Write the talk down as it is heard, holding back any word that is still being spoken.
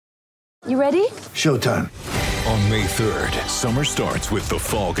You ready? Showtime. On May 3rd, summer starts with The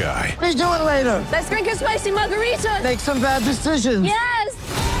Fall Guy. Let's do it later. Let's drink a spicy margarita. Make some bad decisions. Yes!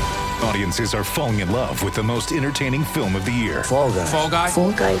 Audiences are falling in love with the most entertaining film of the year. Fall guy. Fall Guy.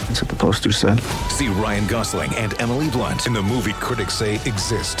 Fall guy. That's what the poster said. See Ryan Gosling and Emily Blunt in the movie critics say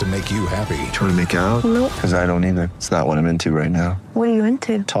exists to make you happy. Trying to make it out? Nope. Because I don't either. It's not what I'm into right now. What are you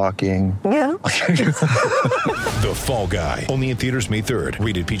into? Talking. Yeah. The Fall Guy. Only in theaters May 3rd.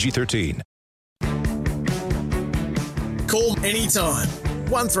 Rated PG-13. Call anytime.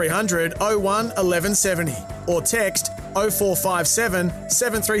 1300 01 1170 or text 0457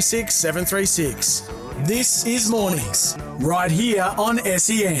 736 736. This is Mornings, right here on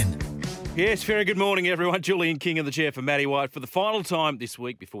SEN. Yes, very good morning, everyone. Julian King in the chair for Matty White for the final time this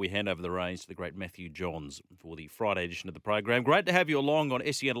week before we hand over the reins to the great Matthew Johns for the Friday edition of the program. Great to have you along on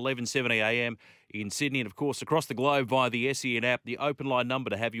SEN 1170 AM in Sydney and, of course, across the globe via the SEN app. The open line number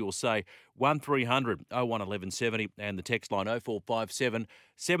to have you all say 1300 01 1170 and the text line 0457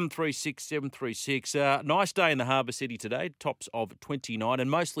 736 736. Nice day in the Harbour City today, tops of 29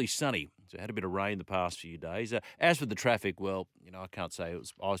 and mostly sunny. So had a bit of rain the past few days. As for the traffic, well, I can't say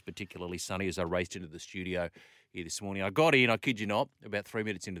I was particularly sunny as I raced into the studio here this morning. I got in, I kid you not, about 3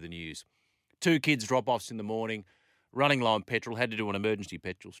 minutes into the news. 2 kids drop-offs in the morning, running low on petrol, had to do an emergency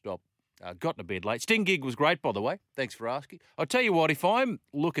petrol stop. Got to bed late. Sting gig was great, by the way. Thanks for asking. I'll tell you what, if I'm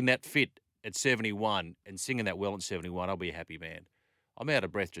looking that fit at 71 and singing that well at 71, I'll be a happy man. I'm out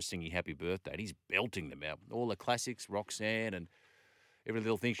of breath just singing Happy Birthday, and he's belting them out. All the classics, Roxanne, and every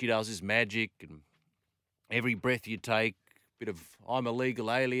little thing she does is magic, and every breath you take, bit of I'm a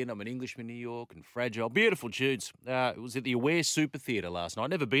legal alien, I'm an Englishman in New York, and Fragile. Beautiful tunes. It was at the Aware Super Theatre last night.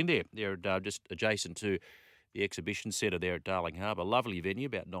 Never been there. They're just adjacent to the exhibition centre there at Darling Harbour. Lovely venue,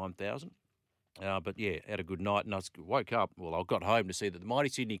 about 9,000. But, yeah, had a good night, and I woke up. Well, I got home to see that the mighty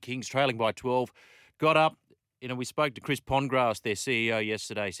Sydney Kings, trailing by 12, got up. We spoke to Chris Pongrass, their CEO,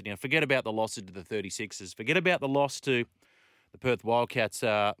 yesterday, saying, forget about the losses to the 36ers. Forget about the loss to the Perth Wildcats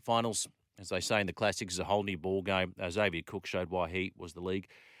finals, as they say in the classics, is a whole new ball game. Xavier Cook showed why he was the league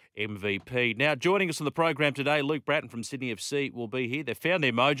MVP. Now, joining us on the program today, Luke Bratton from Sydney FC will be here. They've found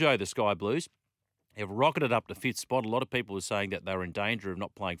their mojo, the Sky Blues. Have rocketed up to 5th spot. A lot of people are saying that they were in danger of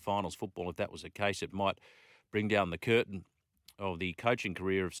not playing finals football. If that was the case, it might bring down the curtain of the coaching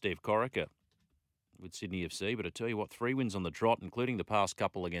career of Steve Corica with Sydney FC. But I tell you what, 3 wins on the trot, including the past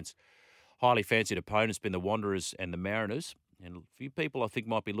couple against highly fancied opponents, been the Wanderers and the Mariners. And a few people, I think,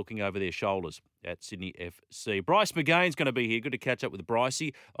 might be looking over their shoulders at Sydney FC. Bryce McGain's going to be here. Good to catch up with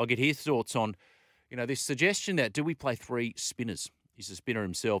Brycey. I'll get his thoughts on, this suggestion that do we play 3 spinners? He's a spinner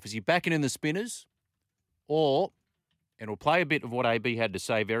himself. Is he backing in the spinners? Or, and we'll play a bit of what AB had to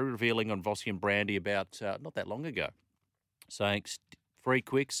say, very revealing on Vossi and Brandy about not that long ago, saying 3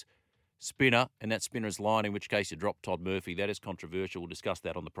 quicks, spinner, and that spinner's line, in which case you drop Todd Murphy. That is controversial. We'll discuss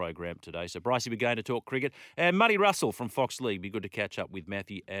that on the program today. So Brycey began to talk cricket. And Muddy Russell from Fox League. Be good to catch up with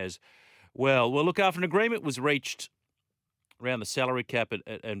Matthew as well. Well, look, after an agreement was reached around the salary cap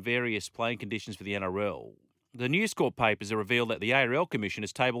and various playing conditions for the NRL, the News Corp papers have revealed that the ARL Commission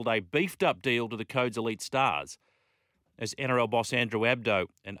has tabled a beefed-up deal to the Codes Elite Stars as NRL boss Andrew Abdo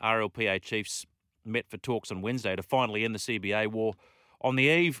and RLPA chiefs met for talks on Wednesday to finally end the CBA war on the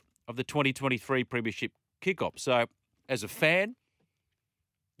eve of the 2023 Premiership kick-off. So, as a fan,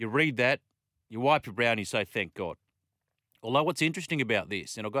 you read that, you wipe your brow and you say, thank God. Although what's interesting about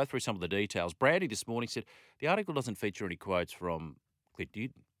this, and I'll go through some of the details, Brandy this morning said the article doesn't feature any quotes from Clint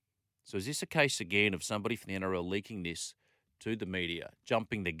Dewden. So is this a case again of somebody from the NRL leaking this to the media,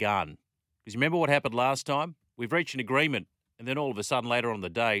 jumping the gun? Because you remember what happened last time? We've reached an agreement, and then all of a sudden later on in the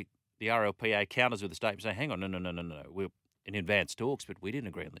day, the RLPA counters with a statement saying, hang on, no. We're in advanced talks, but we didn't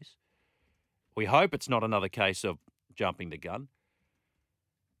agree on this. We hope it's not another case of jumping the gun,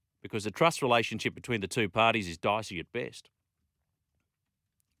 because the trust relationship between the two parties is dicey at best.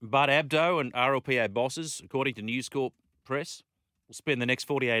 But Abdo and RLPA bosses, according to News Corp Press, will spend the next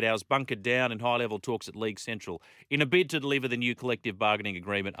 48 hours bunkered down in high-level talks at League Central in a bid to deliver the new collective bargaining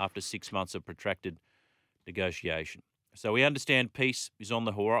agreement after 6 months of protracted negotiation. So we understand peace is on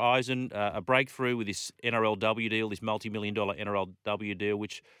the horizon, a breakthrough with this NRLW deal, this multi-million-dollar NRLW deal,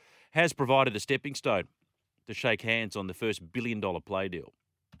 which has provided a stepping stone to shake hands on the first billion-dollar play deal,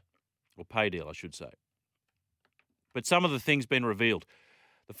 or pay deal, I should say. But some of the things been revealed.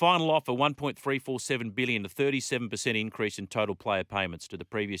 The final offer, $1.347 billion, a 37% increase in total player payments to the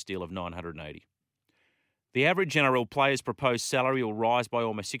previous deal of $980. The average NRL player's proposed salary will rise by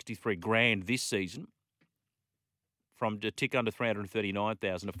almost $63,000 this season, from a tick under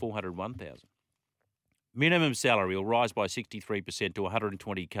 $339,000 to $401,000. Minimum salary will rise by 63% to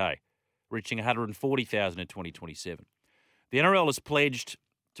 $120K. reaching 140,000 in 2027. The NRL has pledged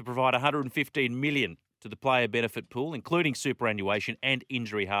to provide 115 million to the player benefit pool, including superannuation and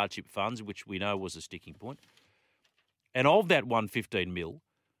injury hardship funds, which we know was a sticking point. And of that 115 mil,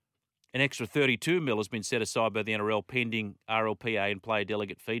 an extra 32 mil has been set aside by the NRL pending RLPA and player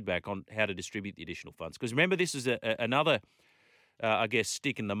delegate feedback on how to distribute the additional funds. Because remember, this is another,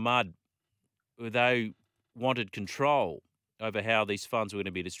 stick in the mud. They wanted control over how these funds were going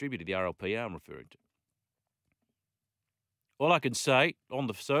to be distributed, the RLPA I'm referring to. All I can say on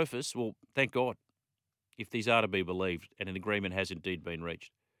the surface, well, thank God, if these are to be believed, and an agreement has indeed been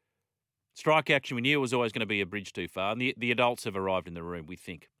reached. Strike action we knew was always going to be a bridge too far, and the adults have arrived in the room, we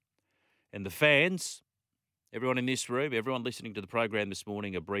think. And the fans, everyone in this room, everyone listening to the program this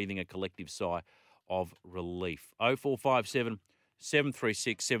morning are breathing a collective sigh of relief. 0457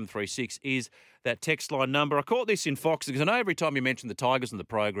 736 736 is that text line number. I caught this in Fox because I know every time you mention the Tigers in the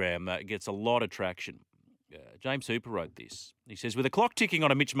program, it gets a lot of traction. James Hooper wrote this. He says, with the clock ticking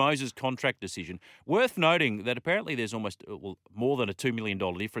on a Mitch Moses contract decision, worth noting that apparently there's almost more than a $2 million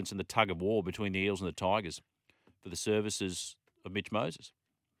difference in the tug of war between the Eels and the Tigers for the services of Mitch Moses.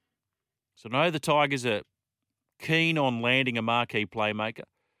 So I know the Tigers are keen on landing a marquee playmaker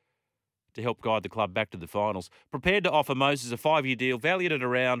to help guide the club back to the finals, prepared to offer Moses a 5-year deal valued at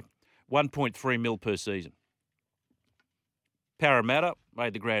around 1.3 mil per season. Parramatta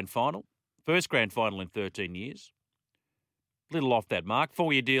made the grand final, first grand final in 13 years. Little off that mark,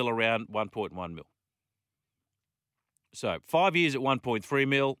 4-year deal around 1.1 mil. So 5 years at 1.3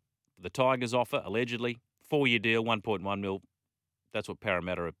 mil, the Tigers offer, allegedly. 4-year deal, 1.1 mil. That's what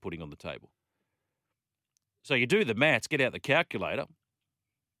Parramatta are putting on the table. So you do the maths, get out the calculator.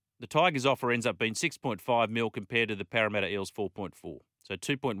 The Tigers' offer ends up being 6.5 mil compared to the Parramatta Eels 4.4. So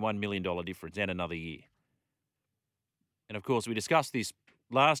 $2.1 million difference and another year. And, of course, we discussed this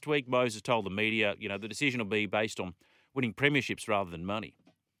last week. Moses told the media, the decision will be based on winning premierships rather than money.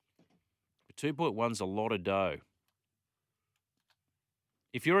 But 2.1's a lot of dough.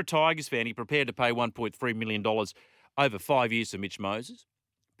 If you're a Tigers fan, you're prepared to pay $1.3 million over 5 years for Mitch Moses.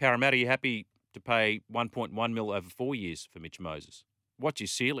 Parramatta, you happy to pay 1.1 mil over 4 years for Mitch Moses? What's your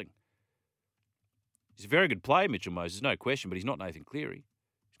ceiling? He's a very good player, Mitchell Moses, no question, but he's not Nathan Cleary.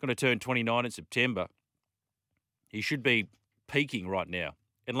 He's going to turn 29 in September. He should be peaking right now.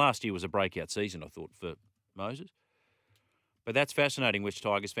 And last year was a breakout season, I thought, for Moses. But that's fascinating, West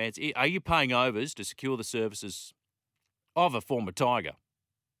Tigers fans. Are you paying overs to secure the services of a former Tiger,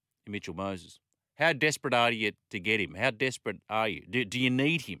 Mitchell Moses? How desperate are you to get him? How desperate are you? Do you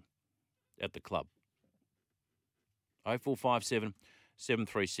need him at the club? 0457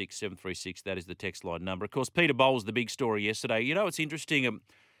 736 736, that is the text line number. Of course, Peter Bol was the big story yesterday. It's interesting, and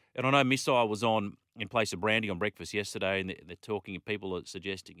I know Missile was on in place of Brandy on breakfast yesterday, and they're talking, people are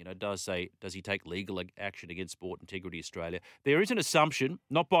suggesting, does he take legal action against Sport Integrity Australia? There is an assumption,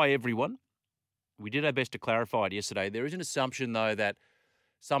 not by everyone. We did our best to clarify it yesterday. There is an assumption, though, that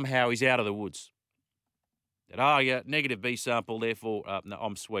somehow he's out of the woods. That, negative B sample, therefore, no,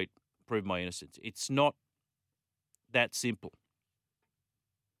 I'm sweet, prove my innocence. It's not that simple.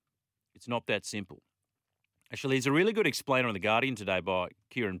 It's not that simple. Actually, there's a really good explainer on The Guardian today by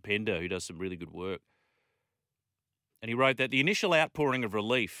Kieran Pender, who does some really good work. And he wrote that the initial outpouring of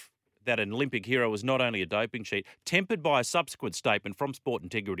relief that an Olympic hero was not only a doping cheat, tempered by a subsequent statement from Sport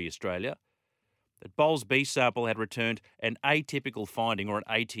Integrity Australia that Bol's B sample had returned an atypical finding, or an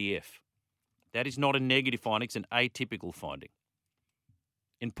ATF. That is not a negative finding, it's an atypical finding.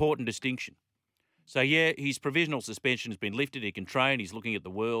 Important distinction. So, his provisional suspension has been lifted. He can train. He's looking at the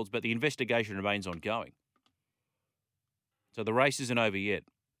Worlds, but the investigation remains ongoing. So the race isn't over yet.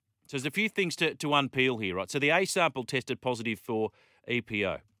 So there's a few things to unpeel here, right? So the A sample tested positive for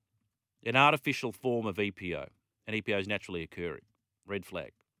EPO, an artificial form of EPO, and EPO is naturally occurring. Red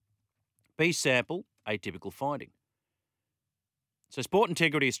flag. B sample, atypical finding. So Sport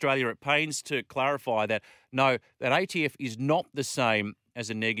Integrity Australia are at pains to clarify that, no, that ATF is not the same as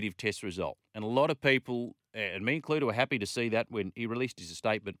a negative test result. And a lot of people, and me included, were happy to see that when he released his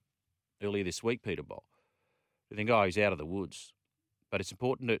statement earlier this week, Peter Bol. They think, he's out of the woods. But it's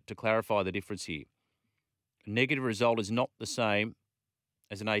important to clarify the difference here. A negative result is not the same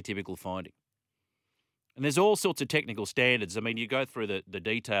as an atypical finding. And there's all sorts of technical standards. I mean, you go through the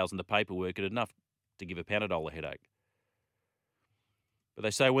details and the paperwork, and enough to give a Panadol a headache. But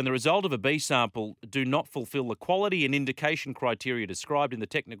they say when the result of a B sample do not fulfil the quality and indication criteria described in the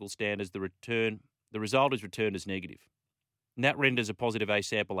technical standards, the result is returned as negative. And that renders a positive A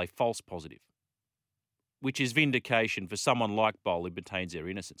sample a false positive, which is vindication for someone like Bol who maintains their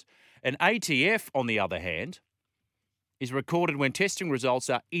innocence. An ATF, on the other hand, is recorded when testing results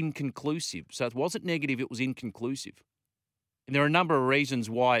are inconclusive. So it wasn't negative, it was inconclusive. And there are a number of reasons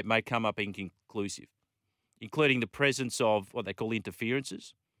why it may come up inconclusive, including the presence of what they call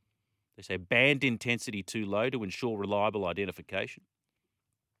interferences. They say band intensity too low to ensure reliable identification.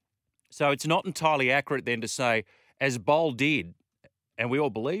 So it's not entirely accurate then to say, as Boll did, and we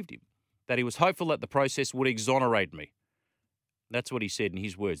all believed him, that he was hopeful that the process would exonerate me. That's what he said in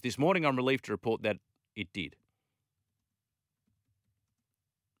his words. This morning I'm relieved to report that it did.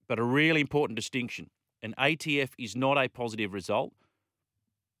 But a really important distinction. An ATF is not a positive result,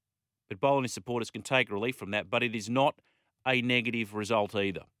 but Boll and his supporters can take relief from that, but it is not a negative result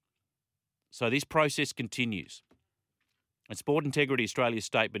either. So this process continues. And Sport Integrity Australia's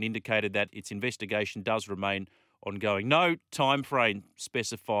statement indicated that its investigation does remain ongoing. No time frame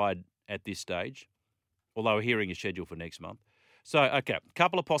specified at this stage, although a hearing is scheduled for next month. So, okay, a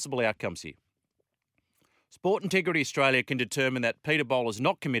couple of possible outcomes here. Sport Integrity Australia can determine that Peter Boll has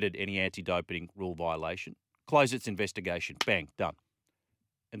not committed any anti-doping rule violation, close its investigation, bang, done.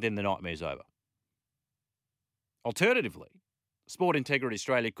 And then the nightmare's over. Alternatively, Sport Integrity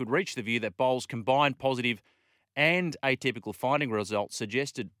Australia could reach the view that Boll's combined positive and atypical finding results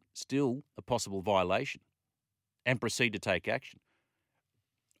suggested still a possible violation and proceed to take action.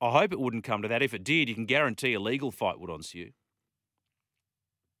 I hope it wouldn't come to that. If it did, you can guarantee a legal fight would ensue.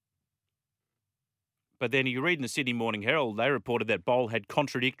 But then you read in the Sydney Morning Herald, they reported that Boll had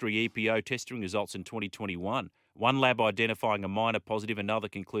contradictory EPO testing results in 2021. One lab identifying a minor positive, another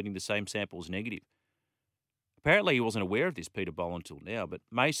concluding the same sample was negative. Apparently he wasn't aware of this, Peter Boll, until now, but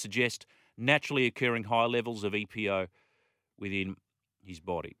may suggest naturally occurring high levels of EPO within his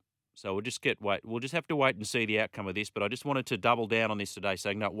body. So we'll just have to wait and see the outcome of this, but I just wanted to double down on this today,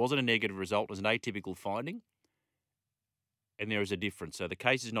 saying no, it wasn't a negative result, it was an atypical finding, and there is a difference. So the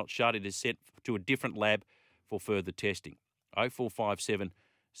case is not shut, it is sent to a different lab for further testing. 0457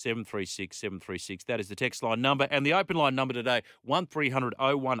 736 736. That is the text line number. And the open line number today, 1300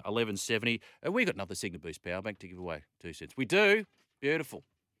 01 1170. And we got another Signa Boost Power Bank to give away 2 cents. We do. Beautiful.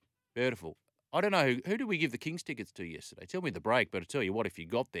 Beautiful. I don't know, who did we give the Kings tickets to yesterday? Tell me the break, but I tell you what, if you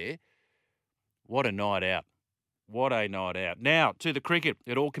got there, what a night out. What a night out. Now, to the cricket.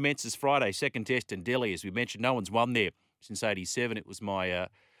 It all commences Friday, second test in Delhi. As we mentioned, no one's won there since 87. It was my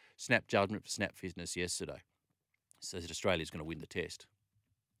snap judgment for Snap Fitness yesterday. Says that Australia's going to win the test.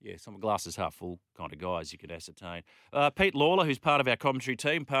 Yeah, some glasses half full kind of guys you could ascertain. Pete Lawler, who's part of our commentary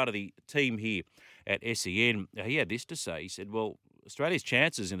team, part of the team here at SEN, he had this to say. He said, well, Australia's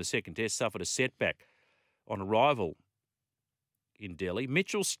chances in the second test suffered a setback on arrival in Delhi.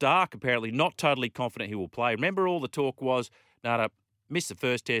 Mitchell Starc apparently not totally confident he will play. Remember, all the talk was, no, miss the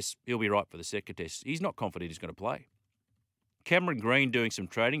first test, he'll be right for the second test. He's not confident he's going to play. Cameron Green doing some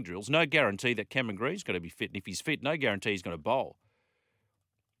training drills. No guarantee that Cameron Green's going to be fit. And if he's fit, no guarantee he's going to bowl.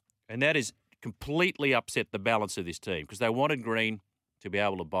 And that has completely upset the balance of this team because they wanted Green to be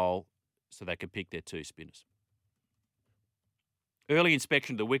able to bowl so they could pick their 2 spinners. Early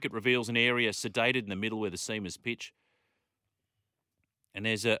inspection of the wicket reveals an area sedated in the middle where the seamers pitch. And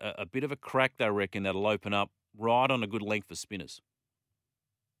there's a bit of a crack, they reckon, that'll open up right on a good length for spinners.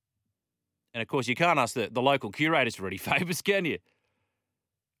 And, of course, you can't ask the local curators for any favours, can you?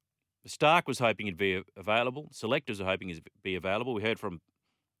 Starc was hoping he'd be available. Selectors are hoping he'd be available. We heard from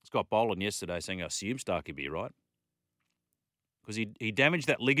Scott Boland yesterday saying, I assume Starc would be right. Because he damaged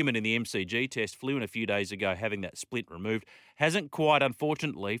that ligament in the MCG test, flew in a few days ago, having that splint removed. Hasn't quite,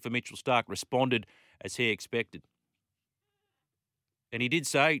 unfortunately, for Mitchell Starc, responded as he expected. And he did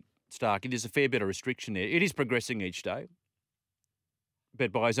say, Starc, there's a fair bit of restriction there. It is progressing each day.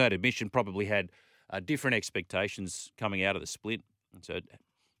 But by his own admission, probably had different expectations coming out of the splint. And so it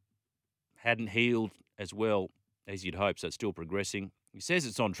hadn't healed as well as you'd hope, so it's still progressing. He says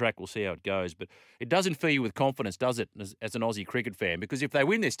it's on track. We'll see how it goes. But it doesn't fill you with confidence, does it, as an Aussie cricket fan? Because if they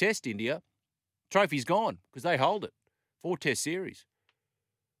win this test, India, trophy's gone because they hold it. 4-test series.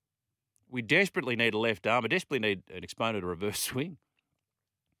 We desperately need a left arm. We desperately need an exponent of reverse swing.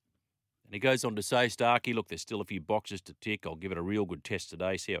 And he goes on to say, Starkey, look, there's still a few boxes to tick. I'll give it a real good test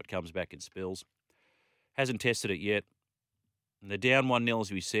today, see how it comes back in spells. Hasn't tested it yet. And they're down 1-0,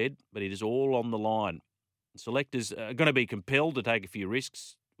 as we said, but it is all on the line. Selectors are going to be compelled to take a few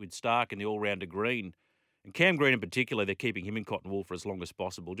risks with Starc and the all-rounder Green. And Cam Green in particular, they're keeping him in cotton wool for as long as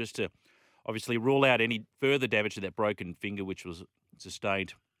possible, just to obviously rule out any further damage to that broken finger, which was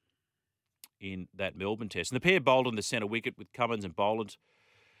sustained in that Melbourne test. And the pair bowled on the centre wicket with Cummins and Boland.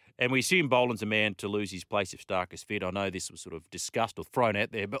 And we assume Boland's a man to lose his place if Starc is fit. I know this was sort of discussed or thrown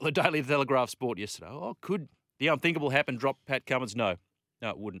out there, but the Daily Telegraph Sport yesterday, could the unthinkable happen, drop Pat Cummins? No,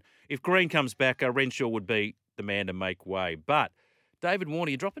 it wouldn't. If Green comes back, Renshaw would be the man to make way. But David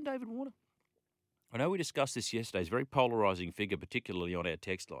Warner, you're dropping David Warner? I know we discussed this yesterday. He's a very polarising figure, particularly on our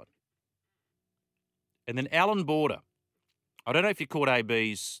text line. And then Alan Border. I don't know if you caught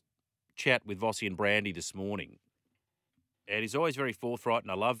AB's chat with Vossi and Brandy this morning. And he's always very forthright,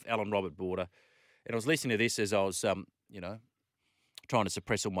 and I love Alan Robert Border. And I was listening to this as I was, trying to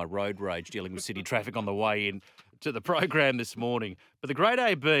suppress all my road rage dealing with city traffic on the way in to the program this morning. But the great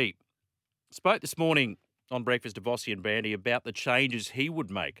AB spoke this morning on Breakfast to Vossi and Brandy about the changes he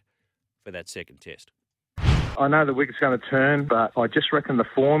would make for that second test. I know the wicket's going to turn, but I just reckon the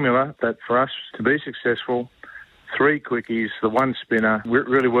formula that for us to be successful, 3 quickies, the 1 spinner,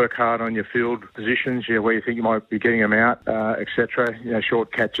 really work hard on your field positions, where you think you might be getting them out, etc.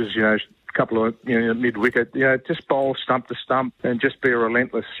 Short catches, a couple of mid-wicket, just bowl stump to stump and just be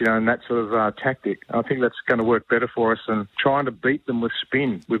relentless, in that sort of tactic. I think that's going to work better for us than trying to beat them with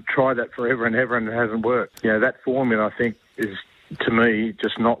spin. We've tried that forever and ever and it hasn't worked. That formula, I think, is, to me,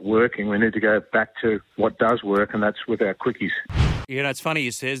 just not working. We need to go back to what does work, and that's with our quickies. It's funny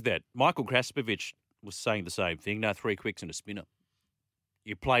he says that. Michael Kraspovich was saying the same thing. No, 3 quicks and a spinner.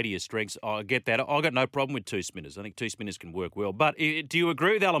 You play to your strengths. I get that. I got no problem with 2 spinners. I think 2 spinners can work well. But do you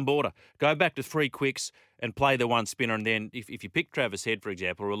agree with Alan Border? Go back to 3 quicks and play the 1 spinner, and then if you pick Travis Head, for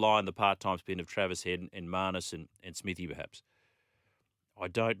example, rely on the part-time spin of Travis Head and Marnus and Smithy, perhaps. I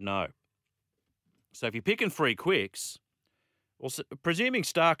don't know. So if you're picking 3 quicks, also, presuming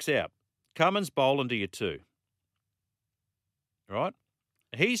Stark's out, Cummins, Boland to your 2. Right?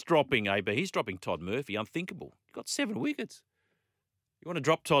 He's dropping AB. He's dropping Todd Murphy. Unthinkable. He got 7 wickets. You want to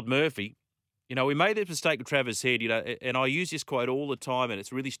drop Todd Murphy? We made this mistake with Travis Head, and I use this quote all the time, and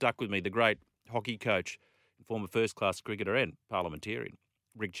it's really stuck with me. The great hockey coach, former first-class cricketer and parliamentarian,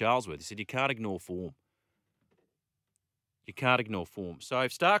 Rick Charlesworth, he said, you can't ignore form. You can't ignore form. So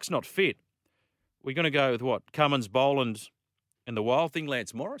if Stark's not fit, we're going to go with what? Cummins, Boland, and the wild thing,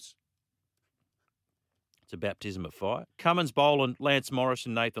 Lance Morris. It's a baptism of fire. Cummins, Boland, Lance Morris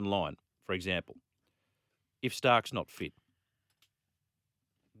and Nathan Lyon, for example, if Stark's not fit.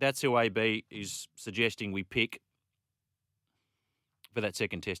 That's who AB is suggesting we pick for that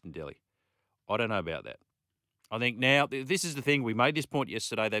second test in Delhi. I don't know about that. I think now, this is the thing, we made this point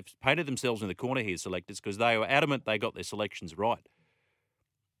yesterday, they've painted themselves in the corner here, selectors, because they were adamant they got their selections right.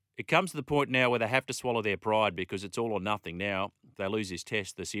 It comes to the point now where they have to swallow their pride because it's all or nothing now. If they lose this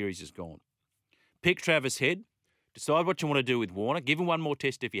test, the series is gone. Pick Travis Head. Decide what you want to do with Warner. Give him 1 more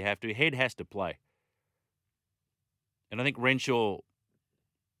test if you have to. Head has to play. And I think Renshaw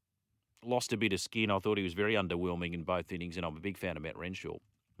lost a bit of skin. I thought he was very underwhelming in both innings, and I'm a big fan of Matt Renshaw.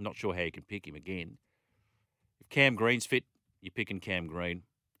 I'm not sure how you can pick him again. If Cam Green's fit, you're picking Cam Green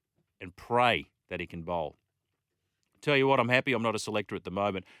and pray that he can bowl. Tell you what, I'm happy I'm not a selector at the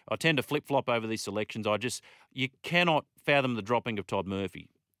moment. I tend to flip-flop over these selections. You cannot fathom the dropping of Todd Murphy.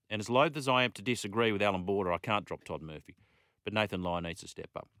 And as loath as I am to disagree with Alan Border, I can't drop Todd Murphy. But Nathan Lyon needs to step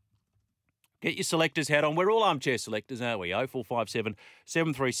up. Get your selectors hat on. We're all armchair selectors, aren't we? 0457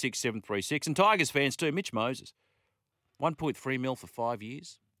 736 736. And Tigers fans too. Mitch Moses. 1.3 mil for 5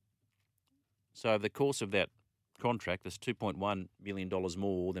 years. So over the course of that contract, that's $2.1 million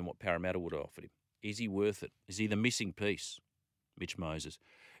more than what Parramatta would have offered him. Is he worth it? Is he the missing piece? Mitch Moses.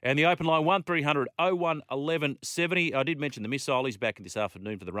 And the open line, 1300 01 1170. I did mention the missile. He's back this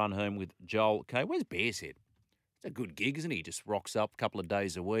afternoon for the run home with Joel Kay. Where's Bearshead? It's a good gig, isn't he? He just rocks up a couple of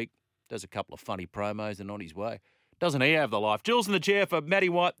days a week, does a couple of funny promos and on his way. Doesn't he have the life? Jules in the chair for Matty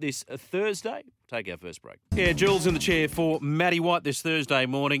White this Thursday. Take our first break. Yeah, Jules in the chair for Matty White this Thursday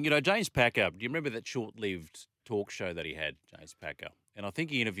morning. James Packer, do you remember that short-lived talk show that he had, James Packer? And I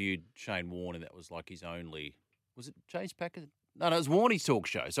think he interviewed Shane Warne, and that was like his only... Was it James Packer? No, it was Warnie's talk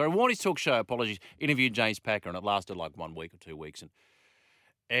show. Sorry, Warnie's talk show, apologies, interviewed James Packer, and it lasted like 1 week or 2 weeks.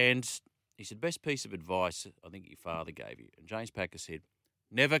 And he said, best piece of advice I think your father gave you. And James Packer said,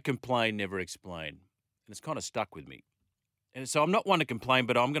 never complain, never explain. And it's kind of stuck with me. And so I'm not one to complain,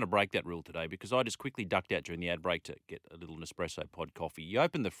 but I'm going to break that rule today because I just quickly ducked out during the ad break to get a little Nespresso pod coffee. You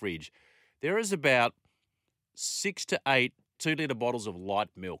open the fridge, there is about 6 to 8 2-litre bottles of light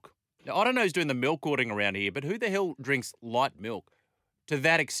milk. Now, I don't know who's doing the milk ordering around here, but who the hell drinks light milk to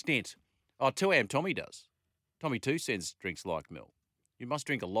that extent? Oh, 2am Tommy does. Tommy 2 Cents drinks light milk. You must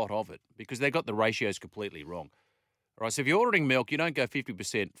drink a lot of it because they got the ratios completely wrong. All right, so if you're ordering milk, you don't go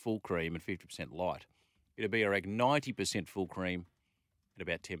 50% full cream and 50% light. It'll be around 90% full cream and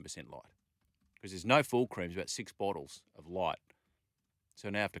about 10% light. Because there's no full cream, there's about 6 bottles of light. So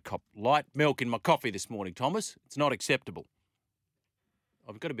now I have to cop light milk in my coffee this morning, Thomas. It's not acceptable.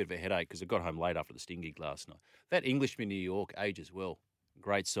 I've got a bit of a headache because I got home late after the Sting gig last night. That Englishman in New York ages well.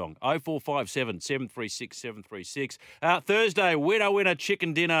 Great song. 0457 736 736. Thursday, winner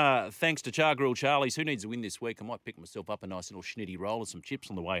chicken dinner. Thanks to Char Grill Charlie's. Who needs a win this week? I might pick myself up a nice little schnitty roll and some chips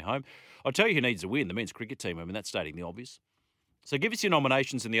on the way home. I'll tell you who needs a win, the men's cricket team. I mean, that's stating the obvious. So give us your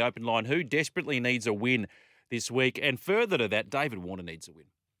nominations in the open line. Who desperately needs a win this week? And further to that, David Warner needs a win.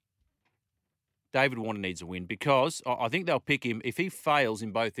 David Warner needs a win because I think they'll pick him. If he fails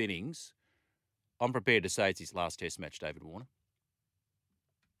in both innings, I'm prepared to say it's his last test match, David Warner.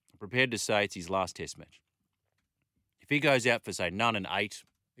 Prepared to say it's his last test match. If he goes out for, say, none and 8,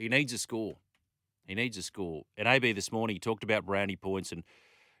 he needs a score. He needs a score. And AB this morning, he talked about brownie points and,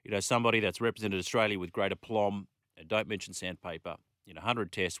 somebody that's represented Australia with great aplomb. And don't mention sandpaper.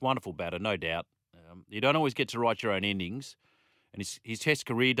 100 tests, wonderful batter, no doubt. You don't always get to write your own endings. And his test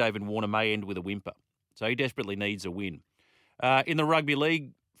career, David Warner, may end with a whimper. So he desperately needs a win. In the rugby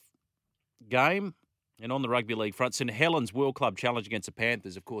league game, and on the rugby league front, St Helens World Club Challenge against the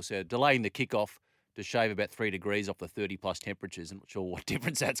Panthers, of course, delaying the kickoff to shave about 3 degrees off the 30-plus temperatures. I'm not sure what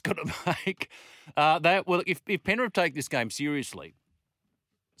difference that's going to make. If Penrith take this game seriously,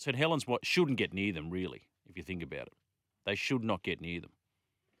 St Helens shouldn't get near them, really, if you think about it. They should not get near them.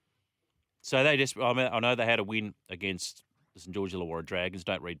 So I know they had a win against the St George Illawarra Dragons.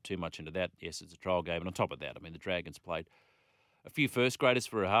 Don't read too much into that. Yes, it's a trial game. And on top of that, the Dragons played a few first graders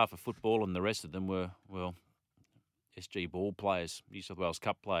for a half of football, and the rest of them were, SG ball players, New South Wales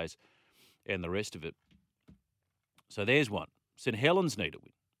Cup players, and the rest of it. So there's one. St Helens need a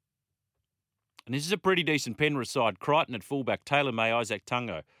win. And this is a pretty decent Penrith side. Crichton at fullback, Taylor May, Isaac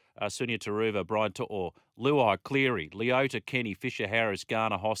Tungo, Sunia Taruva, Brian To'o, Luai, Cleary, Leota, Kenny, Fisher, Harris,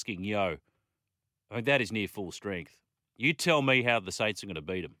 Garner, Hosking, Yo. That is near full strength. You tell me how the Saints are going to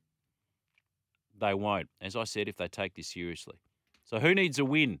beat them. They won't. As I said, if they take this seriously. So who needs a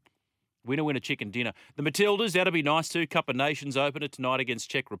win? Winner, chicken dinner. The Matildas, that'll be nice too. Cup of Nations opener tonight against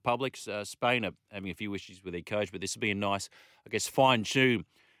Czech Republic. Spain are having a few issues with their coach, but this will be a nice, fine-tune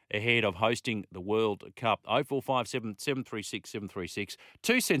ahead of hosting the World Cup. 0457 736 736.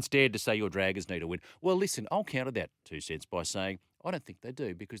 2 cents dared to say your Dragons need a win. Well, listen, I'll counter that 2 cents by saying I don't think they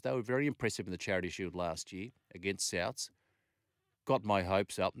do because they were very impressive in the Charity Shield last year against Souths. Got my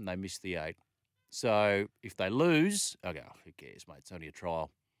hopes up and they missed the 8. So if they lose, who cares, mate? It's only a trial.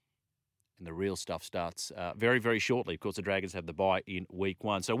 And the real stuff starts very, very shortly. Of course, the Dragons have the bye in week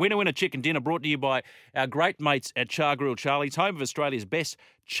 1. So winner chicken dinner brought to you by our great mates at Char Grill Charlie's, home of Australia's best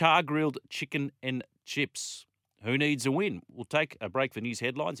char-grilled chicken and chips. Who needs a win? We'll take a break for news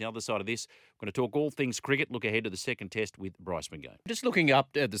headlines. The other side of this, we're going to talk all things cricket, look ahead to the second test with Bryce McGain. Just looking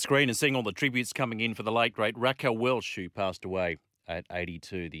up at the screen and seeing all the tributes coming in for the late, great Raquel Welch, who passed away at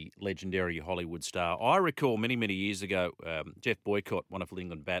 82, the legendary Hollywood star. I recall many, many years ago, Jeff Boycott, wonderful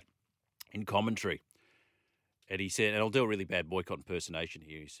England bat, in commentary. And he said, and I'll do a really bad Boycott impersonation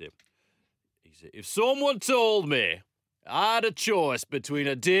here, he said, if someone told me I had a choice between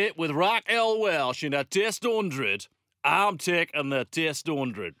a date with Raquel Welch and a Test 100, I'm taking the Test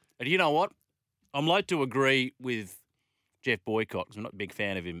 100. And you know what? I'm like to agree with Jeff Boycott, because I'm not a big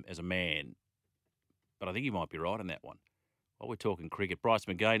fan of him as a man, but I think he might be right on that one. While we're talking cricket, Bryce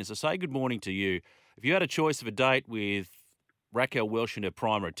McGain, as I say good morning to you, if you had a choice of a date with Raquel Welch in her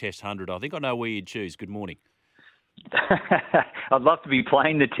prime or a Test 100, I think I know where you'd choose. Good morning. I'd love to be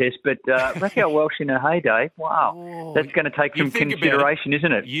playing the Test, but Raquel Welch in her heyday, wow, that's going to take some consideration,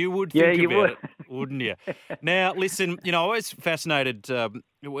 isn't it? You would think about it, wouldn't you? Now, listen, I was fascinated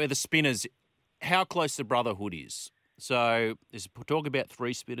where the spinners, how close the brotherhood is. So there's talk about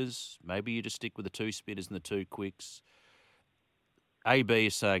 3 spinners. Maybe you just stick with the 2 spinners and the 2 quicks. AB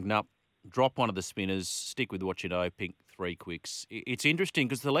is saying, no, drop one of the spinners, stick with what you know, pick 3 quicks. It's interesting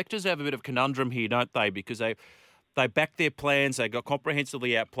because the selectors have a bit of conundrum here, don't they? Because they back their plans. They got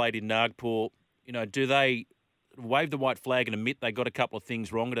comprehensively outplayed in Nagpur. Do they wave the white flag and admit they got a couple of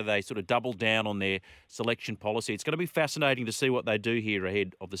things wrong, or do they sort of double down on their selection policy? It's going to be fascinating to see what they do here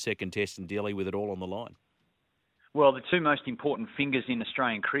ahead of the second test and dealing with it all on the line. Well, the 2 most important fingers in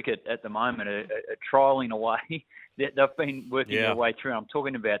Australian cricket at the moment are trialling away. They've been working their way through. I'm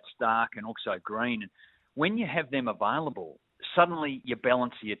talking about Stark and also Green. And when you have them available, suddenly your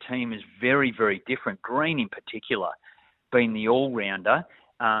balance of your team is very, very different. Green in particular, being the all-rounder,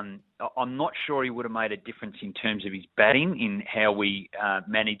 I'm not sure he would have made a difference in terms of his batting, in how we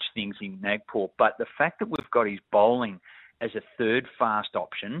manage things in Nagpur. But the fact that we've got his bowling as a third fast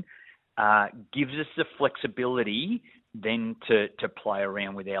option gives us the flexibility then to play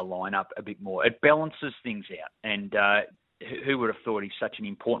around with our lineup a bit more. It balances things out. And who would have thought he's such an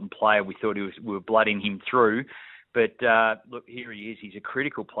important player? We thought we were blooding him through. But look, here he is. He's a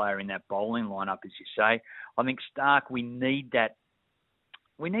critical player in that bowling lineup, as you say. I think Stark, we need that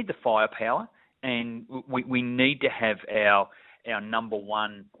we need the firepower, and we need to have our number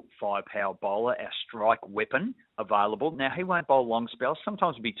one firepower bowler, our strike weapon, available. Now, he won't bowl long spells.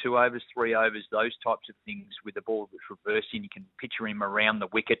 Sometimes it'll be 2 overs, 3 overs, those types of things with the ball that's reversing. You can picture him around the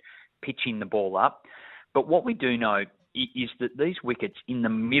wicket, pitching the ball up. But what we do know is that these wickets in the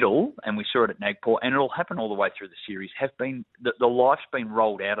middle, and we saw it at Nagpur, and it'll happen all the way through the series, have been the life's been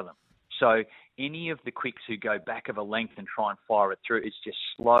rolled out of them. So any of the quicks who go back of a length and try and fire it through, it's just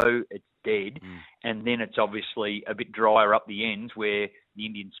slow, it's dead, and then it's obviously a bit drier up the ends where the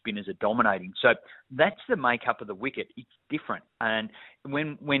Indian spinners are dominating. So that's the makeup of the wicket. It's different. And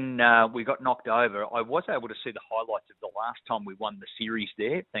when we got knocked over, I was able to see the highlights of the last time we won the series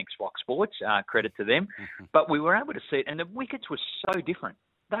there. Thanks, Fox Sports. Credit to them. But we were able to see it, and the wickets were so different.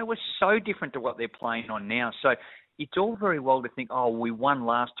 They were so different to what they're playing on now. So it's all very well to think, oh, we won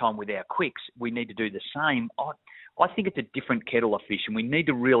last time with our quicks, we need to do the same. I think it's a different kettle of fish, and we need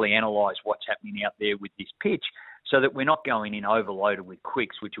to really analyse what's happening out there with this pitch so that we're not going in overloaded with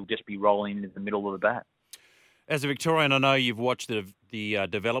quicks, which will just be rolling into the middle of the bat. As a Victorian, I know you've watched the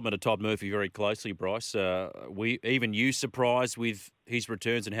development of Todd Murphy very closely, Bryce. Even you surprised with his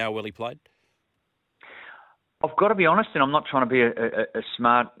returns and how well he played? I've got to be honest, and I'm not trying to be a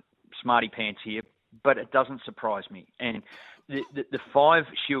smarty pants here, but it doesn't surprise me. And the 5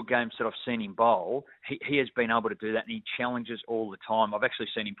 Shield games that I've seen him bowl, he has been able to do that, and he challenges all the time. I've actually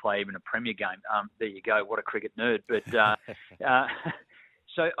seen him play even a Premier game. There you go. What a cricket nerd. But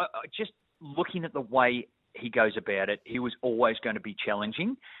so just looking at the way he goes about it, he was always going to be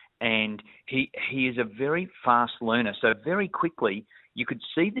challenging, and he is a very fast learner. So very quickly, you could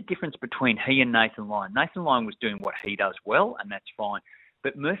see the difference between he and Nathan Lyon. Nathan Lyon was doing what he does well, and that's fine.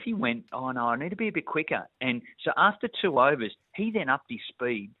 But Murphy went, oh, no, I need to be a bit quicker. And so after 2 overs, he then upped his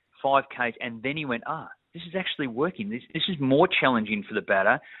speed, 5 Ks, and then he went, this is actually working. This is more challenging for the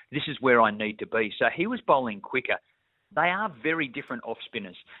batter. This is where I need to be. So he was bowling quicker. They are very different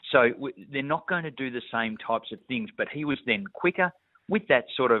off-spinners. So they're not going to do the same types of things. But he was then quicker with that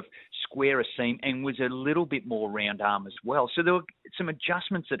sort of squarer seam and was a little bit more round arm as well. So there were some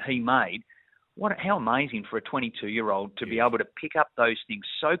adjustments that he made. How amazing for a 22-year-old to be able to pick up those things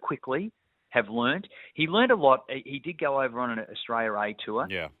so quickly, have learned. He learned a lot. He did go over on an Australia A tour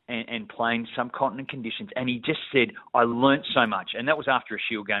and play in some continent conditions, and he just said, I learnt so much. And that was after a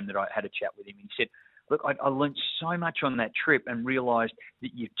Shield game that I had a chat with him. He said, look, I learnt so much on that trip and realised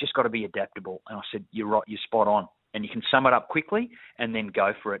that you've just got to be adaptable. And I said, you're right, you're spot on. And you can sum it up quickly and then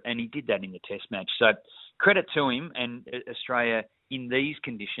go for it. And he did that in the Test match. So credit to him, and Australia in these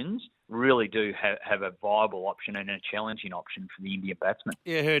conditions really do have a viable option and a challenging option for the Indian batsman.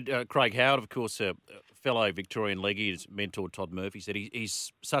 Yeah, I heard Craig Howard, of course, a fellow Victorian leggy, his mentor Todd Murphy, said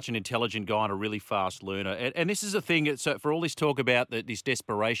he's such an intelligent guy and a really fast learner. And this is a thing, so for all this talk about this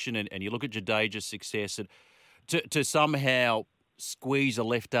desperation, and you look at Jadeja's success, and to somehow squeeze a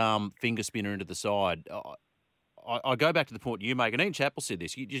left-arm finger spinner into the side, I go back to the point you make, and Ian Chappell said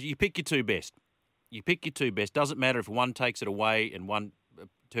this, you pick your 2 best. You pick your 2 best. Doesn't matter if one takes it away and one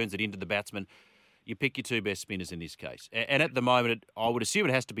turns it into the batsman. You pick your 2 best spinners in this case. And at the moment, I would assume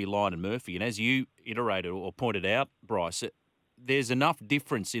it has to be Lyon and Murphy. And as you iterated or pointed out, Bryce, there's enough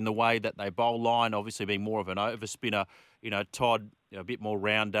difference in the way that they bowl. Lyon obviously being more of an overspinner. Todd, a bit more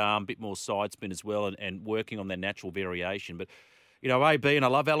round arm, a bit more side spin as well, and working on their natural variation. But AB, and I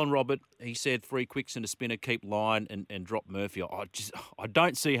love Alan Robert, he said 3 quicks and a spinner, keep Lyon and drop Murphy. I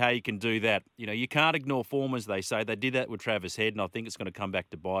don't see how you can do that. You can't ignore form, as they say. They did that with Travis Head, and I think it's going to come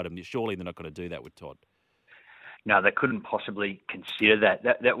back to bite them. Surely they're not going to do that with Todd. No, they couldn't possibly consider that.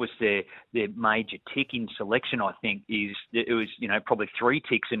 That was their major tick in selection, I think, it was probably 3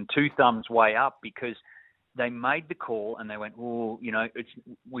 ticks and 2 thumbs way up, because they made the call and they went,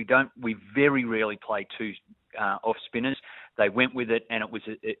 we very rarely play 2 off spinners. They went with it, and it was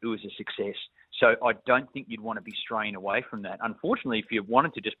a success. So I don't think you'd want to be straying away from that. Unfortunately, if you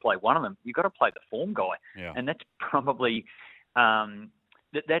wanted to just play one of them, you've got to play the form guy, and that's probably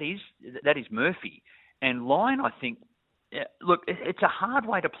that is Murphy. And Lyon, I think. Look, it's a hard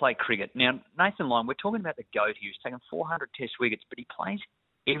way to play cricket. Now, Nathan Lyon, we're talking about the GOAT. He's taken 400 Test wickets, but he plays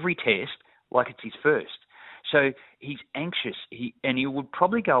every Test like it's his first. So he's anxious. He would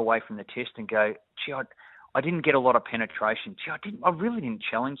probably go away from the Test and go, gee, I didn't get a lot of penetration. Gee, I really didn't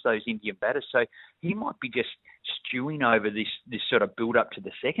challenge those Indian batters. So he might be just stewing over this sort of build up to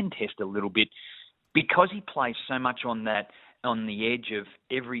the second Test a little bit, because he plays so much on the edge of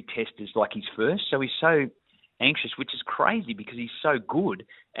every Test is like his first. So he's so anxious, which is crazy because he's so good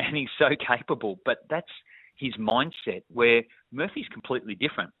and he's so capable. But that's his mindset, where Murphy's completely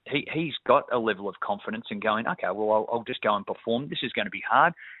different. He's got a level of confidence in going, okay, well, I'll just go and perform. This is going to be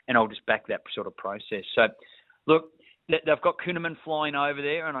hard, and I'll just back that sort of process. So, look, they've got Kuhnemann flying over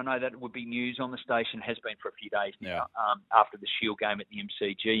there, and I know that would be news on the station, has been for a few days now, after the Shield game at the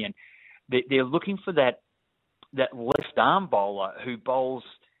MCG, and they're looking for that left arm bowler who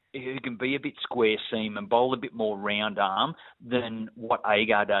can be a bit square seam and bowl a bit more round arm than what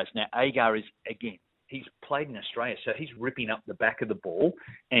Agar does. Now, Agar is, again, he's played in Australia, so he's ripping up the back of the ball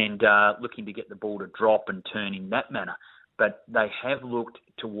and looking to get the ball to drop and turn in that manner. But they have looked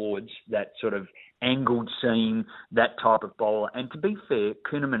towards that sort of angled seam, that type of bowler. And to be fair,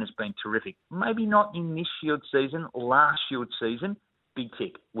 Kuhnemann has been terrific. Maybe not in this Shield season, last Shield season, big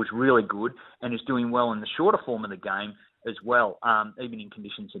tick, was really good and is doing well in the shorter form of the game as well, even in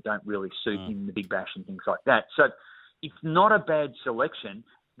conditions that don't really suit him, the Big Bash and things like that. So it's not a bad selection.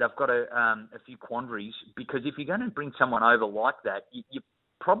 They've got a few quandaries, because if you're going to bring someone over like that, you're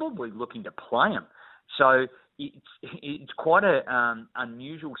probably looking to play them. So it's quite a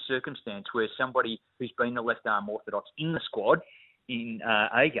unusual circumstance where somebody who's been the left arm orthodox in the squad in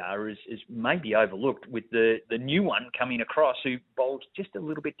Agar is maybe overlooked, with the new one coming across who bowls just a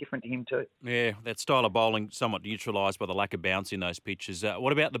little bit different to him too. Yeah, that style of bowling somewhat neutralised by the lack of bounce in those pitches.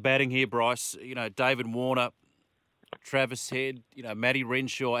 What about the batting here, Bryce? David Warner, Travis Head, Matty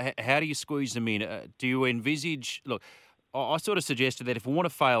Renshaw. How do you squeeze them in? Do you envisage? Look, I sort of suggested that if Warner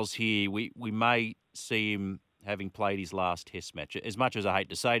fails here, we may see him having played his last Test match. As much as I hate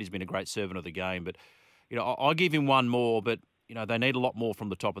to say it, he's been a great servant of the game, but I give him one more. But they need a lot more from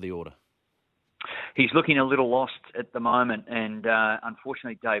the top of the order. He's looking a little lost at the moment, and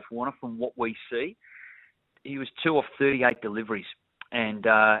unfortunately, Dave Warner, from what we see, he was 2 off 38 deliveries. And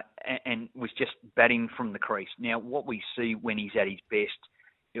was just batting from the crease. Now, what we see when he's at his best,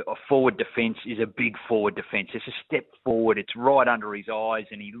 a forward defence is a big forward defence. It's a step forward. It's right under his eyes,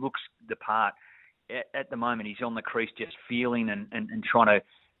 and he looks the part. At the moment, he's on the crease just feeling and trying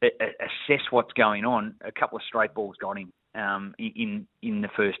to assess what's going on. A couple of straight balls got him in the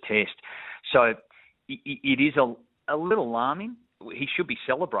first test. So it is a little alarming. He should be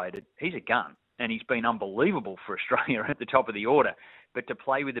celebrated. He's a gun, and he's been unbelievable for Australia at the top of the order. But to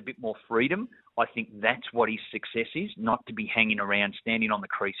play with a bit more freedom, I think that's what his success is, not to be hanging around, standing on the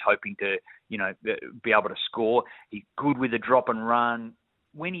crease, hoping to, be able to score. He's good with a drop and run.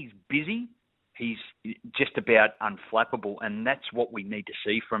 When he's busy, he's just about unflappable, and that's what we need to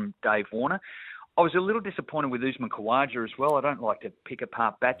see from Dave Warner. I was a little disappointed with Usman Khawaja as well. I don't like to pick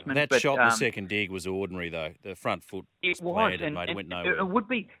apart batsmen. That shot in the second dig was ordinary, though. The front foot landed, and it went nowhere. It would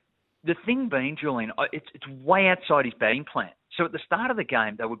be. The thing being, Julian, it's way outside his batting plan. So at the start of the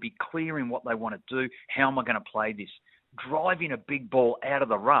game, they would be clear in what they want to do. How am I going to play this? Driving a big ball out of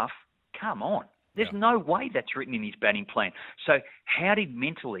the rough, come on. There's no way that's written in his batting plan. So how did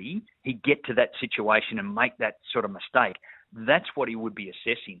mentally he get to that situation and make that sort of mistake? That's what he would be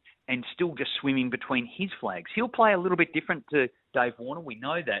assessing, and still just swimming between his flags. He'll play a little bit different to Dave Warner, we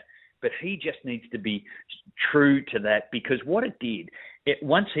know that, but he just needs to be true to that, because what it did,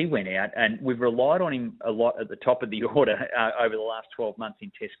 once he went out, and we've relied on him a lot at the top of the order over the last 12 months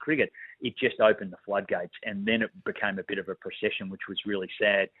in Test cricket, it just opened the floodgates, and then it became a bit of a procession, which was really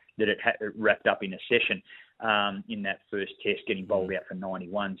sad that it wrapped up in a session in that first Test, getting bowled out for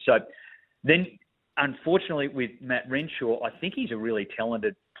 91. So then, unfortunately, with Matt Renshaw, I think he's a really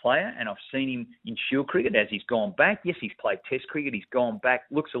talented player, and I've seen him in Shield cricket as he's gone back. Yes, he's played Test cricket, he's gone back,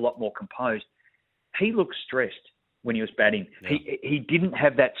 looks a lot more composed. He looks stressed when he was batting. Yeah. He didn't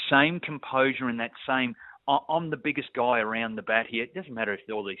have that same composure and that same, I'm the biggest guy around the bat here. It doesn't matter if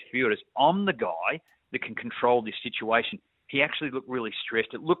they're all these fielders. I'm the guy that can control this situation. He actually looked really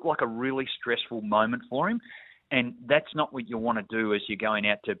stressed. It looked like a really stressful moment for him. And that's not what you want to do as you're going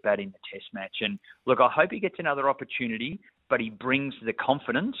out to bat in the Test match. And look, I hope he gets another opportunity, but he brings the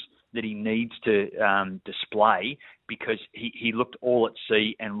confidence that he needs to display, because he looked all at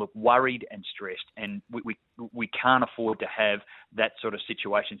sea and looked worried and stressed. And we can't afford to have that sort of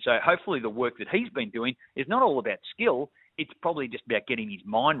situation. So hopefully the work that he's been doing is not all about skill. It's probably just about getting his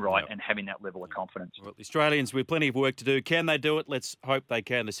mind right and having that level of confidence. Well, the Australians, with plenty of work to do. Can they do it? Let's hope they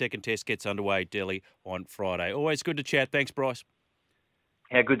can. The second Test gets underway, Delhi, on Friday. Always good to chat. Thanks, Bryce.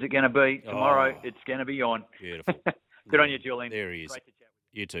 How good's it going to be? Tomorrow it's going to be on. Beautiful. Good on you, Julian. There he is. Great to chat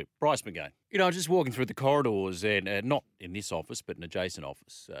with you too. Bryce McGain. I was just walking through the corridors, and not in this office, but an adjacent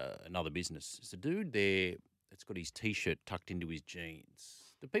office, another business. There's a dude there that's got his T-shirt tucked into his jeans.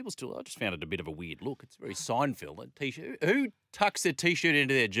 The people still, I just found it a bit of a weird look. It's very Seinfeld. A T-shirt. Who tucks their T-shirt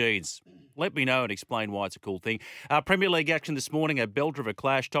into their jeans? Let me know and explain why it's a cool thing. Premier League action this morning, a belter of a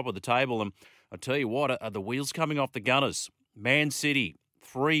clash, top of the table. And I tell you what, are the wheels coming off the Gunners? Man City,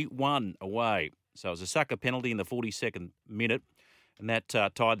 3-1 away. So it was a sucker penalty in the 42nd minute, and that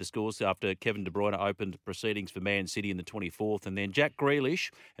tied the scores after Kevin De Bruyne opened proceedings for Man City in the 24th. And then Jack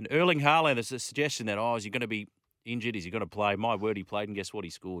Grealish and Erling Haaland, there's a suggestion that, is he going to be injured? Is he going to play? My word, he played, and guess what? He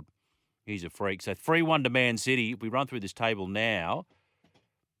scored. He's a freak. So 3-1 to Man City. If we run through this table now,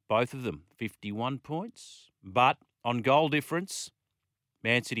 both of them 51 points. But on goal difference,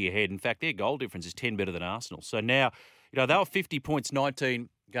 Man City ahead. In fact, their goal difference is 10 better than Arsenal. So now, they were 50 points 19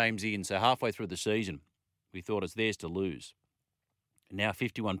 games in, so halfway through the season, we thought it's theirs to lose. And now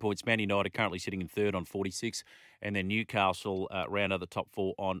 51 points. Man United currently sitting in third on 46, and then Newcastle round out the top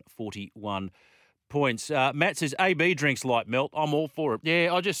four on 41 points. Matt says, AB drinks light melt. I'm all for it.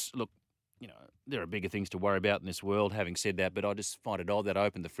 Yeah, there are bigger things to worry about in this world, having said that, but I just find it odd that I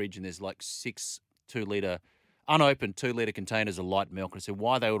opened the fridge and there's like 6 2-litre, unopened 2-litre containers of light milk. And I said,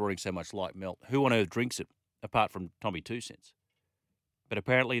 why are they ordering so much light milk? Who on earth drinks it, apart from Tommy 2 Cents? But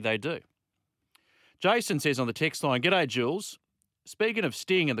apparently they do. Jason says on the text line, "G'day, Jules. Speaking of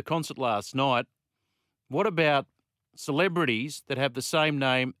Sting and the concert last night, what about celebrities that have the same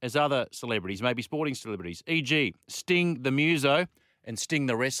name as other celebrities, maybe sporting celebrities, e.g. Sting the Muso and Sting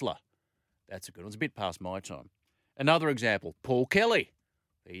the Wrestler?" That's a good one. It's a bit past my time. Another example, Paul Kelly.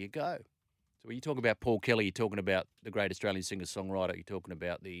 There you go. So when you talk about Paul Kelly, you're talking about the great Australian singer-songwriter. You're talking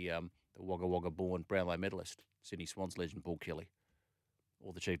about the Wagga Wagga-born Brownlow medalist, Sydney Swans legend Paul Kelly,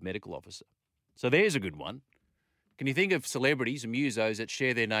 or the Chief Medical Officer. So there's a good one. Can you think of celebrities and musos that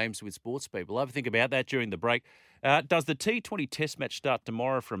share their names with sports people? I'll have a think about that during the break. Does the T20 Test match start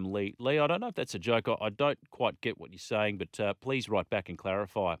tomorrow from Lee? Lee, I don't know if that's a joke. I don't quite get what you're saying, but please write back and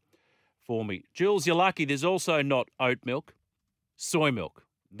clarify for me. Jules, you're lucky. There's also not oat milk, soy milk.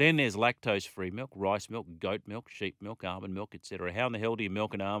 Then there's lactose-free milk, rice milk, goat milk, sheep milk, almond milk, etc. How in the hell do you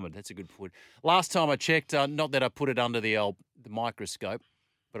milk an almond? That's a good point. Last time I checked, not that I put it under the microscope,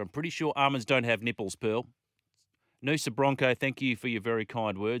 but I'm pretty sure almonds don't have nipples, Pearl. Noosa Bronco, thank you for your very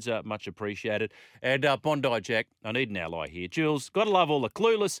kind words. Much appreciated. And Bondi Jack, I need an ally here. Jules, got to love all the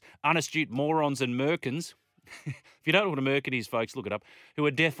clueless, unastute morons and merkins. If you don't know what a merkin is, folks, look it up, who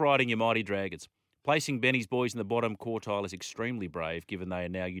are death riding your mighty dragons. Placing Benny's boys in the bottom quartile is extremely brave, given they are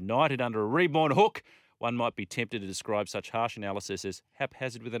now united under a reborn hook. One might be tempted to describe such harsh analysis as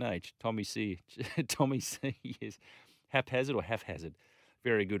haphazard with an H. Tommy C. Yes. Haphazard or haphazard?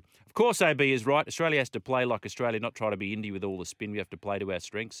 Very good. Of course, AB is right. Australia has to play like Australia, not try to be Indy with all the spin. We have to play to our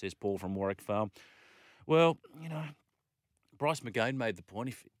strengths, says Paul from Warwick Farm. Well, Bryce McGain made the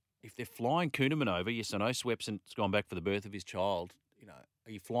point. If they're flying Kuhnemann over, yes, I know Swepson's gone back for the birth of his child.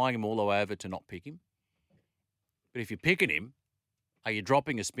 Are you flying him all the way over to not pick him? But if you're picking him, are you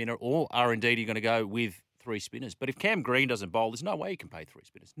dropping a spinner, or are indeed you going to go with 3 spinners? But if Cam Green doesn't bowl, there's no way you can pay 3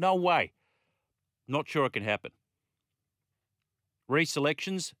 spinners. No way. Not sure it can happen.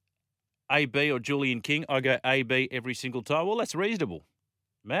 Reselections, AB or Julian King. I go AB every single time. Well, that's reasonable,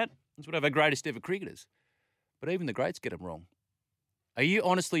 Matt. That's one of our greatest ever cricketers. But even the greats get them wrong. Are you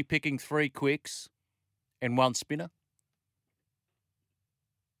honestly picking 3 quicks and 1 spinner?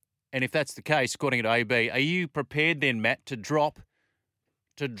 And if that's the case, according to AB, are you prepared then, Matt, to drop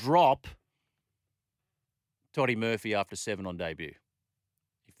Toddy Murphy after 7 on debut?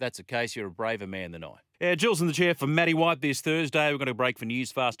 If that's the case, you're a braver man than I. Yeah, Jules in the chair for Matty White this Thursday. We're going to break for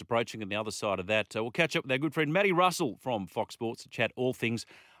news fast approaching, and the other side of that, we'll catch up with our good friend Matty Russell from Fox Sports to chat all things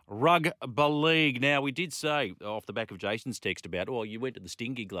rugby league. Now, we did say off the back of Jason's text about, you went to the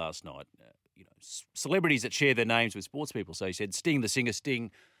Sting gig last night. Celebrities that share their names with sports people. So he said Sting the singer,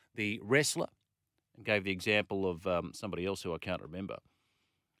 Sting the wrestler, and gave the example of somebody else who I can't remember.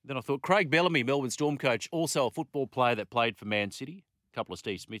 Then I thought Craig Bellamy, Melbourne Storm coach, also a football player that played for Man City. A couple of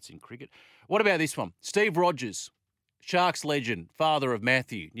Steve Smiths in cricket. What about this one? Steve Rogers, Sharks legend, father of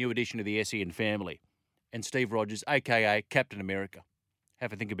Matthew, new addition to the SEN family. And Steve Rogers, a.k.a. Captain America.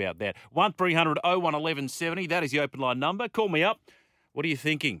 Have a think about that. 1300 01 1170, that is the open line number. Call me up. What are you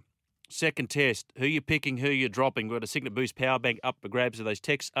thinking? Second test, who you picking, who you dropping? We've got a Signet Boost power bank up for grabs, so those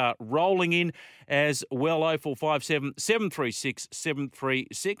texts are rolling in as well. 0457 736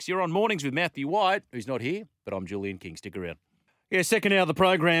 736. You're on Mornings with Matthew White, who's not here, but I'm Julian King. Stick around. Yeah, second hour of the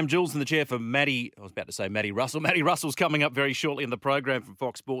program. Jules in the chair for Matty. I was about to say Matty Russell. Matty Russell's coming up very shortly in the program from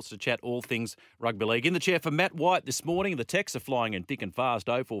Fox Sports to chat all things rugby league. In the chair for Matt White this morning. The texts are flying in thick and fast.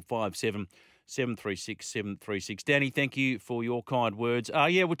 0457 736 736. Danny, thank you for your kind words.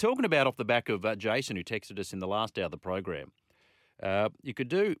 We're talking about off the back of Jason, who texted us in the last hour of the program. You could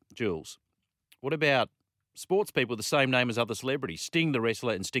do, Jules, what about sports people with the same name as other celebrities? Sting the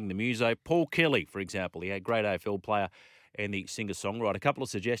wrestler and Sting the muso. Paul Kelly, for example. He had a great AFL player and the singer-songwriter. A couple of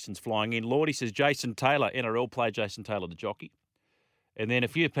suggestions flying in. Lordy says Jason Taylor, NRL player Jason Taylor, the jockey. And then a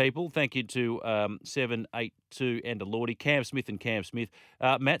few people, thank you to 782 and a Lordy, Cam Smith and Cam Smith.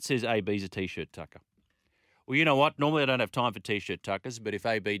 Matt says AB's a T-shirt tucker. Well, you know what? Normally I don't have time for T-shirt tuckers, but if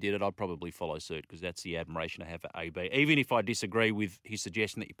AB did it, I'd probably follow suit because that's the admiration I have for AB. Even if I disagree with his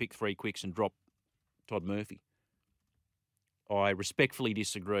suggestion that you pick 3 quicks and drop Todd Murphy. I respectfully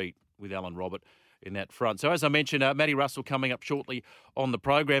disagree with Alan Robert in that front. So as I mentioned, Matty Russell coming up shortly on the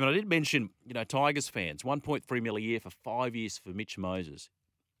program. And I did mention, Tigers fans, $1.3 million a year for 5 years for Mitch Moses.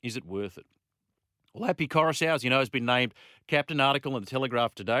 Is it worth it? Well, Happy Coruscant, has been named captain. Article in the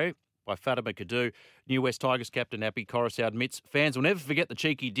Telegraph today by Fatima Kadu. New West Tigers captain Happy Coruscant admits fans will never forget the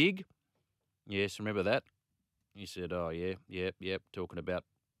cheeky dig. Yes, remember that? He said, oh, yeah, talking about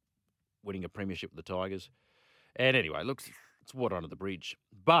winning a premiership with the Tigers. And anyway, look, it's water under the bridge.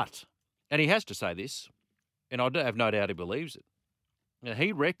 But... and he has to say this, and I have no doubt he believes it. Now,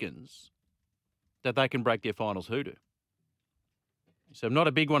 he reckons that they can break their finals hoodoo. So not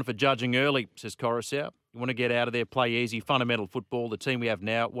a big one for judging early, says Coruscant. You want to get out of there, play easy, fundamental football. The team we have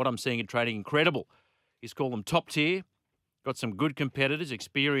now, what I'm seeing in training, incredible. He's called them top tier. Got some good competitors,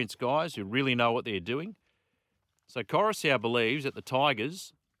 experienced guys who really know what they're doing. So Coruscant believes that the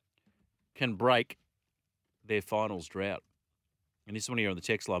Tigers can break their finals drought. And this one here on the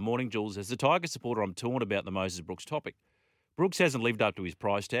text line. Morning, Jules. As a Tiger supporter, I'm torn about the Moses Brooks topic. Brooks hasn't lived up to his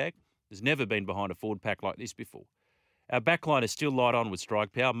price tag. There's never been behind a forward pack like this before. Our backline is still light on with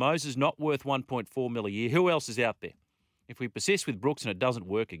strike power. Moses not worth $1.4 million a year. Who else is out there? If we persist with Brooks and it doesn't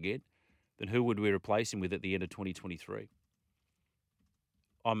work again, then who would we replace him with at the end of 2023?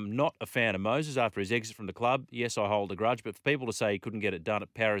 I'm not a fan of Moses after his exit from the club. Yes, I hold a grudge, but for people to say he couldn't get it done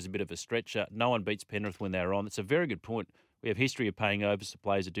at Power is a bit of a stretch. No one beats Penrith when they're on. It's a very good point. We have history of paying overs to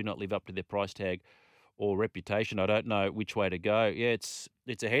players that do not live up to their price tag or reputation. I don't know which way to go. Yeah, it's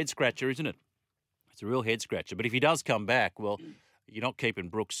a head-scratcher, isn't it? It's a real head-scratcher. But if he does come back, well, you're not keeping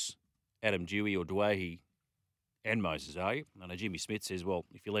Brooks, Adam Dewey or Dwayne and Moses, are you? I know Jimmy Smith says, well,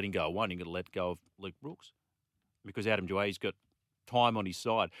 if you're letting go of one, you're going to let go of Luke Brooks because Adam Dewey's got time on his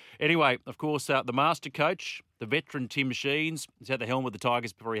side. Anyway, of course, the master coach, the veteran Tim Sheens, is at the helm of the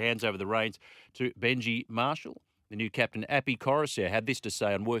Tigers before he hands over the reins to Benji Marshall. The new captain, Happy Coruscant, had this to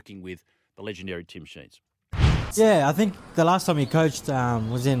say on working with the legendary Tim Sheens. Yeah, I think the last time he coached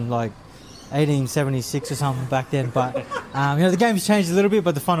was in 1876 or something back then. But, the game's changed a little bit,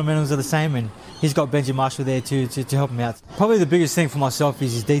 but the fundamentals are the same. And he's got Benji Marshall there to help him out. Probably the biggest thing for myself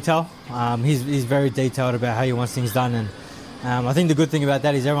is his detail. He's very detailed about how he wants things done. And I think the good thing about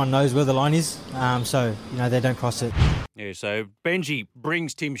that is everyone knows where the line is. So they don't cross it. Yeah, so Benji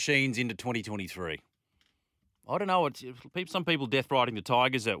brings Tim Sheens into 2023. I don't know. Some people death riding the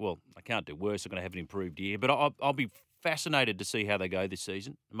Tigers that, well, I can't do worse. They're going to have an improved year. But I'll be fascinated to see how they go this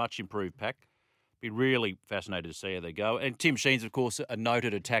season. A much improved pack. Be really fascinated to see how they go. And Tim Sheens, of course, a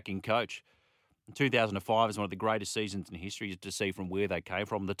noted attacking coach. In 2005 is one of the greatest seasons in history to see from where they came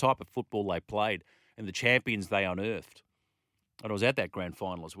from, the type of football they played, and the champions they unearthed. And I was at that grand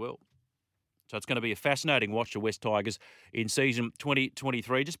final as well. So it's going to be a fascinating watch, the West Tigers in season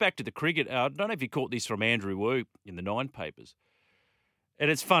 2023. Just back to the cricket. I don't know if you caught this from Andrew Wu in the Nine papers. And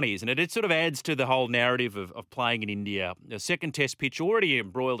it's funny, isn't it? It sort of adds to the whole narrative of playing in India. A second test pitch already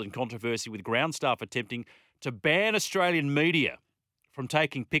embroiled in controversy with ground staff attempting to ban Australian media from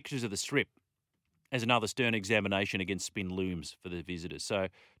taking pictures of the strip as another stern examination against spin looms for the visitors. So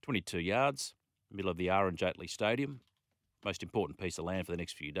 22 yards, middle of the Arun Jaitley Stadium. Most important piece of land for the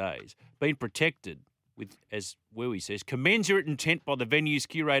next few days, been protected with, as Wui says, commensurate intent by the venue's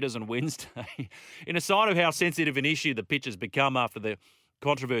curators on Wednesday. In a sign of how sensitive an issue the pitch has become after the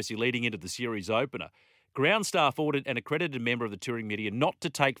controversy leading into the series opener, ground staff ordered an accredited member of the touring media not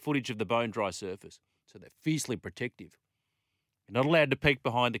to take footage of the bone-dry surface. So they're fiercely protective. You're not allowed to peek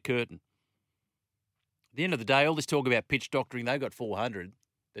behind the curtain. At the end of the day, all this talk about pitch doctoring, they got 400.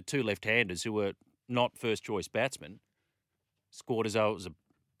 The two left-handers who were not first-choice batsmen scored as though it was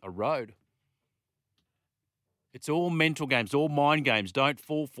a road. It's all mental games, all mind games. Don't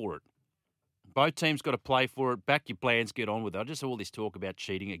fall for it. Both teams got to play for it. Back your plans, get on with it. I just all this talk about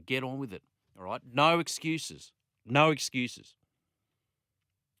cheating. Get on with it, all right? No excuses. No excuses.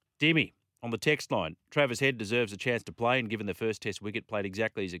 Dimmy, on the text line, Travis Head deserves a chance to play, and given the first test wicket played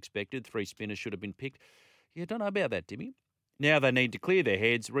exactly as expected, 3 spinners should have been picked. Yeah, don't know about that, Dimmy. Now they need to clear their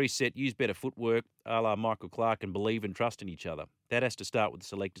heads, reset, use better footwork, a la Michael Clark, and believe and trust in each other. That has to start with the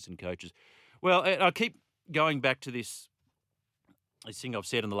selectors and coaches. Well, I keep going back to this thing I've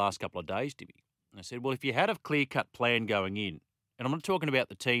said in the last couple of days, Dimmy. I said, well, if you had a clear-cut plan going in, and I'm not talking about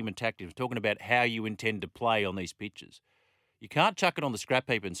the team and tactics, I'm talking about how you intend to play on these pitches. You can't chuck it on the scrap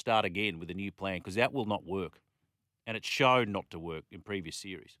heap and start again with a new plan because that will not work. And it's shown not to work in previous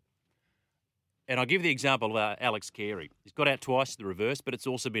series. And I'll give the example of Alex Carey. He's got out twice to the reverse, but it's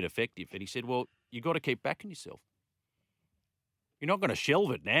also been effective. And he said, well, you've got to keep backing yourself. You're not going to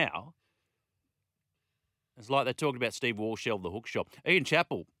shelve it now. It's like they talked about Steve Waugh shelved the hook shot. Ian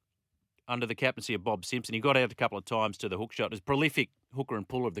Chappell, under the captaincy of Bob Simpson, he got out a couple of times to the hook shot. He was a prolific hooker and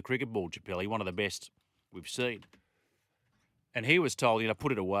puller of the cricket ball, Chappelli, one of the best we've seen. And he was told,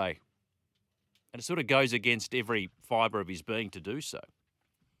 put it away. And it sort of goes against every fibre of his being to do so,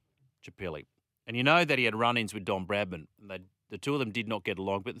 Chappelli. And you know that he had run-ins with Don Bradman. And the two of them did not get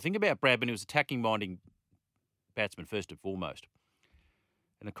along. But the thing about Bradman, he was attacking-minding batsman first and foremost.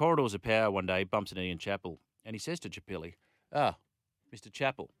 In the corridors of power one day, he bumps into Ian Chappell. And he says to Chappelli, Mr.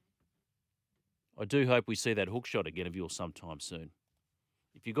 Chappell, I do hope we see that hook shot again of yours sometime soon.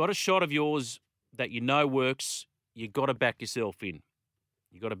 If you've got a shot of yours that you know works, you've got to back yourself in.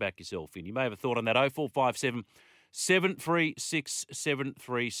 You've got to back yourself in. You may have a thought on that. 0457 736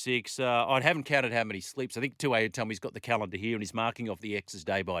 736. I haven't counted how many sleeps. I think 2A tell me he's got the calendar here and he's marking off the X's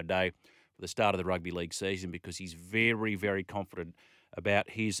day by day for the start of the rugby league season because he's very, very confident about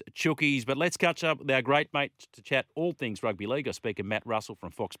his chookies. But let's catch up with our great mate to chat all things rugby league. Our speaker, Matt Russell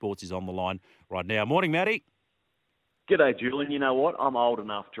from Fox Sports, is on the line right now. Morning, Matty. G'day, Julian. You know what? I'm old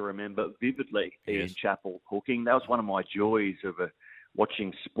enough to remember vividly Ian Chappell hooking. That was one of my joys of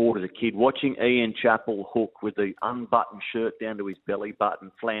watching sport as a kid, watching Ian Chappell hook with the unbuttoned shirt down to his belly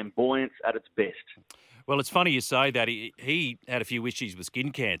button, flamboyance at its best. Well, it's funny you say that. He had a few issues with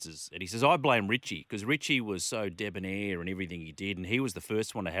skin cancers, and he says, I blame Richie, because Richie was so debonair and everything he did, and he was the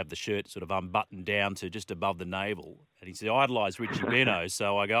first one to have the shirt sort of unbuttoned down to just above the navel. And he said, I idolise Richie Beno,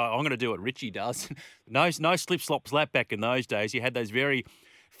 so I go, I'm going to do what Richie does. No slip, slop, slap back in those days. You had those very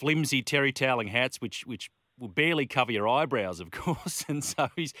flimsy terry toweling hats, which will barely cover your eyebrows, of course, and so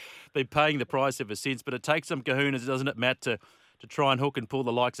he's been paying the price ever since. But it takes some kahunas, doesn't it, Matt, to try and hook and pull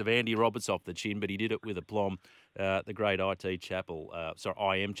the likes of Andy Roberts off the chin, but he did it with aplomb, the great IM Chappell, I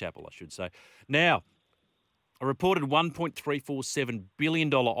should say. Now, a reported $1.347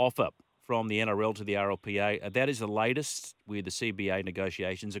 billion offer from the NRL to the RLPA. That is the latest with the CBA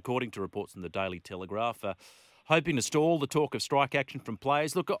negotiations, according to reports in the Daily Telegraph, hoping to stall the talk of strike action from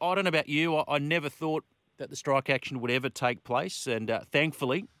players. Look, I don't know about you, I never thought that the strike action would ever take place, and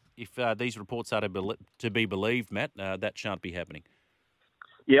thankfully, if these reports are to be believed, Matt, that shan't be happening.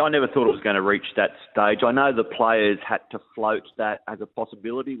 Yeah, I never thought it was going to reach that stage. I know the players had to float that as a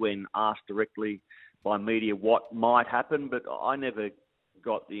possibility when asked directly by media what might happen, but I never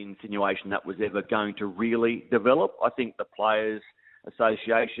got the insinuation that was ever going to really develop. I think the Players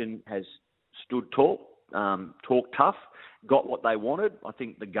Association has stood tall, talked tough, got what they wanted. I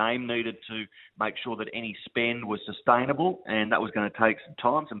think the game needed to make sure that any spend was sustainable, and that was going to take some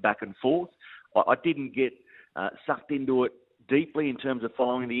time, some back and forth. I didn't get sucked into it deeply in terms of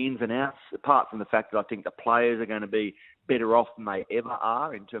following the ins and outs, apart from the fact that I think the players are going to be better off than they ever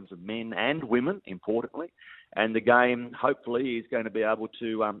are in terms of men and women, importantly. And the game, hopefully, is going to be able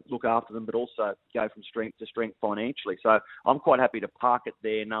to look after them, but also go from strength to strength financially. So I'm quite happy to park it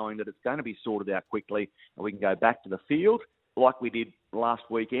there, knowing that it's going to be sorted out quickly and we can go back to the field like we did last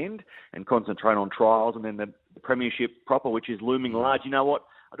weekend and concentrate on trials and then the premiership proper, which is looming large. You know what?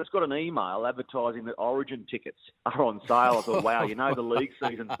 I just got an email advertising that Origin tickets are on sale. I thought, wow, the league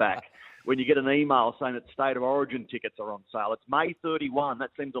season's back. When you get an email saying that State of Origin tickets are on sale, it's May 31.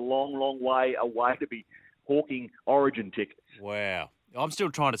 That seems a long, long way away to be hawking Origin tickets. Wow. I'm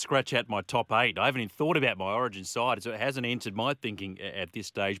still trying to scratch out my top 8. I haven't even thought about my Origin side, so it hasn't entered my thinking at this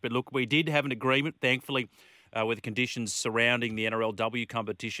stage. But look, we did have an agreement, thankfully, with the conditions surrounding the NRLW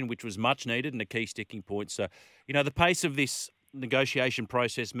competition, which was much needed and a key sticking point. So, the pace of this negotiation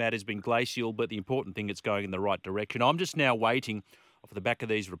process, Matt, has been glacial, but the important thing, it's going in the right direction. I'm just now waiting off the back of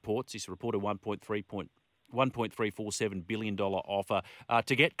these reports, this reported $1.347 billion offer,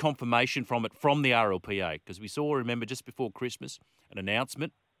 to get confirmation from it from the RLPA, because we saw, remember, just before Christmas, an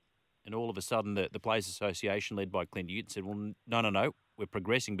announcement, and all of a sudden the Players Association, led by Clint Newton, said, well, no, we're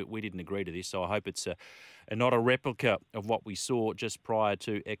progressing, but we didn't agree to this, so I hope it's not a replica of what we saw just prior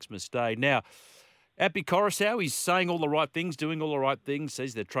to Xmas Day. Now, Api Koroisau, he's saying all the right things, doing all the right things,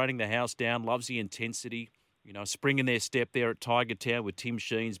 says they're training the house down, loves the intensity, spring in their step there at Tiger Town with Tim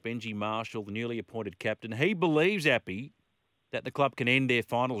Sheens, Benji Marshall, the newly appointed captain. He believes, Api, that the club can end their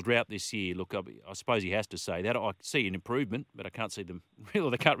finals drought this year. Look, I suppose he has to say that. I see an improvement, but I can't see them really.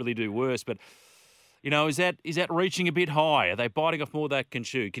 They can't really do worse. But is that reaching a bit high? Are they biting off more than they can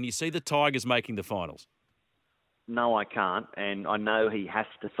chew? Can you see the Tigers making the finals? No, I can't. And I know he has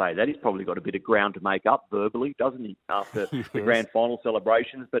to say that. He's probably got a bit of ground to make up verbally, doesn't he, after the grand final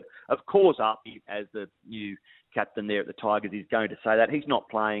celebrations. But, of course, Archie, as the new captain there at the Tigers, is going to say that. He's not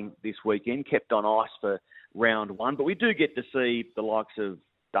playing this weekend, kept on ice for round one. But we do get to see the likes of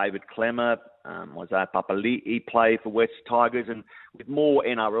David Klemmer, Isaiah Papali'i play for West Tigers. And with more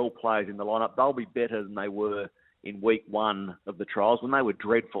NRL players in the lineup, they'll be better than they were in week one of the trials when they were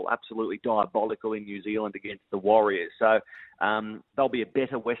dreadful, absolutely diabolical in New Zealand against the Warriors. So they'll be a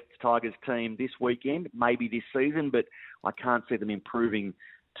better West Tigers team this weekend, maybe this season, but I can't see them improving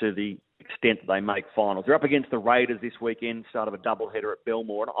to the extent that they make finals. They're up against the Raiders this weekend, start of a doubleheader at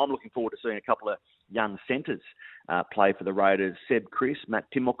Belmore, and I'm looking forward to seeing a couple of young centres play for the Raiders. Seb Chris, Matt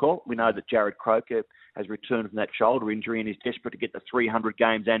Timoko. We know that Jared Croker has returned from that shoulder injury and is desperate to get the 300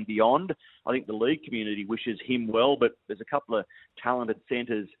 games and beyond. I think the league community wishes him well, but there's a couple of talented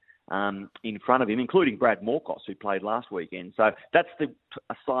centres in front of him, including Brad Morcos, who played last weekend. So that's the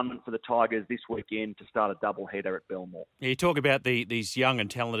assignment for the Tigers this weekend, to start a doubleheader at Belmore. Yeah, you talk about these young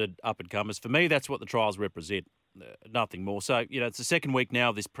and talented up-and-comers. For me, that's what the trials represent. Nothing more. So, it's the second week now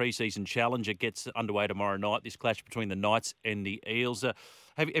of this pre-season challenge. It gets underway tomorrow night, this clash between the Knights and the Eels.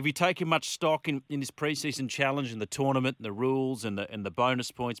 Have you taken much stock in this pre-season challenge and the tournament and the rules and the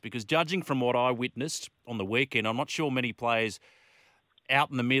bonus points? Because judging from what I witnessed on the weekend, I'm not sure many players out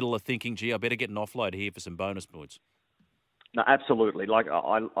in the middle are thinking, gee, I better get an offload here for some bonus points. No, absolutely.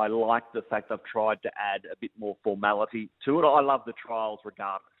 I like the fact I've tried to add a bit more formality to it. I love the trials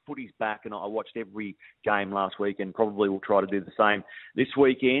regardless. Footy's back, and I watched every game last week and probably will try to do the same this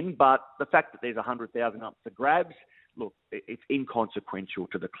weekend. But the fact that there's 100,000 up for grabs, look, it's inconsequential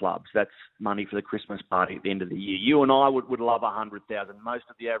to the clubs. That's money for the Christmas party at the end of the year. You and I would love 100,000. Most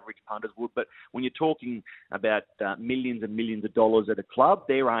of the average punters would. But when you're talking about millions and millions of dollars at a club,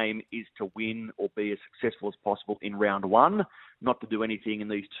 their aim is to win or be as successful as possible in round one, not to do anything in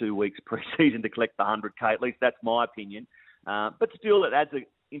these 2 weeks pre-season to collect the 100K. At least that's my opinion. But still, it adds an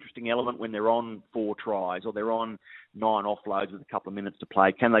interesting element when they're on 4 tries or they're on 9 offloads with a couple of minutes to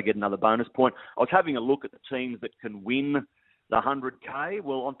play. Can they get another bonus point? I was having a look at the teams that can win the 100K.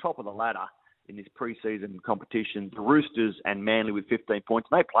 Well, on top of the ladder in this pre-season competition, the Roosters and Manly with 15 points,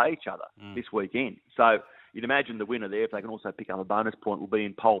 they play each other this weekend. So you'd imagine the winner there, if they can also pick up a bonus point, will be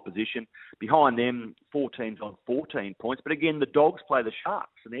in pole position. Behind them, 4 teams on 14 points. But again, the Dogs play the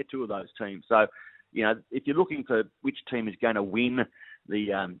Sharks, and they're 2 of those teams. So, if you're looking for which team is going to win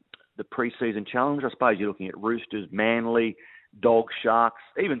the pre-season challenge, I suppose you're looking at Roosters, Manly, Dogs, Sharks,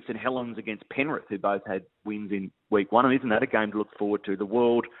 even St Helens against Penrith, who both had wins in week one. And isn't that a game to look forward to? The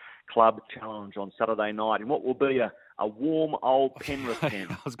World Club Challenge on Saturday night in what will be a warm old Penrith town.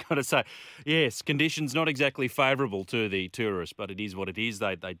 I was going to say, yes, conditions not exactly favourable to the tourists, but it is what it is.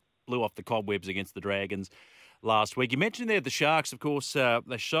 They blew off the cobwebs against the Dragons last week. You mentioned there the Sharks, of course,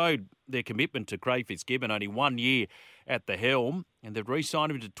 they showed their commitment to Craig Fitzgibbon, only 1 year at the helm, and they've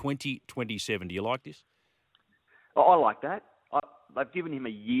re-signed him to 2027. Do you like this? I like that. They've given him a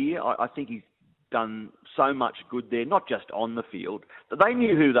year. I think he's done so much good there, not just on the field. But they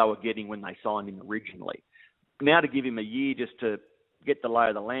knew who they were getting when they signed him originally. Now to give him a year just to get the lay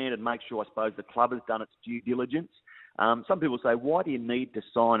of the land and make sure, I suppose, the club has done its due diligence. Some people say, why do you need to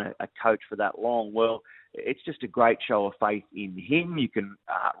sign a coach for that long? Well, it's just a great show of faith in him. You can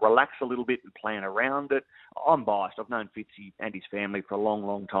relax a little bit and plan around it. I'm biased. I've known Fitzy and his family for a long,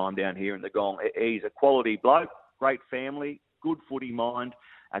 long time down here in the Gong. He's a quality bloke, great family, good footy mind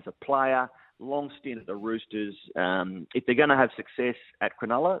as a player, long stint at the Roosters. If they're going to have success at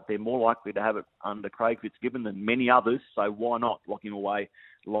Cronulla, they're more likely to have it under Craig Fitzgibbon than many others. So why not lock him away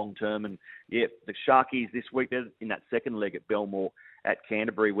long term? And yeah, the Sharkies this week, they're in that second leg at Belmore at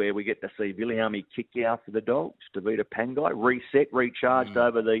Canterbury, where we get to see Viliami kick out for the Dogs, Davida Pangai, reset, recharged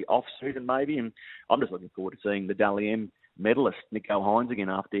over the off-season maybe. And I'm just looking forward to seeing the Dally M medalist, Nico Hines, again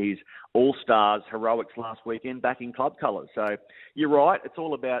after his All-Stars heroics last weekend back in club colours. So you're right, it's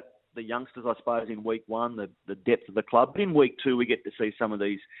all about the youngsters, I suppose, in week one, the depth of the club. But in week two, we get to see some of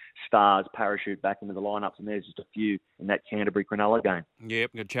these stars parachute back into the lineups, and there's just a few in that Canterbury-Cronulla game.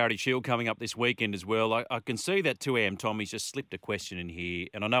 Yep, we've got Charity Shield coming up this weekend as well. I can see that 2am Tommy's just slipped a question in here,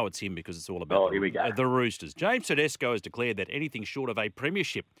 and I know it's him because it's all about the Roosters. James Tedesco has declared that anything short of a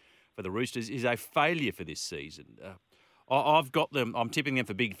premiership for the Roosters is a failure for this season. I've got them. I'm tipping them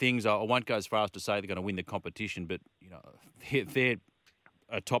for big things. I won't go as far as to say they're going to win the competition, but they're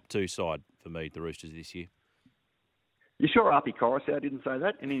a top 2 side for me, the Roosters, this year. You sure Arpy Coruscant didn't say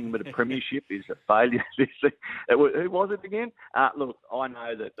that? Anything but a premiership is a failure this season. Who was it again? Look, I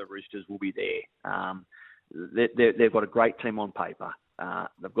know that the Roosters will be there. They've got a great team on paper.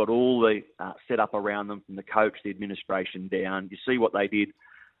 They've got all the set up around them, from the coach, the administration down. You see what they did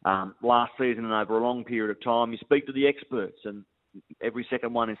last season and over a long period of time. You speak to the experts, and every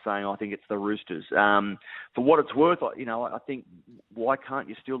second one is saying, I think it's the Roosters. For what it's worth, I think, why can't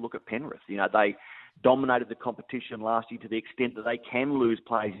you still look at Penrith? They dominated the competition last year to the extent that they can lose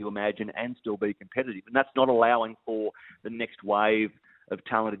players, you imagine, and still be competitive. And that's not allowing for the next wave of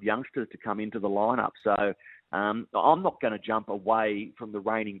talented youngsters to come into the lineup. So I'm not going to jump away from the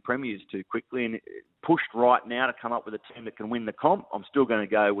reigning premiers too quickly, and pushed right now to come up with a team that can win the comp. I'm still going to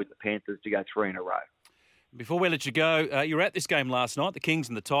go with the Panthers to go 3 in a row. Before we let you go, you were at this game last night, the Kings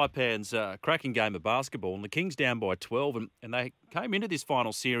and the Taipans, cracking game of basketball, and the Kings down by 12, and they came into this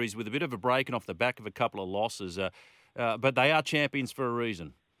final series with a bit of a break and off the back of a couple of losses, but they are champions for a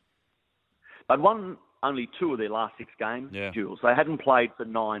reason. They'd won only 2 of their last 6 games, Jules. They hadn't played for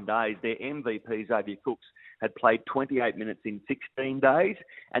 9 days. Their MVP, Xavier Cooks, had played 28 minutes in 16 days,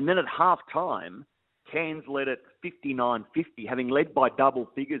 and then at half-time, Cairns led at 59-50, having led by double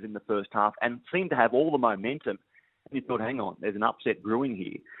figures in the first half, and seemed to have all the momentum. And you thought, hang on, there's an upset brewing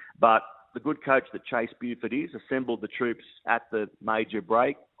here. But the good coach that Chase Buford is assembled the troops at the major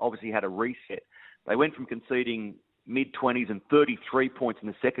break, obviously had a reset. They went from conceding mid-20s and 33 points in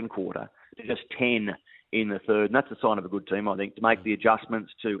the second quarter to just 10 in the third. And that's a sign of a good team, I think, to make the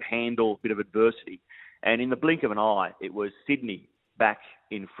adjustments to handle a bit of adversity. And in the blink of an eye, it was Sydney back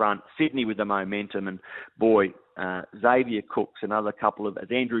in front, Sydney with the momentum, and Xavier Cooks, another couple of, as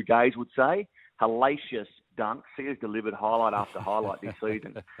Andrew Gaze would say, hellacious dunks. He has delivered highlight after highlight this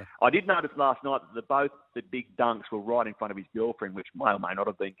season. I did notice last night that both the big dunks were right in front of his girlfriend, which may or may not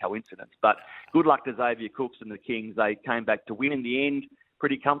have been coincidence. But good luck to Xavier Cooks and the Kings. They came back to win in the end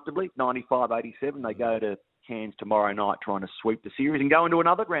pretty comfortably, 95-87. They go to Cairns tomorrow night trying to sweep the series and go into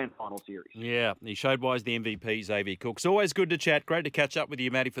another grand final series. Yeah, he showed why he's the MVP, Xavier Cooks. Always good to chat. Great to catch up with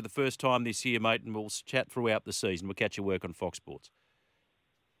you, Matty, for the first time this year, mate, and we'll chat throughout the season. We'll catch your work on Fox Sports.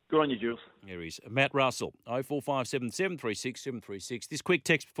 Good on you, Jules. Here he is. Matt Russell, 0457 736 736. This quick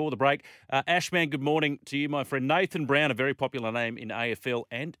text before the break. Ashman, good morning to you, my friend. Nathan Brown, a very popular name in AFL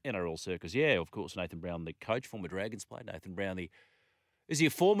and NRL circles. Yeah, of course, Nathan Brown, the coach, former Dragons player. Nathan Brown, is he a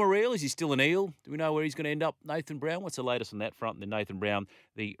former eel? Is he still an eel? Do we know where he's going to end up? Nathan Brown, what's the latest on that front? And then Nathan Brown,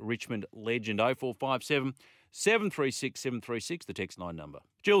 the Richmond legend, 0457 736 736, the text line number.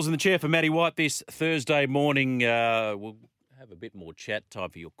 Jules in the chair for Matty White this Thursday morning. We'll have a bit more chat time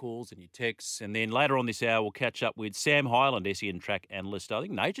for your calls and your texts. And then later on this hour, we'll catch up with Sam Hyland, SEN track analyst. I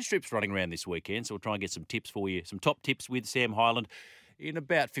think Nature Strip's running around this weekend, so we'll try and get some tips for you, some top tips with Sam Hyland in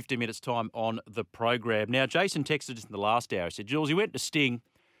about 50 minutes' time on the program. Now, Jason texted us in the last hour. He said, Jules, you went to Sting.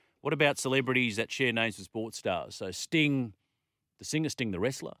 What about celebrities that share names with sports stars? So Sting, the singer, Sting the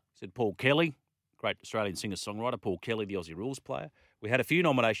wrestler. He said Paul Kelly, great Australian singer-songwriter. Paul Kelly, the Aussie Rules player. We had a few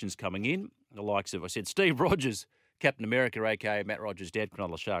nominations coming in, the likes of, I said, Steve Rogers, Captain America, a.k.a. Matt Rogers' dad,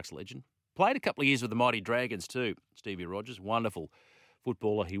 Cronulla Sharks legend. Played a couple of years with the Mighty Dragons too, Stevie Rogers. Wonderful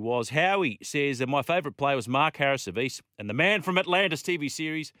footballer he was. Howie says that my favourite player was Mark Harris of East, and the man from Atlantis TV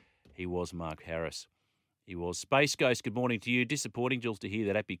series, he was Mark Harris. He was. Space Ghost, good morning to you. Disappointing, Jules, to hear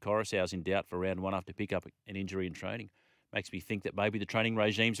that Appy Coruscant's in doubt for round 1 after pick up an injury in training. Makes me think that maybe the training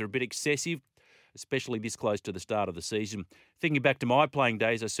regimes are a bit excessive, especially this close to the start of the season. Thinking back to my playing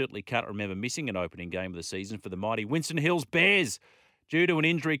days, I certainly can't remember missing an opening game of the season for the mighty Winston Hills Bears due to an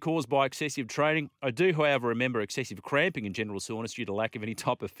injury caused by excessive training. I do, however, remember excessive cramping and general soreness due to lack of any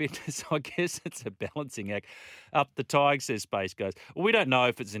type of fitness. I guess it's a balancing act. Up the Tigers, says Space Ghost. Well, we don't know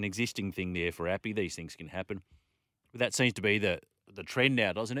if it's an existing thing there for Appy. These things can happen. But that seems to be the trend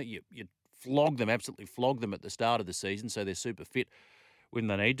now, doesn't it? You flog them, absolutely flog them at the start of the season so they're super fit when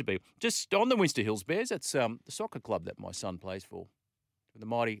they need to be. Just on the Winston Hills Bears, that's the soccer club that my son plays for. The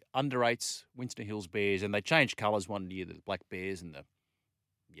mighty under-8s Winston Hills Bears. And they changed colours one year, the black bears and the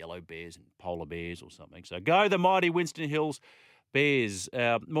yellow bears and polar bears or something. So go the mighty Winston Hills Bears.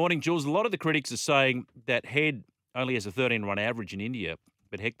 Morning, Jules. A lot of the critics are saying that Head only has a 13-run average in India,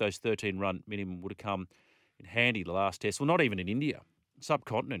 but heck, those 13-run minimum would have come in handy the last test. Well, not even in India.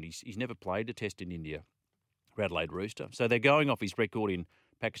 Subcontinent, he's never played a test in India, Adelaide Rooster. So they're going off his record in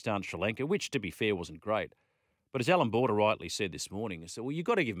Pakistan, Sri Lanka, which, to be fair, wasn't great. But as Alan Border rightly said this morning, so you've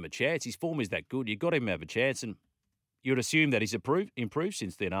got to give him a chance. His form is that good. You've got to have a chance, and you'd assume that he's improved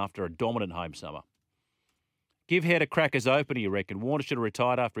since then after a dominant home summer. Give Head a crack as opener, you reckon? Warner should have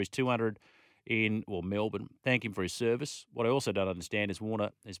retired after his 200 in Melbourne. Thank him for his service. What I also don't understand is Warner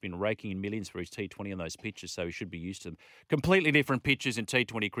has been raking in millions for his T20 on those pitches, so he should be used to them. Completely different pitches in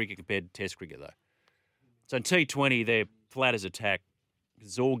T20 cricket compared to Test cricket, though. So in T20, they're flat as a tack.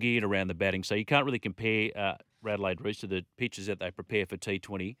 It's all geared around the batting, so you can't really compare Radelaide Rooster, the pitches that they prepare for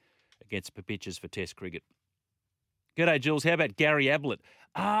T20 against pitches for Test cricket. G'day, Jules. How about Gary Ablett?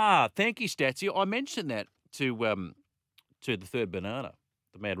 Thank you, Statsy. I mentioned that to the third banana,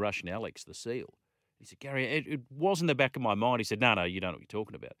 the Mad Russian Alex, the seal. He said, Gary, it was in the back of my mind. He said, no, you don't know what you're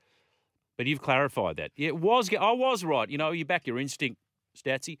talking about. But you've clarified that. Yeah, I was right. You know, you back your instinct,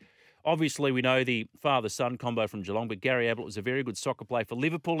 Statsy. Obviously, we know the father-son combo from Geelong, but Gary Ablett was a very good soccer player for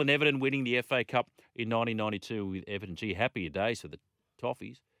Liverpool and Everton, winning the FA Cup in 1992 with Everton. Gee, happier days for the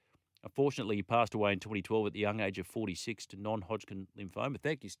Toffees. Unfortunately, he passed away in 2012 at the young age of 46 to non-Hodgkin lymphoma.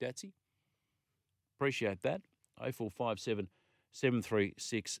 Thank you, Statsy. Appreciate that. 0457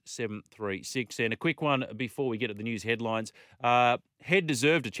 736 736. And a quick one before we get to the news headlines. Head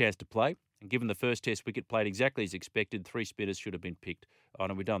deserved a chance to play, and given the first Test wicket played exactly as expected, 3 spinners should have been picked. Oh,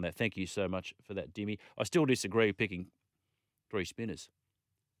 and we've done that. Thank you so much for that, Dimmy. I still disagree with picking 3 spinners.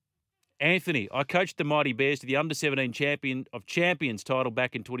 Anthony, I coached the Mighty Bears to the under-17 champion of champions title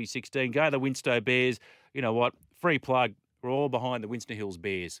back in 2016. Go the Winstow Bears. You know what? Free plug. We're all behind the Winston Hills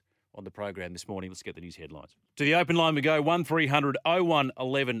Bears on the program this morning. Let's get the news headlines. To the open line we go, 1300 01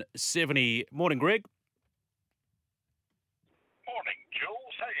 1170. Morning, Greg. Morning,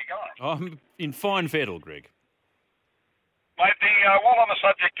 Jules. How you going? I'm in fine fettle, Greg. Mate, while on the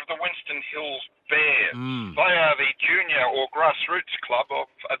subject of the Winston Hills Bears, they are the junior or grassroots club of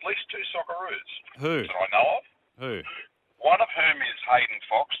at least 2 Socceroos. Who? That I know of. Who? One of whom is Hayden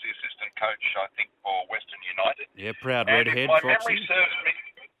Fox, the assistant coach, I think, for Western United. Yeah, proud and redhead, if my memory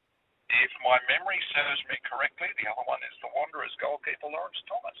serves me correctly, the other one is the Wanderers goalkeeper, Lawrence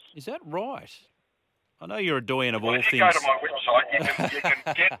Thomas. Is that right? I know you're a doyen of all if things. You go to my website, you can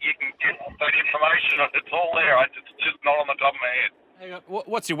get that information. It's all there. It's just not on the top of my head. Hang on.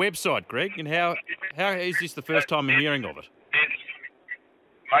 What's your website, Greg? And how is this the first time I'm hearing of it?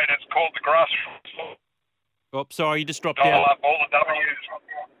 Mate, it's called the Grassroots. Oh, sorry, you just dropped dial out. Up all the W's.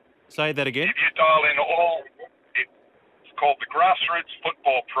 Say that again. If you dial in it's called the Grassroots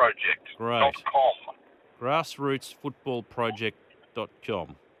Football Project. .com.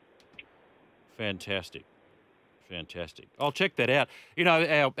 Grassrootsfootballproject.com. Fantastic. I'll check that out. You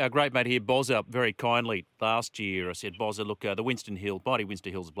know, our great mate here, Bozza, very kindly last year, I said, Bozza, look, the Mighty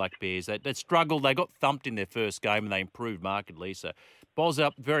Winston Hills Black Bears, they struggled. They got thumped in their first game and they improved markedly. So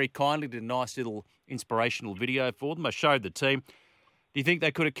Bozza very kindly did a nice little inspirational video for them. I showed the team. Do you think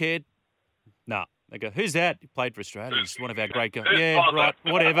they could have cared? No. They go, who's that? He played for Australia. He's one of our great guys. Yeah, right,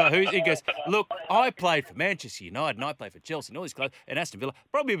 whatever. He goes, look, I played for Manchester United and I played for Chelsea and all these clubs and Aston Villa,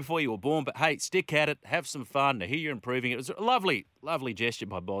 probably before you were born, but hey, stick at it, have some fun. I hear you're improving. It was a lovely gesture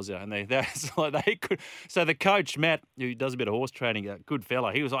by Bozza. And they could. So the coach, Matt, who does a bit of horse training, a good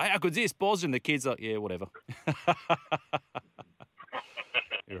fella, he was like, how good's this, Bozza? And the kid's like, yeah, whatever.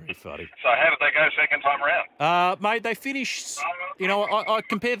 Very funny. So how did they go second time around? Mate, they finished. You know, I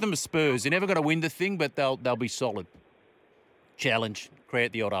compared them to Spurs. They're never going to win the thing, but they'll be solid. Challenge,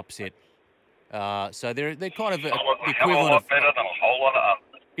 create the odd upset. So they're kind of the equivalent of better than a whole lot of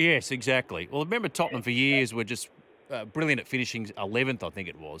others. Yes, exactly. Well, remember Tottenham for years were just brilliant at finishing 11th, I think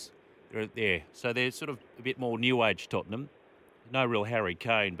it was. So they're sort of a bit more new age Tottenham. No real Harry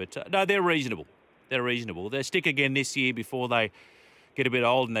Kane, but no, they're reasonable. They'll stick again this year before they get a bit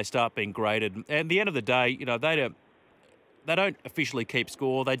old and they start being graded. And at the end of the day, you know, they don't officially keep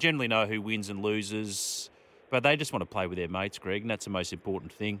score. They generally know who wins and loses, but they just want to play with their mates, Greg, and that's the most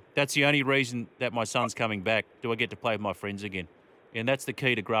important thing. That's the only reason that my son's coming back. Do I get to play with my friends again? And that's the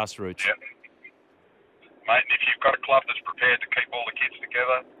key to grassroots. Yep. Mate, if you've got a club that's prepared to keep all the kids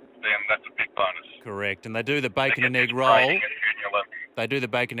together, then that's a big bonus. Correct. And they do the bacon and egg roll. They do the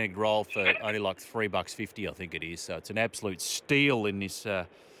bacon and egg roll for only like $3.50, I think it is. So it's an absolute steal in this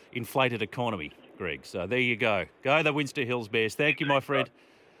inflated economy, Greg. So there you go. Go the Winston Hills Bears. Thank you, my friend.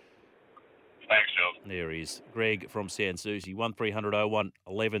 Thanks, Jules. There he is. Greg from San Souci, 1300 01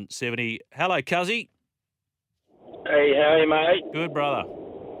 1170. Hello, Cuzzy. Hey, how are you, mate? Good, brother.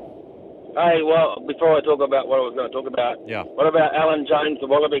 Hey, well, before I talk about what I was going to talk about, what about Alan Jones, the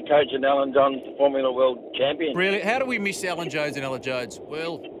Wallaby coach, and Alan Jones, the Formula World champion? Really? How do we miss Alan Jones and Alan Jones?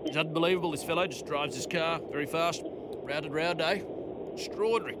 Well, it's unbelievable. This fellow just drives his car very fast, round and round, eh?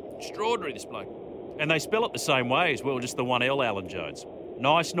 Extraordinary, this bloke. And they spell it the same way as well, just the one L, Alan Jones.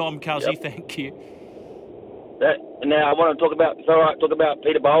 Nice nom, Cuzzy, thank you. Now, I want to talk about, it's all right, talk about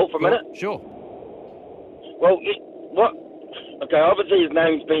Peter Bowl for a minute? Sure. Well, okay, obviously his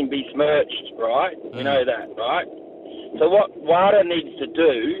name's been besmirched, right? You know that, right? So what WADA needs to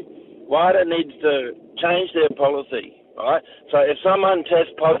change their policy, right? So if someone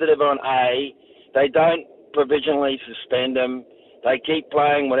tests positive on A, they don't provisionally suspend them. They keep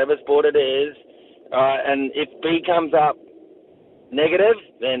playing whatever sport it is. And if B comes up negative,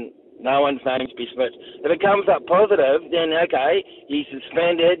 then no one's name's besmirched. If it comes up positive, then okay, he's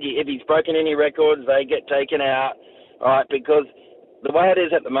suspended. If he's broken any records, they get taken out. All right, because the way it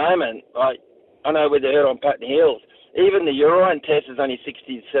is at the moment, I know with the hurt on Patton Hills, even the urine test is only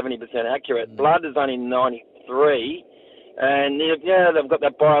 60 to 70% accurate. Blood is only 93. And they've got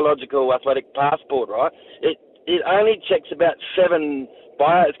that biological athletic passport, right? It only checks about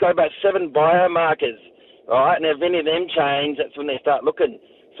it's got about 7 biomarkers, right? And if any of them change, that's when they start looking.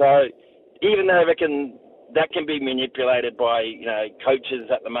 So even though I reckon that can be manipulated by, coaches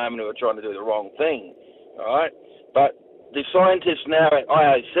at the moment who are trying to do the wrong thing, all right? But the scientists now at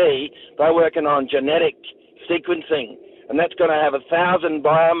IOC, they're working on genetic sequencing, and that's going to have 1,000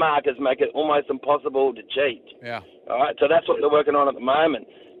 biomarkers, make it almost impossible to cheat. Yeah. All right, so that's what they're working on at the moment.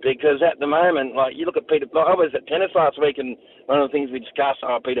 Because at the moment, you look at Peter. I was at tennis last week, and one of the things we discussed,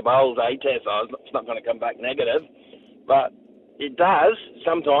 Peter Bowles' A test, it's not going to come back negative, but it does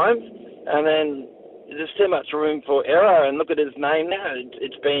sometimes, and then there's too much room for error. And look at his name now;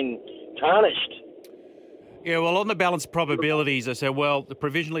 it's been tarnished. Yeah, well, on the balanced probabilities, I said, well, the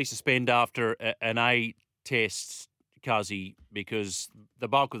provisionally suspend after an A test, Cuzzy, because the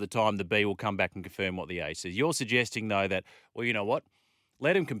bulk of the time the B will come back and confirm what the A says. You're suggesting, though, that, well, you know what?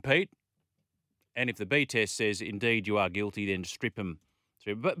 Let him compete, and if the B test says, indeed, you are guilty, then strip him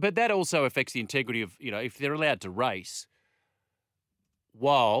through. But that also affects the integrity of, if they're allowed to race,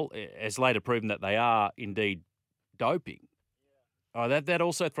 while, as later proven that they are indeed doping, that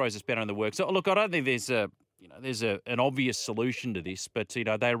also throws a spanner in the works. So, look, I don't think there's an obvious solution to this, but,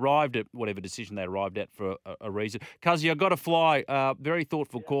 they arrived at whatever decision they arrived at for a reason. Cuzzy, I've got to fly. Very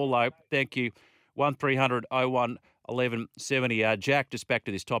thoughtful call, though. Thank you. 1300 01 1170. Jack, just back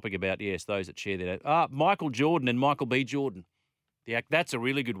to this topic about, those that share that. Michael Jordan and Michael B. Jordan. That's a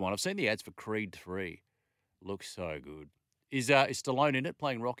really good one. I've seen the ads for Creed 3. Looks so good. Is Stallone in it,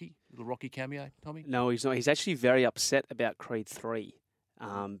 playing Rocky? Little Rocky cameo, Tommy? No, he's not. He's actually very upset about Creed 3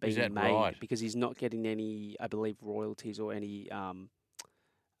 being made right? because he's not getting any, I believe, royalties or any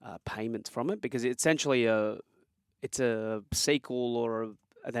payments from it, because it's essentially it's a sequel or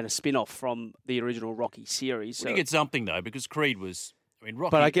then a spin-off from the original Rocky series. So you get something, though, because Creed was... Rocky...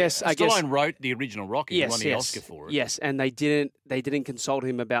 But I guess Stallone wrote the original Rocky. Yes, and won the Oscar for it. Yes, and they didn't consult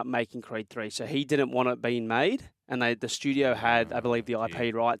him about making Creed 3. So he didn't want it being made, and the studio had, I believe, the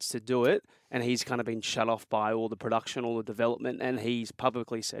IP rights to do it, and he's kind of been shut off by all the production, all the development, and he's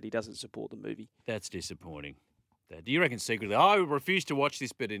publicly said he doesn't support the movie. That's disappointing. Do you reckon secretly, I refuse to watch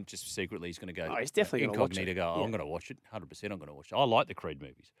this, but just secretly he's going to go... Oh, he's definitely going to watch it. I'm going to watch it. 100% I'm going to watch it. I like the Creed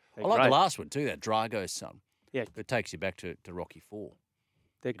movies. They're I like great. the last one too, that Drago's son. Yeah. It takes you back to Rocky 4.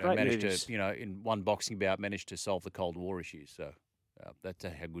 They're great managed movies. to, in one boxing bout, managed to solve the Cold War issues. So that's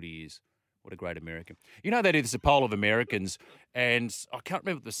how good he is. What a great American. They did this a poll of Americans, and I can't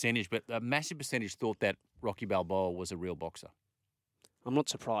remember the percentage, but a massive percentage thought that Rocky Balboa was a real boxer. I'm not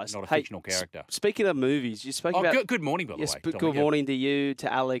surprised. Not a fictional character. Speaking of movies, you spoke about... Good morning, by the way. Yes, good morning to you,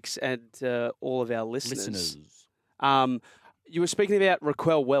 to Alex, and all of our listeners. You were speaking about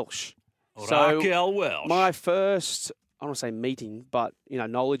Raquel Welch. Raquel Welch. My first, I don't want to say meeting, but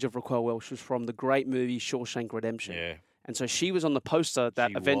knowledge of Raquel Welch was from the great movie Shawshank Redemption. Yeah. And so she was on the poster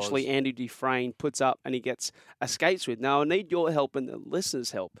that eventually Andy Dufresne puts up and he gets escapes with. Now, I need your help and the listeners'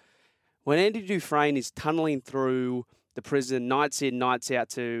 help. When Andy Dufresne is tunneling through the prison nights in, nights out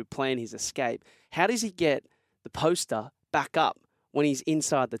to plan his escape, how does he get the poster back up when he's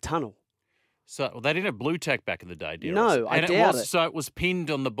inside the tunnel? So they didn't have blue tack back in the day, did No, I doubt it. So it was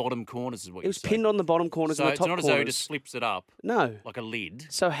pinned on the bottom corners, is what it was pinned on the bottom corners and the top corners. So it's not as though he just slips it up. No. Like a lid.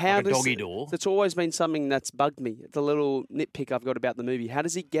 So how like does... a doggy door. That's always been something that's bugged me. It's a little nitpick I've got about the movie. How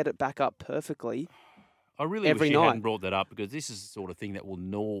does he get it back up perfectly? I really wish you hadn't brought that up, because this is the sort of thing that will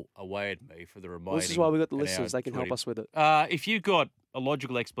gnaw away at me for the remaining... This is why we've got the listeners. They can help us with it. If you've got a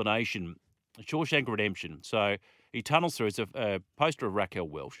logical explanation, Shawshank Redemption, so he tunnels through, it's a poster of Raquel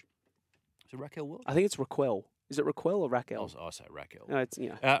Welch. Is it Raquel Welch? I think it's Raquel. Is it Raquel or Raquel? I say Raquel. No, it's,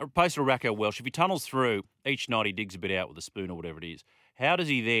 a poster of Raquel Welch. If he tunnels through, each night he digs a bit out with a spoon or whatever it is. How does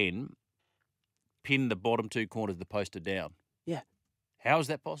he then pin the bottom two corners of the poster down? Yeah. How is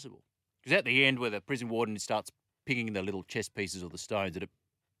that possible? Because at the end, where the prison warden starts picking the little chess pieces or the stones, that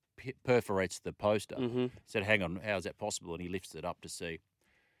it perforates the poster. Mm-hmm. Said, hang on, how is that possible? And he lifts it up to see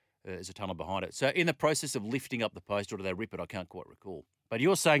there's a tunnel behind it. So in the process of lifting up the poster, or do they rip it? I can't quite recall. But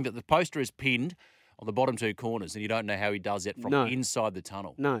you're saying that the poster is pinned on the bottom two corners, and you don't know how he does that from inside the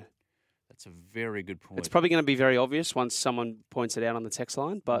tunnel. No. That's a very good point. It's probably going to be very obvious once someone points it out on the text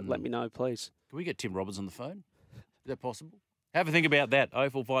line, but let me know, please. Can we get Tim Robbins on the phone? Is that possible? Have a think about that.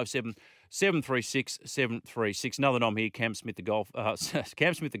 0457 736 736. Another nom here, Cam Smith the golf.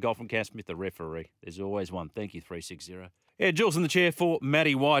 Cam Smith the golf and Cam Smith the referee. There's always one. Thank you, 360. Yeah, Jules in the chair for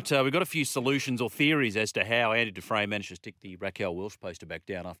Matty White. We've got a few solutions or theories as to how Andy Dufresne managed to stick the Raquel Welch poster back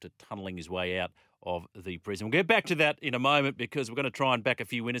down after tunnelling his way out of the prison. We'll get back to that in a moment because we're going to try and back a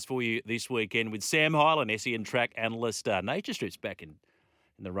few winners for you this weekend with Sam Hyland, SEN track analyst. Nature Strip's back in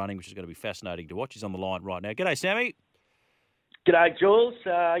the running, which is going to be fascinating to watch. He's on the line right now. G'day, Sammy. G'day, Jules.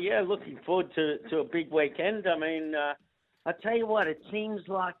 Looking forward to a big weekend. I mean, I tell you what, it seems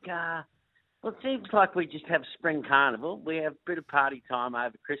like we just have spring carnival. We have a bit of party time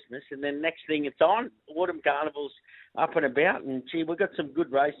over Christmas, and then next thing it's on. Autumn carnival's up and about, and gee, we've got some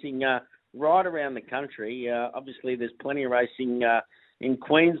good racing right around the country. Obviously, there's plenty of racing in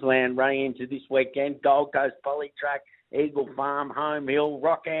Queensland running into this weekend. Gold Coast Polytrack, Eagle Farm, Home Hill,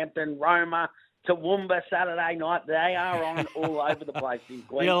 Rockhampton, Roma, Toowoomba Saturday night. They are on all over the place in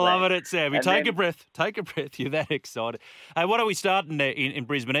Queensland. You're loving it, Sammy. Take a breath. Take a breath. You're that excited. Hey, what are we starting in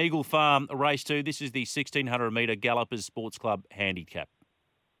Brisbane? Eagle Farm, race 2. This is the 1,600-metre Gallopers Sports Club handicap.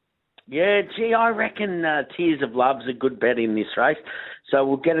 Yeah, gee, I reckon Tears of Love's a good bet in this race. So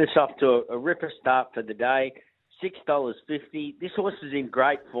we'll get us off to a ripper start for the day. $6.50. This horse is in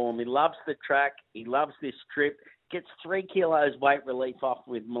great form. He loves the track. He loves this trip. Gets 3 kilos weight relief off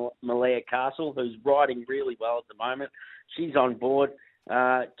with Malaya Castle, who's riding really well at the moment. She's on board.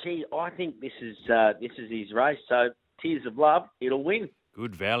 I think this is his race. So Tears of Love, it'll win.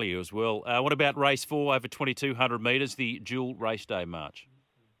 Good value as well. What about race 4 over 2,200 metres, the dual race day march?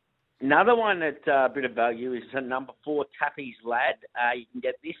 Another one at a bit of value is number 4, Tappy's Lad. You can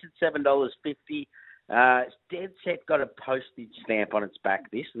get this at $7.50. It's dead set got a postage stamp on its back,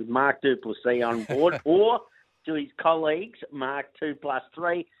 this, with Mark Duplessis on board, or to his colleagues, Mark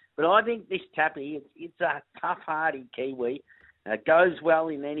 2+3. But I think this Tappy, it's a tough, hardy Kiwi. Goes well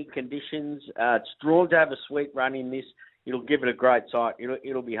in any conditions. It's drawn to have a sweet run in this. It'll give it a great sight.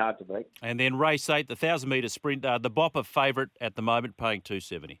 It'll be hard to beat. And then race 8, the 1,000-metre sprint, the Bopper favourite at the moment, paying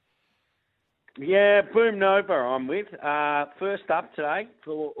 $2.70. Yeah, Boom Nova I'm with. First up today,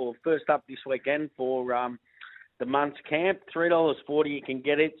 first up this weekend for the month's camp, $3.40 you can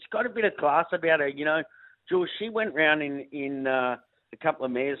get it. It's got a bit of class about her, you know. Jules, she went round in a couple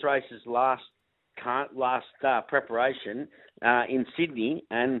of mares races last preparation in Sydney,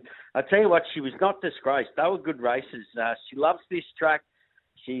 and I tell you what, she was not disgraced. They were good races. She loves this track.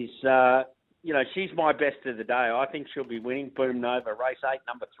 She's my best of the day. I think she'll be winning. Boom Nova, race 8,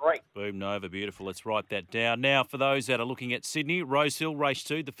 number 3. Boom Nova, beautiful. Let's write that down. Now, for those that are looking at Sydney, Rosehill, race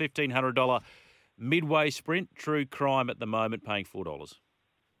 2, the $1,500 midway sprint, True Crime at the moment, paying $4.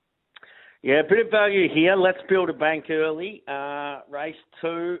 Yeah, a bit of value here. Let's build a bank early. Race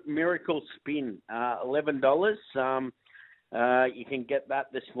 2, Miracle Spin, $11. You can get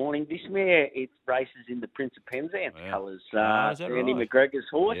that this morning. This mare, it races in the Prince of Penzance colours. Andy McGregor's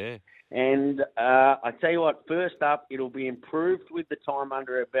horse. Yeah. And I tell you what, first up, it'll be improved with the time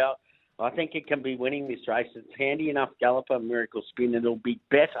under her belt. I think it can be winning this race. It's handy enough galloper, Miracle Spin, and it'll be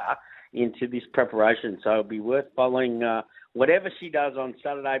better into this preparation. So it'll be worth following whatever she does on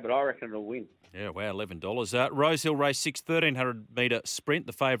Saturday, but I reckon it'll win. Yeah, wow, $11. Rosehill race 6, 1,300-metre sprint.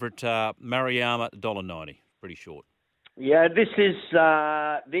 The favourite, Mariama, $1.90. Pretty short. Yeah, this is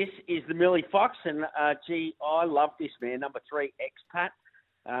the Millie Fox, and I love this man, number 3, Expat.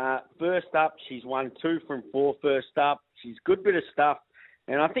 First up, she's won 2 from 4 first up. She's a good bit of stuff,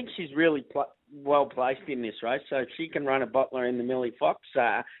 and I think she's really well placed in this race. So if she can run a bottler in the Millie Fox,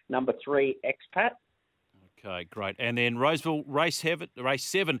 number 3, Expat. Okay, great. And then Roseville, race 7, the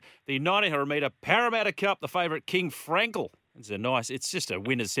 1,900-metre Parramatta Cup, the favourite, King Frankel. It's just a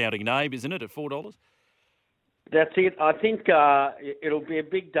winner's sounding name, isn't it, at $4? That's it. I think it'll be a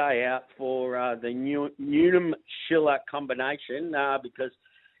big day out for the Newnham-Schiller combination because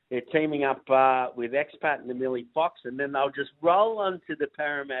they're teaming up with Expat and the Millie Fox, and then they'll just roll onto the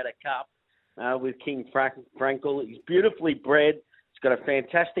Parramatta Cup with King Frankel. He's beautifully bred. Got a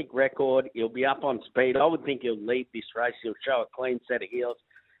fantastic record. He'll be up on speed. I would think he'll lead this race. He'll show a clean set of heels.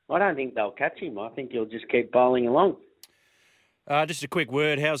 I don't think they'll catch him. I think he'll just keep bowling along. Just a quick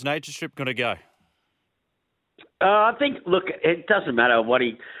word. How's Nature Strip going to go? I think, look, it doesn't matter what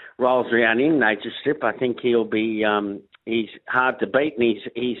he rolls around in Nature Strip. I think he'll be, he's hard to beat, and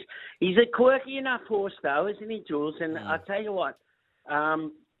he's a quirky enough horse, though, isn't he, Jules? And I tell you what,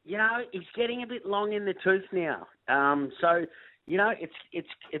 he's getting a bit long in the tooth now. So, you know, he's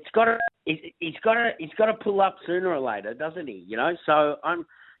got to pull up sooner or later, doesn't he? You know, so I'm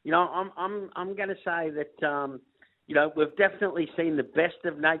going to say that we've definitely seen the best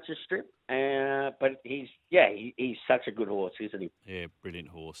of Nature Strip, But he's such a good horse, isn't he? Yeah, brilliant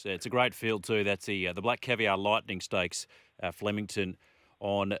horse. It's a great field too. That's the Black Caviar Lightning Stakes, Flemington,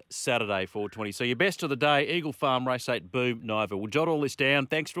 on Saturday, 4:20. So your best of the day, Eagle Farm, Race 8, Boom Nova. We'll jot all this down.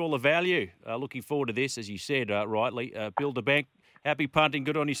 Thanks for all the value. Looking forward to this, as you said rightly. Build a bank. Happy punting.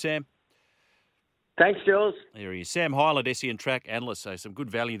 Good on you, Sam. Thanks, Jules. There he is. Sam Hyland, SEN Track Analyst. So some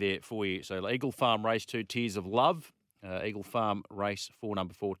good value there for you. So Eagle Farm, Race 2, Tears of Love. Eagle Farm, Race 4,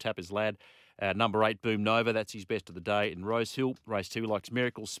 number 4, Tapper's Lad. Number 8, Boom Nova. That's his best of the day. In Rose Hill, Race 2, likes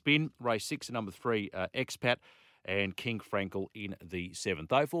Miracle Spin. Race 6 and number 3, Expat. And King Frankel in the 7th.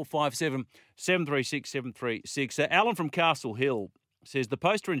 0457 736 736. Alan from Castle Hill says the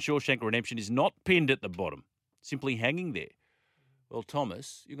poster in Shawshank Redemption is not pinned at the bottom, simply hanging there. Well,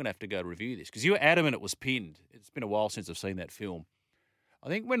 Thomas, you're going to have to go review this because you were adamant it was pinned. It's been a while since I've seen that film. I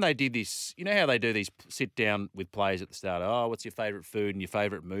think when they did this, you know how they do these sit down with players at the start, oh, what's your favourite food and your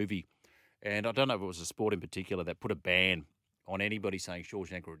favourite movie? And I don't know if it was a sport in particular that put a ban on anybody saying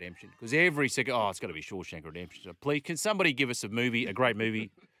Shawshank Redemption. Because every second, it's got to be Shawshank Redemption. So please, can somebody give us a great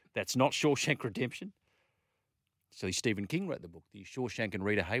movie that's not Shawshank Redemption? So Stephen King wrote the book, the Shawshank and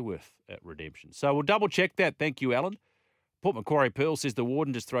Rita Hayworth Redemption. So we'll double check that. Thank you, Alan. Port Macquarie Pearl says the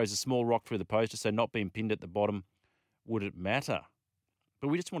warden just throws a small rock through the poster, so not being pinned at the bottom, would it matter? But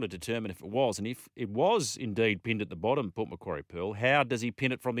we just want to determine if it was. And if it was indeed pinned at the bottom, Port Macquarie Pearl, how does he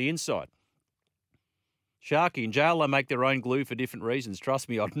pin it from the inside? Sharky, in jail they make their own glue for different reasons. Trust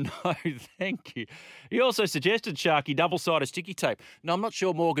me, I'd know. Thank you. He also suggested, Sharky, double-sided sticky tape. No, I'm not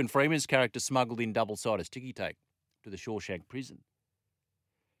sure Morgan Freeman's character smuggled in double-sided sticky tape to the Shawshank prison.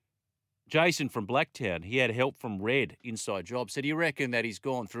 Jason from Blacktown, he had help from Red, inside job, said he reckoned that he's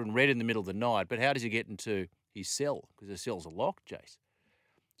gone through and Red in the middle of the night, but how does he get into his cell? Because the cells are locked, Jace.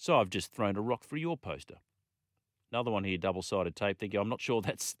 So I've just thrown a rock through your poster. Another one here, double-sided tape. Thinking, I'm not sure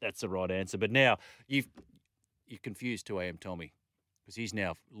that's the right answer. But now you've confused 2AM Tommy because he's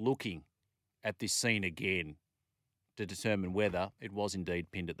now looking at this scene again to determine whether it was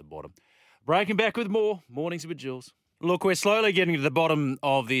indeed pinned at the bottom. Breaking back with more. Mornings with Jules. Look, we're slowly getting to the bottom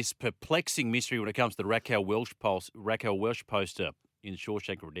of this perplexing mystery when it comes to the Raquel Welch poster in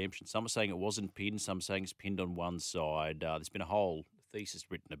Shawshank Redemption. Some are saying it wasn't pinned. Some are saying it's pinned on one side. There's been a whole thesis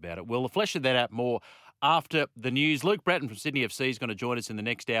written about it. We'll flesh that out more after the news. Luke Bratton from Sydney FC is going to join us in the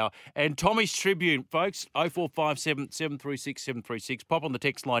next hour. And Tommy's Tribune, folks, 0457 736 736. Pop on the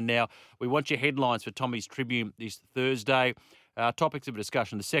text line now. We want your headlines for Tommy's Tribune this Thursday. Topics of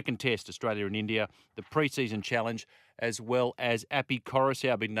discussion, the second test, Australia and India, the pre-season challenge, as well as Api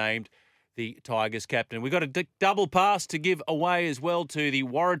Coruscant being named the Tigers captain. We've got a double pass to give away as well to the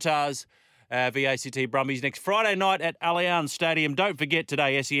Waratahs VACT Brumbies next Friday night at Allianz Stadium. Don't forget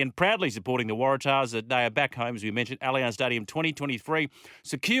today, SEN proudly supporting the Waratahs. They are back home, as we mentioned, Allianz Stadium 2023.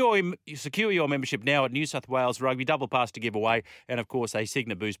 Secure your membership now at New South Wales Rugby. Double pass to give away. And, of course, a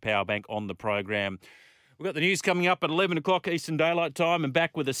Signet Boost power bank on the program. We've got the news coming up at 11 o'clock Eastern Daylight Time and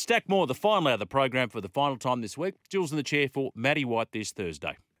back with a stack more of the final hour of the program for the final time this week. Jules in the chair for Matty White this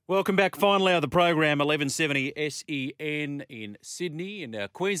Thursday. Welcome back. Final hour of the program, 1170 SEN in Sydney. And our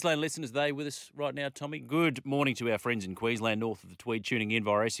Queensland listeners, they with us right now, Tommy. Good morning to our friends in Queensland, north of the Tweed, tuning in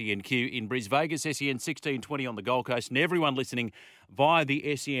via SENQ in Bris Vegas, SEN 1620 on the Gold Coast, and everyone listening via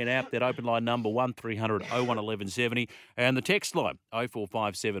the SEN app, that open line number 1300 01 1170, and the text line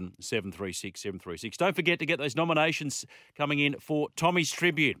 0457 736 736. Don't forget to get those nominations coming in for Tommy's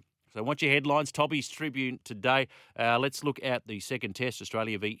Tribune. So I want your headlines, Tommy's Tribune today. Let's look at the second test,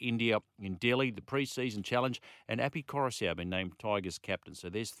 Australia v India in Delhi, the pre-season challenge, and Api Coruscant been named Tigers captain. So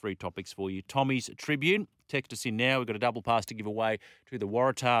there's three topics for you. Tommy's Tribune. Text us in now. We've got a double pass to give away to the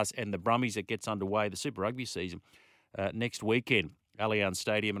Waratahs and the Brumbies. That gets underway, the Super Rugby season, next weekend, Allianz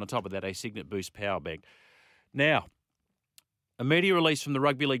Stadium, and on top of that, a Signet Boost power bank. Now, a media release from the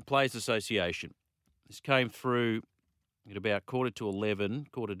Rugby League Players Association. This came through at about 10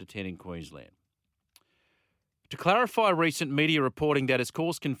 in Queensland. To clarify recent media reporting that has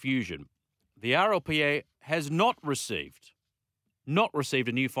caused confusion, the RLPA has not received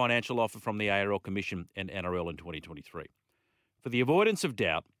a new financial offer from the ARL Commission and NRL in 2023. For the avoidance of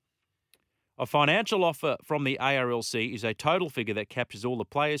doubt, a financial offer from the ARLC is a total figure that captures all the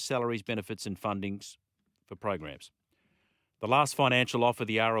players' salaries, benefits and fundings for programs. The last financial offer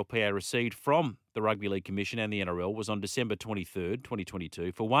the RLPA received from the Rugby League Commission and the NRL was on December 23rd,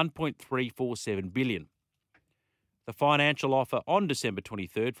 2022 for $1.347 billion. The financial offer on December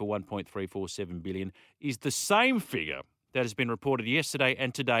 23rd for $1.347 billion is the same figure that has been reported yesterday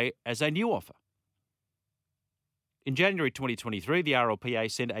and today as a new offer. In January 2023, the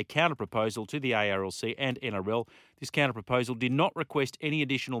RLPA sent a counter-proposal to the ARLC and NRL. This counter-proposal did not request any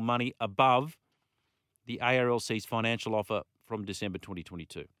additional money above the ARLC's financial offer from December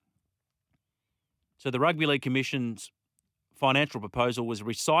 2022. So the Rugby League Commission's financial proposal was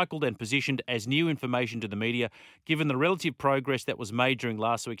recycled and positioned as new information to the media, given the relative progress that was made during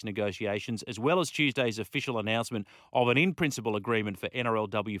last week's negotiations, as well as Tuesday's official announcement of an in-principle agreement for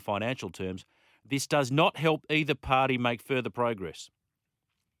NRLW financial terms. This does not help either party make further progress.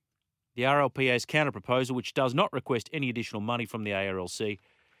 The RLPA's counter-proposal, which does not request any additional money from the ARLC,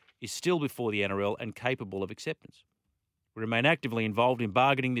 is still before the NRL and capable of acceptance. We remain actively involved in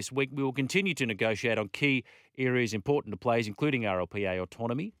bargaining this week. We will continue to negotiate on key areas important to players, including RLPA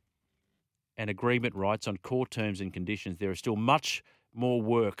autonomy and agreement rights on core terms and conditions. There is still much more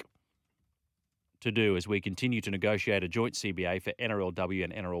work to do as we continue to negotiate a joint CBA for NRLW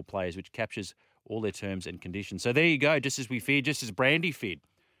and NRL players, which captures all their terms and conditions. So there you go, just as we feared, just as Brandy feared.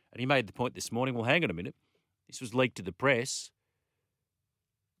 And he made the point this morning, well, hang on a minute, this was leaked to the press,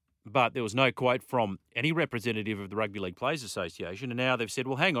 but there was no quote from any representative of the Rugby League Players Association, and now they've said,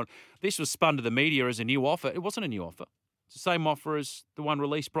 well, hang on, this was spun to the media as a new offer. It wasn't a new offer. It's the same offer as the one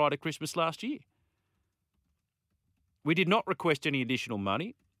released prior to Christmas last year. We did not request any additional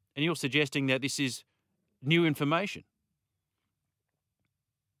money, and you're suggesting that this is new information.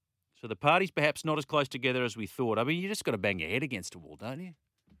 So the parties perhaps not as close together as we thought. I mean, you just got to bang your head against a wall, don't you?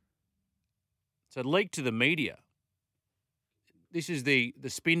 So leaked to the media. This is the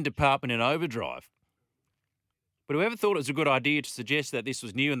spin department in overdrive. But whoever thought it was a good idea to suggest that this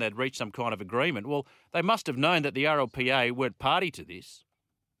was new and they'd reached some kind of agreement, well, they must have known that the RLPA weren't party to this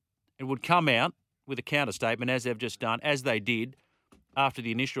and would come out with a counter statement, as they've just done, as they did after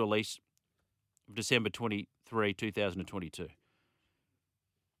the initial release of December 23, 2022.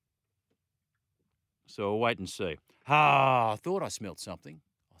 So we'll wait and see. I thought I smelt something.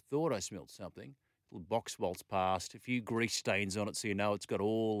 Little box waltz past, a few grease stains on it so you know it's got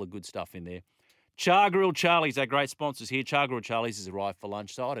all the good stuff in there. Char Grill Charlie's, our great sponsors here. Char Grill Charlie's has arrived for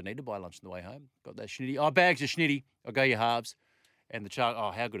lunch, so I don't need to buy lunch on the way home. Got that schnitty. Oh, bags of schnitty. I'll go your halves. And the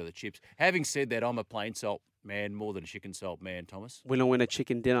char, how good are the chips? Having said that, I'm a plain salt man more than a chicken salt man, Thomas. Winner,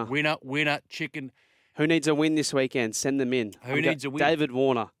 chicken dinner. Winner, chicken. Who needs a win this weekend? Send them in. Who needs a win? David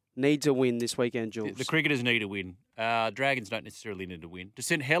Warner needs a win this weekend, Jules. The cricketers need a win. Dragons don't necessarily need a win. To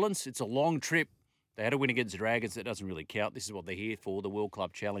St Helens, it's a long trip. They had a win against the Dragons. That doesn't really count. This is what they're here for, the World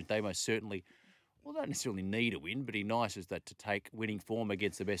Club Challenge. They most certainly, well, don't necessarily need a win, but it's nice as that to take winning form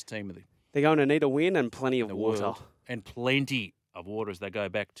against the best team of the They're going to need a win and plenty of water. World. And plenty of water as they go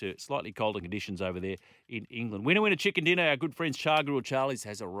back to slightly colder conditions over there in England. Winner, chicken dinner. Our good friends Char Grill Charlie's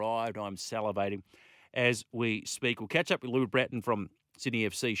has arrived. I'm salivating as we speak. We'll catch up with Lou Bratton from Sydney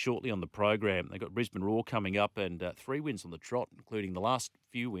FC shortly on the program. They've got Brisbane Roar coming up and 3 wins on the trot, including the last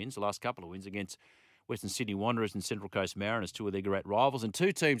couple of wins against Western Sydney Wanderers and Central Coast Mariners, 2 of their great rivals, and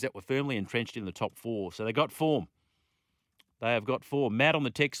 2 teams that were firmly entrenched in the top 4. So they got form. They have got form. Matt on the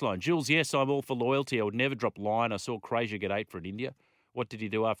text line. Jules, yes, I'm all for loyalty. I would never drop line. I saw Frazier get 8 for an India. What did he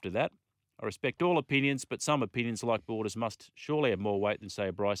do after that? I respect all opinions, but some opinions, like Borders, must surely have more weight than, say,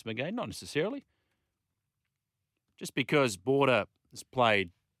 a Bryce McGain. Not necessarily. Just because Border has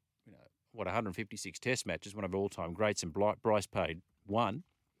played, 156 test matches, one of all-time greats, and Bryce played 1,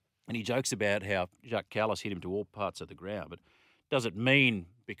 and he jokes about how Jacques Kallis hit him to all parts of the ground, but does it mean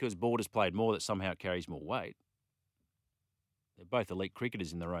because Borders played more that somehow it carries more weight? They're both elite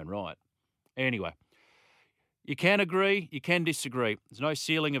cricketers in their own right. Anyway, you can agree, you can disagree. There's no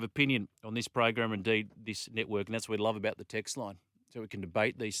ceiling of opinion on this program, indeed this network, and that's what we love about the text line. So we can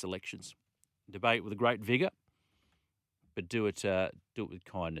debate these selections, debate with a great vigour, but do it with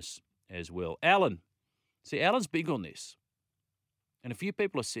kindness as well. Alan, see, Alan's big on this, and a few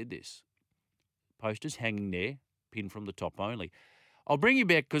people have said this. Posters hanging there, pinned from the top only. I'll bring you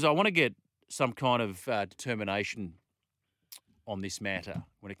back because I want to get some kind of determination on this matter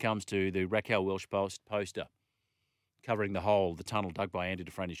when it comes to the Raquel Welch poster covering the tunnel dug by Andy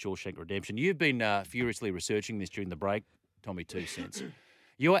Dufresne in Shawshank Redemption. You've been furiously researching this during the break, Tommy 2 cents.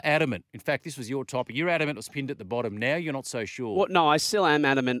 You're adamant. In fact, this was your topic. You're adamant it was pinned at the bottom. Now you're not so sure. Well, no, I still am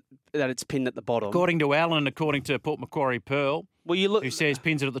adamant that it's pinned at the bottom. According to Alan and according to Port Macquarie Pearl, who says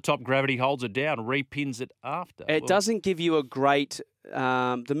pins it at the top, gravity holds it down, repins it after. It doesn't give you a great...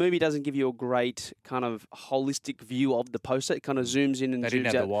 the movie doesn't give you a great kind of holistic view of the poster. It kind of zooms in and zooms out. They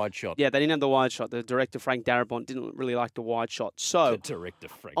didn't have the wide shot. Yeah, they didn't have the wide shot. The director, Frank Darabont, didn't really like the wide shot. So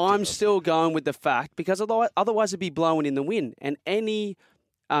I'm still going with the fact, because otherwise it'd be blowing in the wind. And any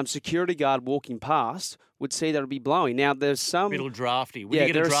security guard walking past would see that it would be blowing. Now, there's some middle drafty. Would you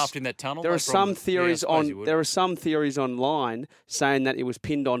get a draft in that tunnel? There are some theories There are some theories online saying that it was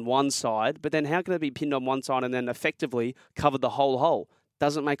pinned on one side, but then how can it be pinned on one side and then effectively cover the whole hole?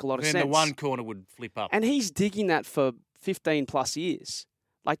 Doesn't make a lot of sense. And the one corner would flip up. And he's digging that for 15 plus years.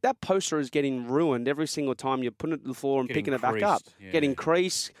 Like, that poster is getting ruined every single time you put it to the floor and picking it back up. Yeah. Getting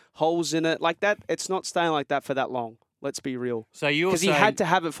crease, holes in it. Like that, it's not staying like that for that long. Let's be real. So because he had to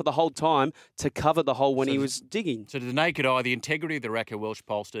have it for the whole time to cover the hole when he was digging. So to the naked eye, the integrity of the Racco Welsh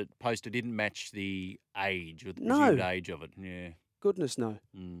poster didn't match the age or the presumed age of it. Yeah. Goodness, no.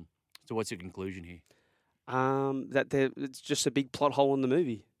 Mm. So what's your conclusion here? It's just a big plot hole in the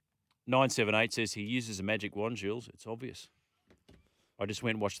movie. 978 says he uses a magic wand, Jules. It's obvious. I just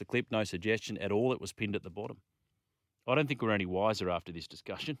went and watched the clip. No suggestion at all. It was pinned at the bottom. I don't think we're any wiser after this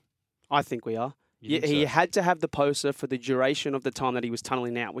discussion. I think we are. He had to have the poster for the duration of the time that he was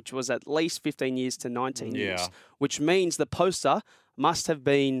tunnelling out, which was at least 15 years to 19 years, which means the poster must have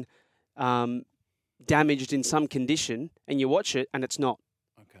been damaged in some condition, and you watch it and it's not.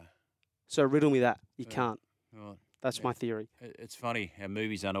 Okay. So riddle me that. You can't. Right. That's my theory. It's funny how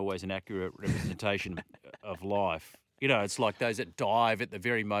movies aren't always an accurate representation of life. You know, it's like those that dive at the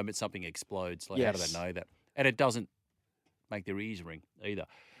very moment something explodes. Like, how do they know that? And it doesn't make their ears ring either.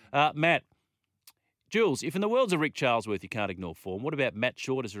 Matt, Jules, if in the worlds of Rick Charlesworth you can't ignore form, what about Matt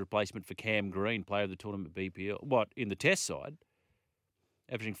Short as a replacement for Cam Green, player of the tournament BPL? What, in the test side?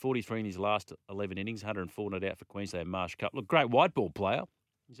 Averaging 43 in his last 11 innings, 104 not out for Queensland Marsh Cup. Look, great white ball player.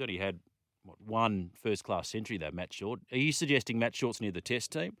 He's only had, one first-class century, though, Matt Short. Are you suggesting Matt Short's near the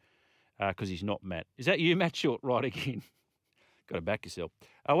test team? Because he's not Matt. Is that you, Matt Short, right again? Got to back yourself.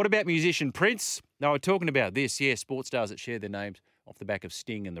 What about musician Prince? No, we're talking about this. Yeah, sports stars that share their names off the back of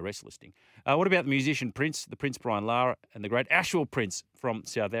Sting and the wrestler Sting. What about the musician Prince, the Prince Brian Lara, and the great Ashwell Prince from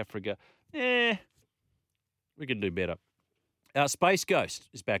South Africa? We can do better. Space Ghost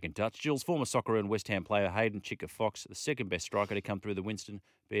is back in touch. Jules, former Socceroo and West Ham player Hayden Chicka Fox, the second best striker to come through the Winston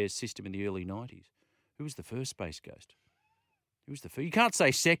Bears system in the early 90s. Who was the first Space Ghost? Who was the first? You can't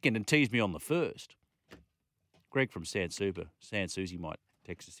say second and tease me on the first. Greg from San Susie might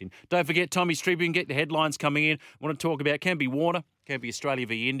text us in. Don't forget Tommy's Tribune. Get the headlines coming in. I want to talk about can be Warner, can be Australia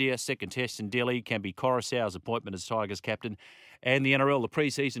v India, second test in Delhi, can be Coruscant's appointment as Tigers captain, and the NRL, the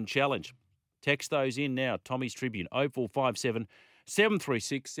pre-season challenge. Text those in now. Tommy's Tribune, 0457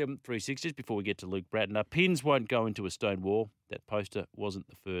 736 736. Just before we get to Luke Bratton. Pins won't go into a stone wall. That poster wasn't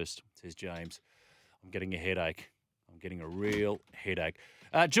the first, says James. I'm getting a headache. I'm getting a real headache.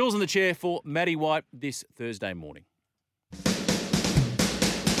 Jules in the chair for Matty White this Thursday morning.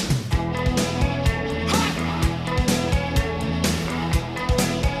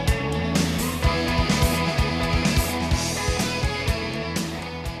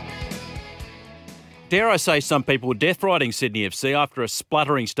 Dare I say some people were death riding Sydney FC after a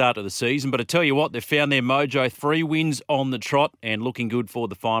spluttering start to the season, but I tell you what, they've found their mojo. 3 wins on the trot and looking good for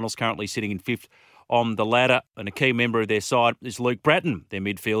the finals, currently sitting in 5th on the ladder. And a key member of their side is Luke Bratton, their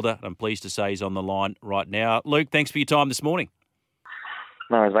midfielder. I'm pleased to say he's on the line right now. Luke, thanks for your time this morning.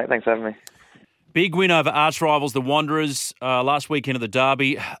 No worries, mate. Thanks for having me. Big win over arch rivals, the Wanderers, last weekend of the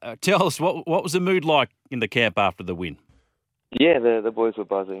Derby. Tell us, what was the mood like in the camp after the win? Yeah, the boys were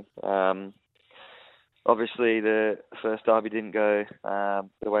buzzing. Obviously, the first derby didn't go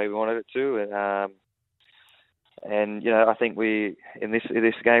the way we wanted it to, and you know, I think in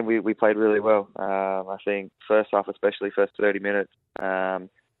this game we played really well. I think first half, especially first 30 minutes,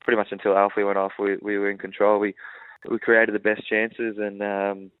 pretty much until Alfie went off, we were in control. We created the best chances, and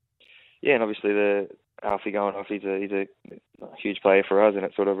and obviously the Alfie going off, he's a huge player for us, and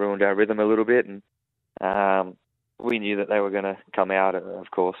it sort of ruined our rhythm a little bit, and. We knew that they were going to come out,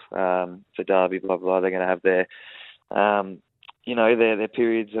 of course, to Derby, blah, blah. They're going to have their, their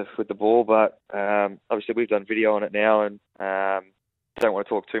periods with the ball. But obviously we've done video on it now and don't want to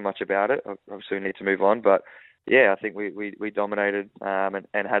talk too much about it. Obviously we need to move on. But, yeah, I think we dominated and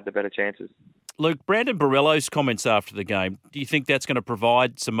had the better chances. Luke, Brandon Borello's comments after the game, do you think that's going to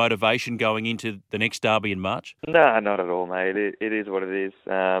provide some motivation going into the next Derby in March? No, not at all, mate. It is what it is.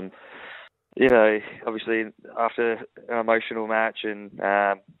 Obviously after an emotional match and,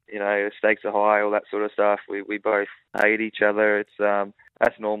 the stakes are high, all that sort of stuff, we both hate each other. It's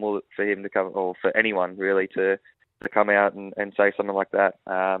that's normal for him to come, or for anyone really, to come out and say something like that.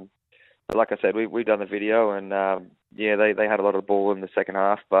 But like I said, we've done the video and, they had a lot of the ball in the second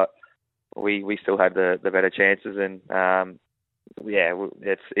half, but we still had the better chances and,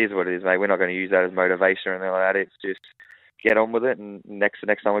 it is what it is, mate. We're not going to use that as motivation or anything like that. It's just get on with it, and next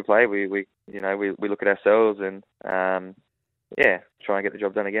time we play, we look at ourselves and try and get the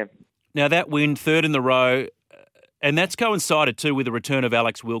job done again. Now, that win, third in the row, and that's coincided too with the return of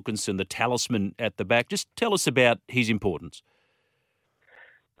Alex Wilkinson, the talisman at the back. Just tell us about his importance.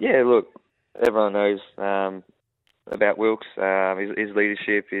 Yeah, look, everyone knows about Wilkes. His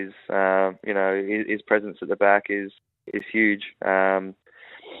leadership, his presence at the back is huge. The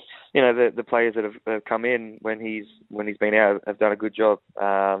players that have come in when he's been out have done a good job.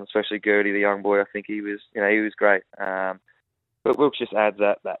 Especially Gertie, the young boy. I think he was great. But Wilkes just adds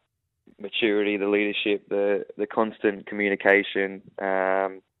that maturity, the leadership, the constant communication.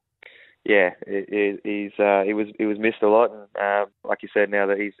 He was missed a lot. And, like you said, now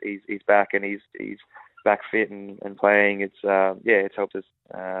that he's back and he's back fit and playing, it's helped us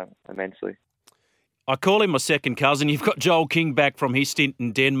immensely. I call him my second cousin. You've got Joel King back from his stint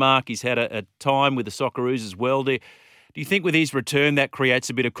in Denmark. He's had a time with the Socceroos as well. Do you think with his return that creates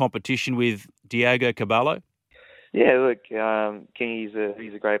a bit of competition with Diogo Caballo? Yeah, look, King,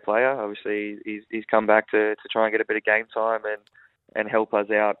 he's a great player. Obviously, he's come back to try and get a bit of game time and help us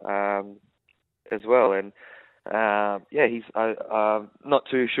out as well. And he's not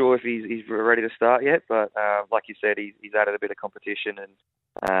too sure if he's ready to start yet, but like you said, he's added a bit of competition,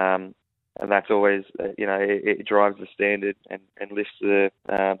 and that's always it drives the standard and lifts the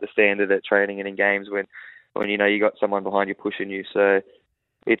standard at training and in games when you got someone behind you pushing you. So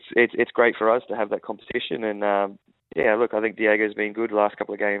it's great for us to have that competition, and look, I think Diego's been good the last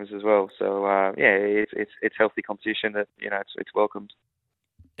couple of games as well. So it's healthy competition that it's welcomed.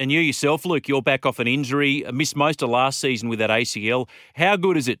 And you yourself, Luke, you're back off an injury, missed most of last season with that ACL. How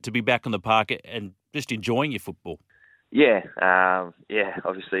good is it to be back on the park and just enjoying your football? Yeah,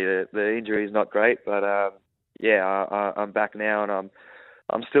 obviously the injury is not great, but I'm back now and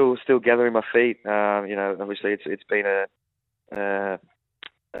I'm still gathering my feet. Obviously it's been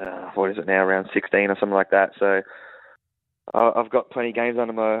what is it now, around 16 or something like that. So I've got plenty of games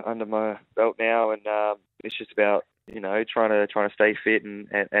under my belt now, and it's just about trying to stay fit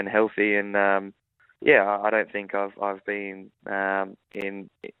and healthy. And I don't think I've been in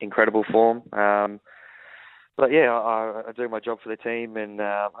incredible form. But I do my job for the team, and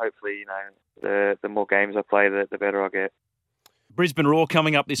hopefully, the more games I play, the better I get. Brisbane Roar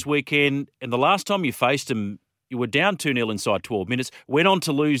coming up this weekend, and the last time you faced them, you were down 2-0 inside 12 minutes, went on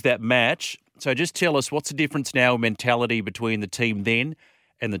to lose that match. So just tell us, what's the difference now in mentality between the team then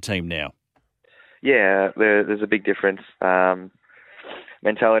and the team now? Yeah, there's a big difference.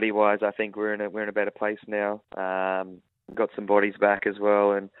 Mentality-wise, I think we're in a better place now. Got some bodies back as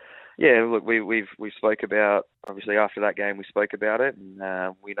well, and look, we spoke about, obviously after that game we spoke about it,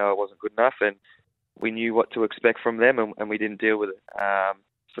 and we know it wasn't good enough, and we knew what to expect from them, and we didn't deal with it.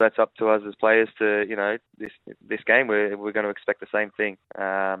 So that's up to us as players to, this game we're going to expect the same thing.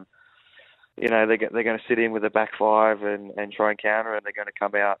 They're going to sit in with a back five and try and counter, and they're going to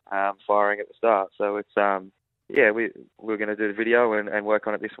come out firing at the start. So it's we're going to do the video and work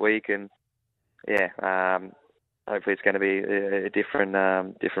on it this week, and hopefully it's going to be a different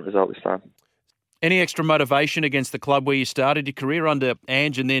result this time. Any extra motivation against the club where you started your career under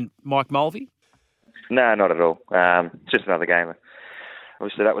Ange and then Mike Mulvey? No, not at all. Just another game.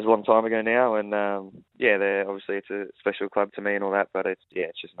 Obviously, that was a long time ago now, and obviously it's a special club to me and all that, but it's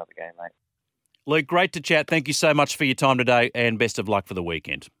just another game, mate. Luke, great to chat. Thank you so much for your time today, and best of luck for the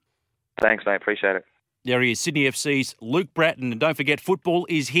weekend. Thanks, mate. Appreciate it. There he is, Sydney FC's Luke Bratton. And don't forget, football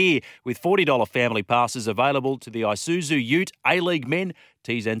is here with $40 family passes available to the Isuzu Ute A-League men.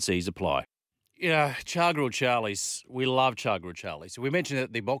 T's and C's apply. Char Grilled Charlie's, we love Char Grilled Charlie's. We mentioned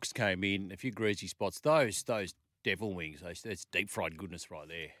that the box came in, a few greasy spots. Those devil wings, that's deep fried goodness right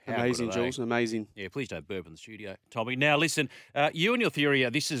there. How amazing, Jules, amazing. Yeah, please don't burp in the studio, Tommy. Now, listen, you and your theory,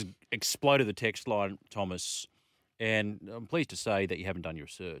 this has exploded the text line, Thomas, and I'm pleased to say that you haven't done your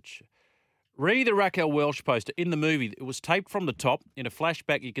research. Read the Raquel Welch poster. In the movie, it was taped from the top. In a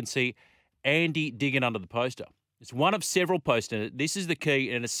flashback, you can see Andy digging under the poster. It's one of several posters. This is the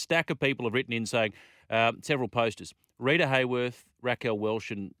key, and a stack of people have written in saying several posters. Rita Hayworth, Raquel Welch,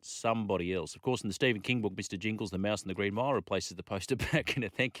 and somebody else. Of course, in the Stephen King book, Mr. Jingles, The Mouse and the Green Mile replaces the poster back in a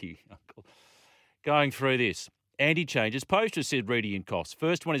thank you, Uncle. Going through this. Andy changes. Poster said Rita and Koss.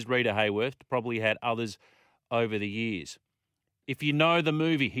 First one is Rita Hayworth. Probably had others over the years. If you know the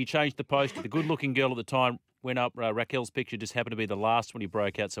movie, he changed the poster. The good-looking girl at the time went up. Raquel's picture just happened to be the last one he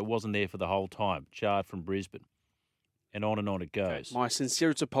broke out, so it wasn't there for the whole time. Chard from Brisbane. And on it goes. My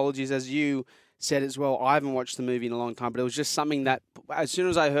sincerest apologies. As you said as well, I haven't watched the movie in a long time, but it was just something that as soon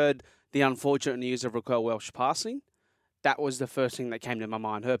as I heard the unfortunate news of Raquel Welch passing, that was the first thing that came to my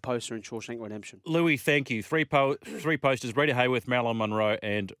mind, her poster in Shawshank Redemption. Louis, thank you. Three posters, Rita Hayworth, Marilyn Monroe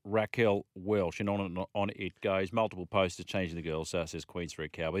and Raquel Welch. And on it goes. Multiple posters changing the girls, says Queens for a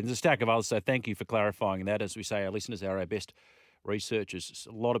Cowboy. There's a stack of others, so thank you for clarifying that. As we say, our listeners are our best researchers.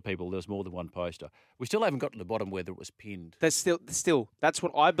 A lot of people, there's more than one poster. We still haven't got to the bottom whether it was pinned. That's still, that's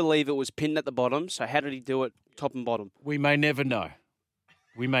what I believe, it was pinned at the bottom. So how did he do it top and bottom? We may never know.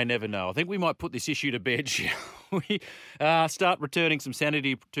 I think we might put this issue to bed, shall we? Start returning some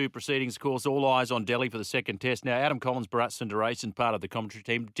sanity to proceedings. Of course, all eyes on Delhi for the second test. Now, Adam Collins, Bharat Sundaresan, part of the commentary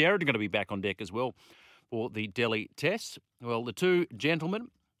team. Jared are going to be back on deck as well for the Delhi test. Well, the two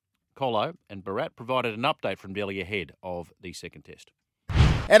gentlemen, Colo and Bharat, provided an update from Delhi ahead of the second test.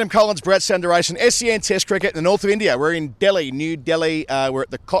 Adam Collins, Bharat Sundaresan, SEN Test Cricket in the north of India. We're in Delhi, New Delhi. We're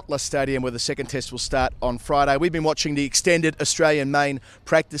at the Kotla Stadium where the second test will start on Friday. We've been watching the extended Australian main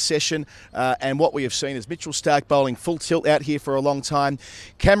practice session, and what we have seen is Mitchell Starc bowling full tilt out here for a long time,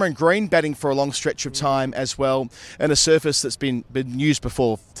 Cameron Green batting for a long stretch of time as well, and a surface that's been used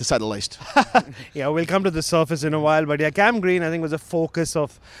before, to say the least. Yeah, we'll come to the surface in a while, but yeah, Cam Green I think was a focus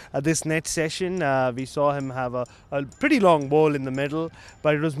of this net session. We saw him have a pretty long ball in the middle,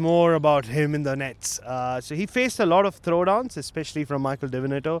 but it was more about him in the nets. So he faced a lot of throwdowns, especially from Michael Di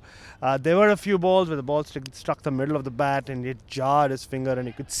Veneto. There were a few balls where the ball struck the middle of the bat and it jarred his finger, and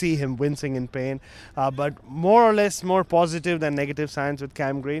you could see him wincing in pain. But more or less more positive than negative signs with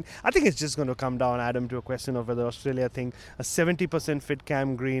Cam Green. I think it's just going to come down, Adam, to a question of whether Australia think a 70% fit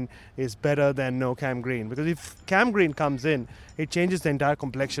Cam Green is better than no Cam Green. Because if Cam Green comes in, it changes the entire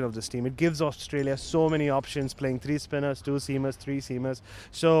complexion of this team. It gives Australia so many options, playing 3 spinners, 2 seamers, 3 seamers.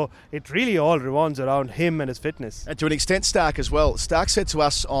 So it really all revolves around him and his fitness. And to an extent, Starc as well. Starc said to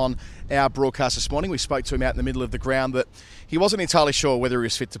us on our broadcast this morning, we spoke to him out in the middle of the ground, that he wasn't entirely sure whether he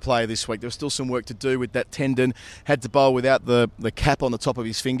was fit to play this week. There was still some work to do with that tendon. Had to bowl without the cap on the top of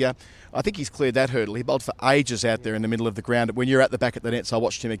his finger. I think he's cleared that hurdle. He bowled for ages out there in the middle of the ground. When you're at the back of the nets, I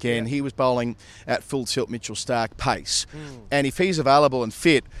watched him again. He was bowling at full tilt Mitchell Starc pace. And if he's available and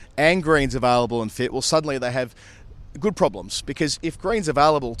fit, and Green's available and fit, well, suddenly they have good problems, because if Green's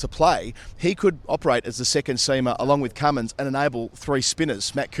available to play, he could operate as the second seamer along with Cummins and enable 3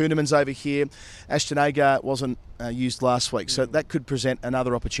 spinners. Matt Kuhneman's over here. Ashton Agar wasn't used last week, so that could present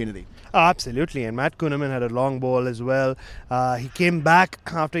another opportunity. Oh, absolutely, and Matt Kuhneman had a long ball as well. He came back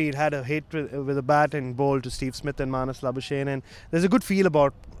after he'd had a hit with a bat and bowled to Steve Smith and Marnus Labuschagne, and there's a good feel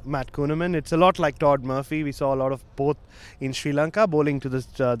about Matt Kuhneman. It's a lot like Todd Murphy. We saw a lot of both in Sri Lanka, bowling to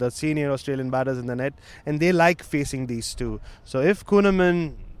the senior Australian batters in the net, and they like facing these two. So if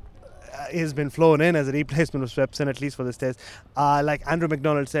Kuhneman has been flown in as a replacement of Swepson, at least for this test, like Andrew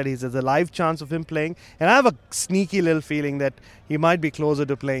McDonald said, there's a live chance of him playing, and I have a sneaky little feeling that he might be closer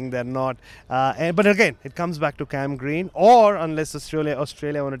to playing than not. But again, it comes back to Cam Green, or unless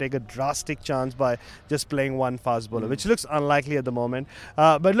Australia want to take a drastic chance by just playing one fast bowler, which looks unlikely at the moment.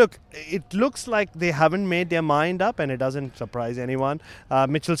 But look, it looks like they haven't made their mind up, and it doesn't surprise anyone.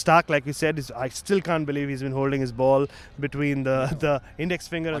 Mitchell Starc, like we said, I still can't believe he's been holding his ball between the index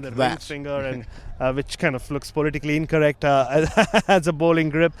finger and the ring finger, and which kind of looks politically incorrect as a bowling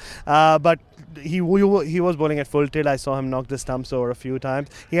grip. But he was bowling at full tilt. I saw him knock the stumps over a few times.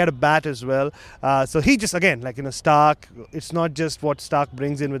 He had a bat as well. So he just, again, like Starc, it's not just what Starc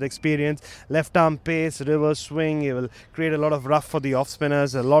brings in with experience. Left arm pace, reverse swing. He will create a lot of rough for the off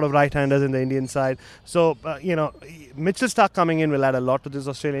spinners, a lot of right-handers in the Indian side. So, Mitchell Starc coming in will add a lot to this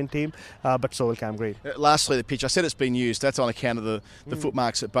Australian team, but so will Cam Green. Lastly, the pitch. I said it's been used. That's on account of the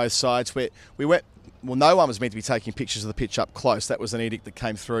footmarks at both sides. Where we went. Well, no one was meant to be taking pictures of the pitch up close. That was an edict that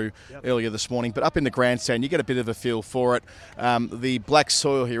came through earlier this morning. But up in the grandstand, you get a bit of a feel for it. The black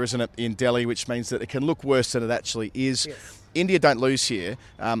soil here, isn't it, in Delhi, which means that it can look worse than it actually is. Yes. India don't lose here.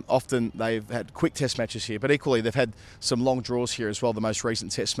 Often they've had quick test matches here, but equally they've had some long draws here as well. The most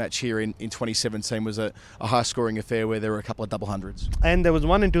recent test match here in 2017 was a high-scoring affair where there were a couple of double hundreds. And there was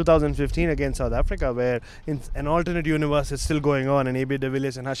one in 2015 against South Africa where in an alternate universe is still going on, and AB de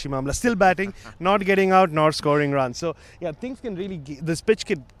Villiers and Hashim Amla still batting, not getting out, nor scoring runs. So, yeah, things can really... this pitch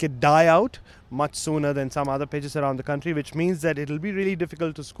could die out much sooner than some other pitches around the country, which means that it'll be really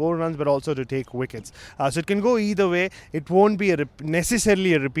difficult to score runs but also to take wickets. So it can go either way. It won't be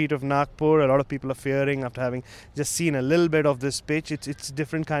necessarily a repeat of Nagpur. A lot of people are fearing after having just seen a little bit of this pitch. It's a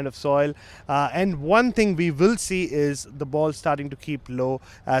different kind of soil. And one thing we will see is the ball starting to keep low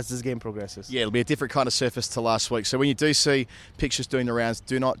as this game progresses. Yeah, it'll be a different kind of surface to last week. So when you do see pictures doing the rounds,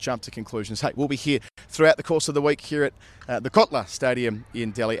 do not jump to conclusions. Hey, we'll be here throughout the course of the week here at the Kotla Stadium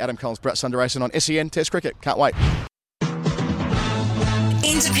in Delhi. Adam Collins, Bharat Sundaresan on SEN Test Cricket. Can't wait.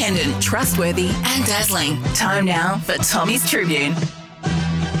 In Independent, trustworthy and dazzling. Time now for Tommy's Tribune.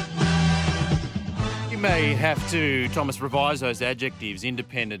 You may have to, Thomas, revise those adjectives: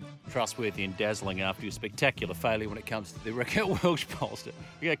 independent, trustworthy and dazzling after your spectacular failure when it comes to the Raquel Welch pollster.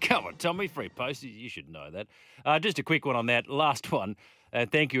 Yeah, come on, Tommy, free post. You should know that. Just a quick one on that. Last one.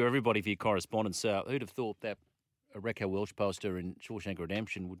 Thank you, everybody, for your correspondence. Who'd have thought that a Raquel Welch poster in Shawshank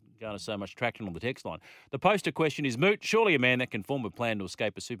Redemption would garner so much traction on the text line? The poster question is moot. Surely a man that can form a plan to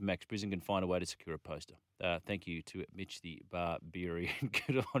escape a Supermax prison can find a way to secure a poster. Thank you to Mitch the Barbarian.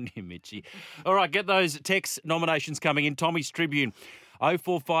 Good on you, Mitchy. All right, get those text nominations coming in. Tommy's Tribune,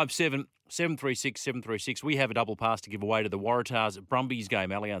 0457 736 736. We have a double pass to give away to the Waratahs Brumbies game,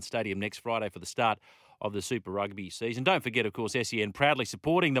 Allianz Stadium, next Friday for the start of the Super Rugby season. Don't forget, of course, SEN proudly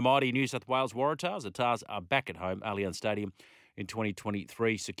supporting the mighty New South Wales Waratahs. The Tars are back at home, Allianz Stadium, in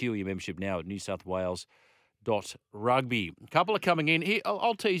 2023. Secure your membership now at newsouthwales.rugby. A couple are coming in. Here,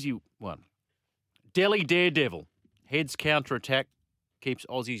 I'll tease you one. Delhi Daredevil heads counter-attack, keeps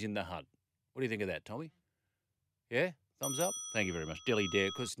Aussies in the hunt. What do you think of that, Tommy? Yeah? Thumbs up? Thank you very much. Delhi Dare,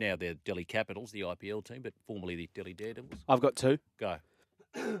 because now they're Delhi Capitals, the IPL team, but formerly the Delhi Daredevils. I've got two. Go.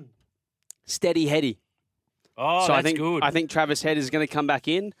 Steady Heady. Oh, so that's I think, good. I think Travis Head is going to come back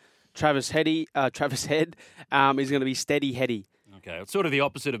in. Travis Head is going to be Steady Heady. Okay, it's sort of the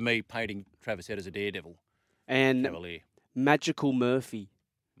opposite of me painting Travis Head as a daredevil. And Cavalier. Magical Murphy.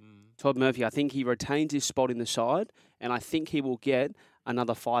 Todd Murphy, I think he retains his spot in the side, and I think he will get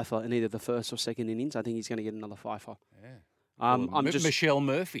another fifer in either the first or second innings. I think he's going to get another fifer. Yeah. Michelle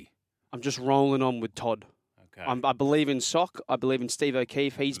Murphy. I'm just rolling on with Todd. Okay. I believe in Sock. I believe in Steve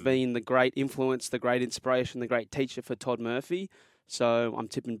O'Keefe. He's been the great influence, the great inspiration, the great teacher for Todd Murphy. So I'm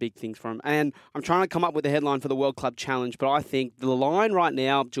tipping big things for him. And I'm trying to come up with a headline for the World Club Challenge, but I think the line right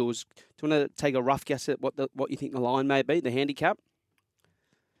now, Jules, do you want to take a rough guess at what you think the line may be, the handicap?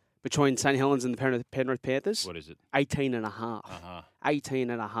 Between St. Helens and the Penrith Panthers? What is it? 18.5.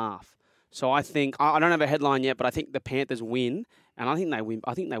 18.5. So I think, I don't have a headline yet, but I think the Panthers win, and I think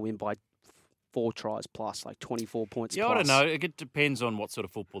they win by 4 tries plus, like 24 points plus. I don't know. It depends on what sort of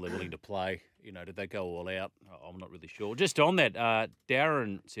football they're willing to play. You know, did they go all out? I'm not really sure. Just on that,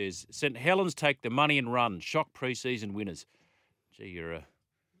 Darren says, St. Helens take the money and run. Shock pre-season winners. Gee, you're a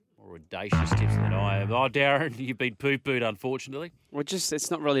more audacious tips than I am. Oh, Darren, you've been poo-pooed, unfortunately. Well, it's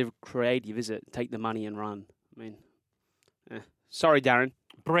not really creative, is it? Take the money and run. I mean, sorry, Darren.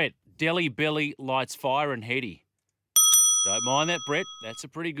 Brett, Delhi Belly lights fire and heady. Don't mind that, Brett. That's a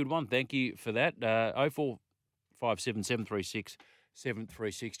pretty good one. Thank you for that. 0457 736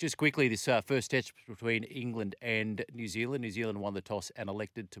 736. Just quickly, this first test between England and New Zealand. New Zealand won the toss and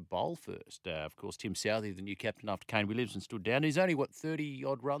elected to bowl first. Of course, Tim Southey, the new captain after Kane Williamson stood down. He's only,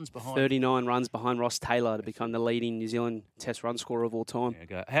 30-odd runs behind? 39 runs behind Ross Taylor to become the leading New Zealand test run scorer of all time.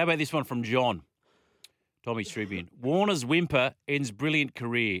 Okay. How about this one from John? Tommy's Tribune. Warner's whimper ends brilliant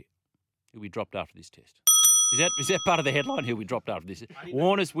career. He'll be dropped after this test. Is that part of the headline? He'll be dropped after this.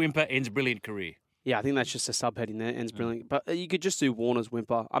 Warner's whimper ends brilliant career. Yeah, I think that's just a subheading there. Ends brilliant. But you could just do Warner's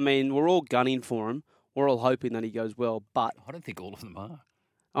whimper. I mean, we're all gunning for him. We're all hoping that he goes well, but... I don't think all of them are.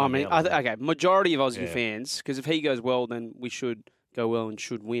 I mean, okay, majority of Aussie fans, because if he goes well, then we should go well and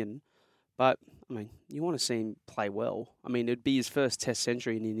should win. But, I mean, you want to see him play well. I mean, it'd be his first test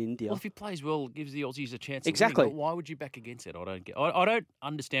century in India. Well, if he plays well, it gives the Aussies a chance. Exactly. But why would you back against it? I don't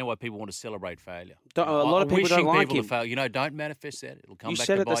understand why people want to celebrate failure. A lot of people don't like him. To fail. You know, don't manifest that. It'll come you back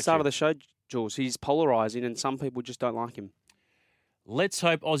said to at the bite start you. of the show, Jules, he's polarising and some people just don't like him. Let's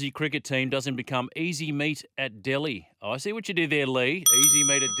hope Aussie cricket team doesn't become easy meat at Delhi. Oh, I see what you did there, Lee. Easy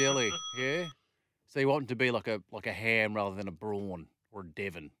meat at Delhi. Yeah? So you want it to be like a ham rather than a brawn or a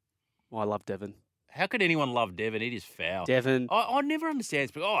Devon. Oh, I love Devon. How could anyone love Devon? It is foul. Devon. I never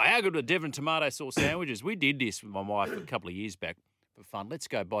understand. How good are Devon tomato sauce sandwiches? We did this with my wife a couple of years back for fun. Let's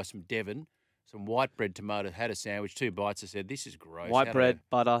go buy some Devon, some white bread tomato, had a sandwich, 2 bites. I said, this is gross. White bread,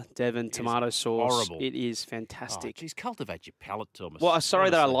 butter, Devon, tomato sauce. Horrible. It is fantastic. Geez, cultivate your palate, Thomas. Well, I'm sorry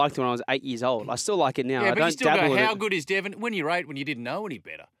that I liked it when I was 8 years old. I still like it now. Yeah, I but don't you still dabble go, how in good is Devon? When you're 8, when you didn't know any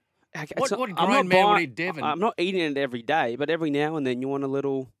better. Okay, What grown man would eat Devon? I'm not eating it every day, but every now and then you want a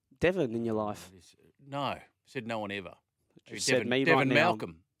little Devon in your life. No. Said no one ever. Said me Devon right now.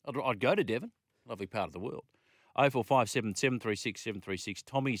 Malcolm. I'd go to Devon. Lovely part of the world. 0457 736 736.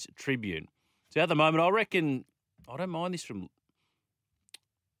 Tommy's Tribune. So at the moment, I reckon, I don't mind this from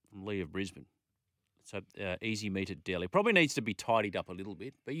Lee of Brisbane. So easy meat at Delhi. Probably needs to be tidied up a little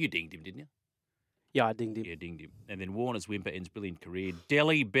bit, but you dinged him, didn't you? Yeah, I dinged him. Yeah, dinged him. And then Warner's whimper ends brilliant career.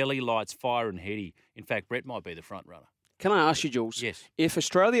 Delhi belly lights fire and heady. In fact, Brett might be the front runner. Can I ask you, Jules? Yes. If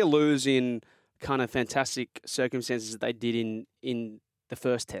Australia lose in kind of fantastic circumstances that they did in the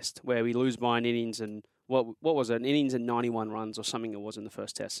first test, where we lose by an innings and what was it, an innings and 91 runs or something it was in the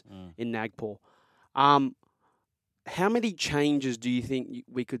first test in Nagpur. How many changes do you think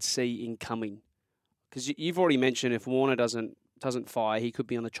we could see incoming? Because you've already mentioned if Warner doesn't fire, he could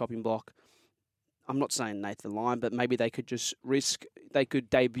be on the chopping block. I'm not saying Nathan Lyon, but maybe they could just they could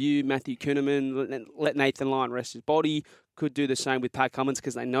debut Matthew Kuhnemann, let Nathan Lyon rest his body, could do the same with Pat Cummins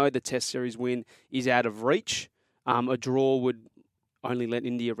because they know the Test Series win is out of reach. A draw would only let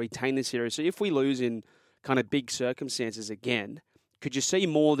India retain the series. So if we lose in kind of big circumstances again, could you see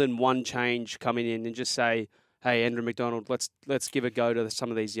more than one change coming in and just say, hey, Andrew McDonald, let's give a go to some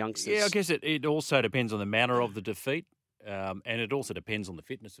of these youngsters? Yeah, I guess it also depends on the manner of the defeat, and it also depends on the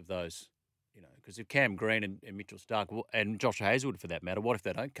fitness of those. Because if Cam Green and Mitchell Stark and Josh Hazlewood, for that matter, what if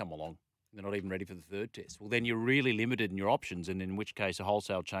they don't come along? They're not even ready for the third test. Well, then you're really limited in your options, and in which case,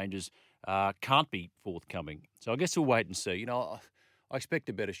 wholesale changes can't be forthcoming. So I guess we'll wait and see. I expect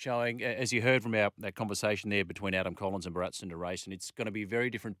a better showing. As you heard from that conversation there between Adam Collins and Bharat Sundaresan, it's going to be a very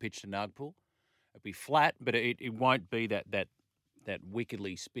different pitch to Nagpur. It'll be flat, but it won't be that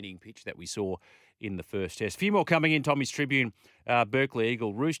wickedly spinning pitch that we saw in the first test. A few more coming in. Tommy's Tribune, Berkeley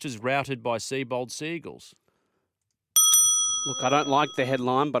Eagle. Roosters routed by Seabold Seagulls. Look, I don't like the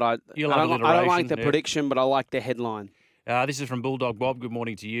headline, but I don't like the prediction, but I like the headline. This is from Bulldog Bob. Good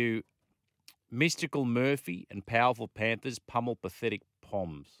morning to you. Mystical Murphy and Powerful Panthers pummel pathetic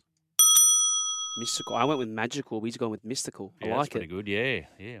Poms. Mystical. I went with magical, but he's gone with mystical. I like that's pretty good.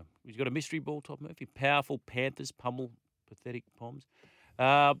 Yeah. He's got a mystery ball, Top Murphy. Powerful Panthers pummel pathetic Poms.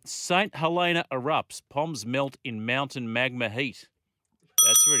 St. Helena erupts. Poms melt in mountain magma heat.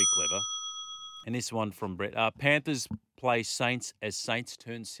 That's really clever. And this one from Brett. Panthers play Saints as Saints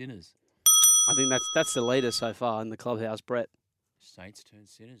turn sinners. I think that's the leader so far in the clubhouse, Brett. Saints turn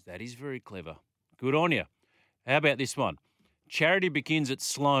sinners. That is very clever. Good on you. How about this one? Charity begins at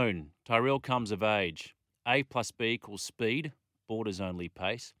Sloane. Tyrell comes of age. A plus B equals speed. Borders only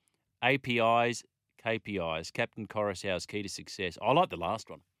pace. APIs, KPIs. Captain Coruscant's key to success. I like the last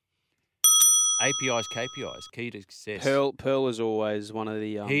one. APIs, KPIs, key to success. Pearl is always one of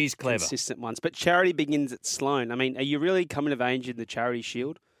the he's clever. Consistent ones. But Charity begins at Sloane. I mean, are you really coming of age in the Charity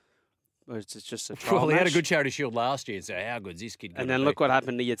Shield? Or is it just a trial Well, he had a match? good Charity Shield last year, so how good's this kid? And then look what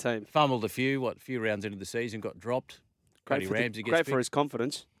happened to your team. Fumbled a few rounds into the season, got dropped. Great for his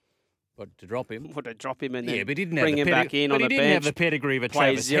confidence. But to drop him. What, to drop him and then but he didn't bring have the him back in on the bench. He didn't have the pedigree of a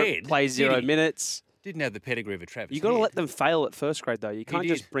Travis Head. Play 0 minutes. Didn't have the pedigree of a Travis Head. You've got to let them fail at first grade, though. You can't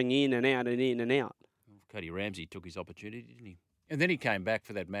just bring in and out and in and out. Cody Ramsey took his opportunity, didn't he? And then he came back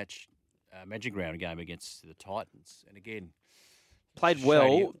for that match, Magic Round game against the Titans. And again, played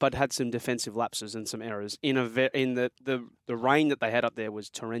well, but had some defensive lapses and some errors. In the rain that they had up there was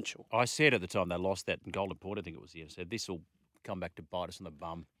torrential. I said at the time they lost that in Golden Port, I think it was. I said this will come back to bite us on the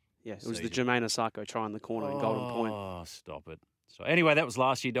bum. Yeah, it was the Jermaine Osako try in the corner in Golden Point. Oh, stop it. So anyway, that was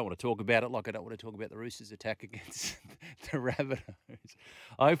last year. Don't want to talk about it like I don't want to talk about the Roosters' attack against the Rabbitohs.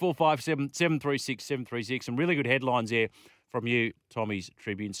 0457 736 736. Some really good headlines there from you, Tommy's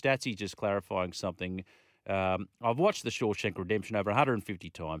Tribune. Statsy just clarifying something. I've watched The Shawshank Redemption over 150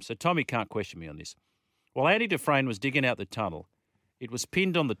 times, so Tommy can't question me on this. While Andy Dufresne was digging out the tunnel, it was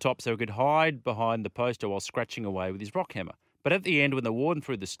pinned on the top so he could hide behind the poster while scratching away with his rock hammer. But at the end, when the warden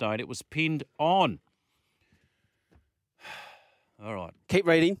threw the stone, it was pinned on. All right. Keep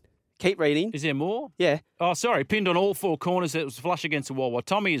reading. Is there more? Yeah. Oh, sorry. Pinned on all four corners. It was flush against the wall. While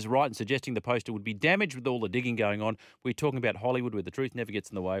Tommy is right in suggesting the poster would be damaged with all the digging going on, we're talking about Hollywood where the truth never gets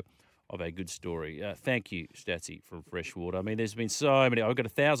in the way of a good story. Thank you, Statsy, from Freshwater. I mean, there's been so many. I've got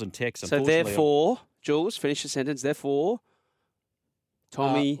 1,000 texts. So therefore, Jules, finish the sentence. Therefore,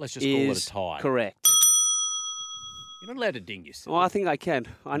 Tommy let's just call it a tie. Correct. You're not allowed to ding yourself. Well, I think I can.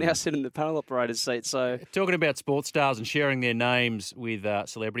 I now sit in the panel operator's seat, so... Talking about sports stars and sharing their names with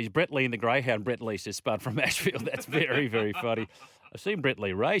celebrities, Brett Lee and the Greyhound. Brett Lee says Spud from Asheville. That's very, very funny. I've seen Brett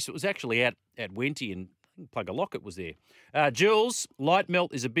Lee race. It was actually at Wenty and Plugger Lockett was there. Jules, light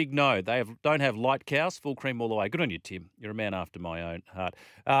melt is a big no. They don't have light cows, full cream all the way. Good on you, Tim. You're a man after my own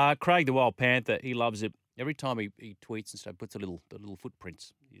heart. Craig the Wild Panther, he loves it. Every time he tweets and stuff, puts the little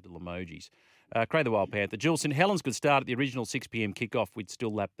footprints, the little emojis. Craig the Wild Panther. Jules, St Helens could start at the original 6 p.m. kickoff. We'd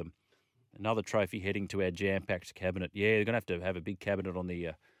still lap them. Another trophy heading to our jam-packed cabinet. Yeah, they're going to have a big cabinet on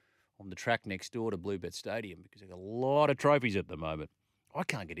the track next door to Bluebet Stadium because they've got a lot of trophies at the moment. I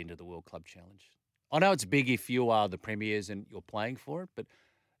can't get into the World Club Challenge. I know it's big if you are the premiers and you're playing for it, but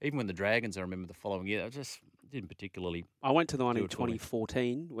even when the Dragons, I remember the following year, I just didn't particularly. I went to the one in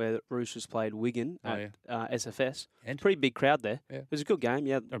 2014 where Roosters played Wigan at SFS. And? Pretty big crowd there. Yeah. It was a good game.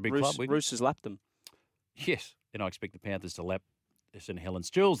 Yeah, A big club, Wigan. Roosters lapped them. Yes, and I expect the Panthers to lap St Helens.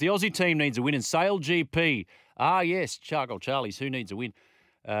 Jules, the Aussie team needs a win in Sale GP. Ah, yes, Charcoal Charlie's. Who needs a win?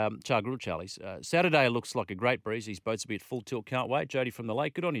 Charcoal Charlie's. Saturday looks like a great breeze. These boats will be at full tilt. Can't wait. Jody from the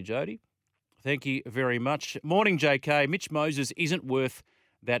lake. Good on you, Jody. Thank you very much. Morning, JK. Mitch Moses isn't worth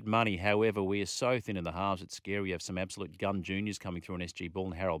that money. However, we are so thin in the halves, it's scary. We have some absolute gun juniors coming through on SG Ball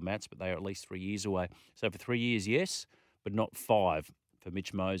and Harold Matts, but they are at least 3 years away. So for 3 years, yes, but not 5 for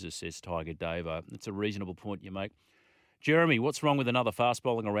Mitch Moses, says Tiger Davo. It's a reasonable point you make. Jeremy, what's wrong with another fast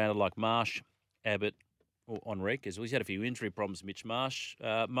bowling arounder like Marsh, Abbott, or Enriquez? Well, he's had a few injury problems, Mitch Marsh.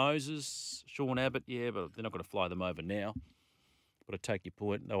 Moses, Sean Abbott, yeah, but they're not going to fly them over now. But I take your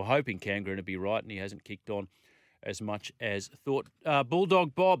point. They were hoping Kangren would be right, and he hasn't kicked on as much as thought.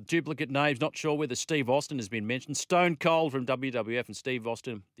 Bulldog Bob, duplicate names, not sure whether Steve Austin has been mentioned. Stone Cold from WWF and Steve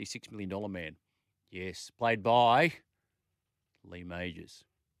Austin, the $6 million man. Yes, played by Lee Majors,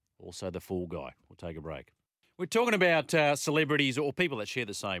 also the Fall Guy. We'll take a break. We're talking about celebrities or people that share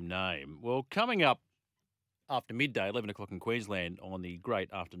the same name. Well, coming up after midday, 11 o'clock in Queensland on the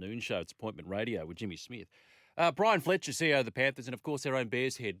great afternoon show, it's Appointment Radio with Jimmy Smith. Brian Fletcher, CEO of the Panthers, and of course their own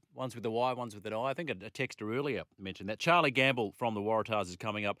Bears head. One's with the Y, one's with an I. I think a texter earlier mentioned that. Charlie Gamble from the Waratahs is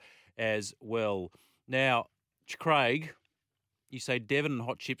coming up as well. Now, Craig, you say Devon and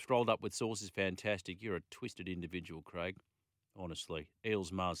hot chips rolled up with sauce is fantastic. You're a twisted individual, Craig. Honestly. Eels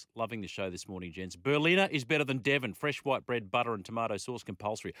Muzz. Loving the show this morning, gents. Berliner is better than Devon. Fresh white bread, butter and tomato sauce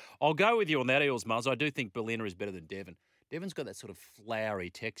compulsory. I'll go with you on that, Eels Muzz. I do think Berliner is better than Devon. Devon's got that sort of floury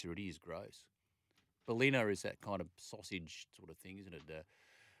texture. It is gross. Berliner is that kind of sausage sort of thing, isn't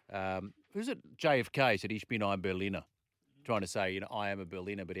it? Who's it? JFK said, Ich bin ein Berliner. Trying to say, I am a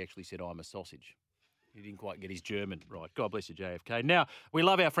Berliner, but he actually said, I'm a sausage. He didn't quite get his German right. God bless you, JFK. Now, we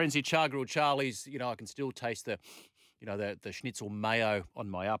love our friends here, Char-Grilled Charlie's. I can still taste the schnitzel mayo on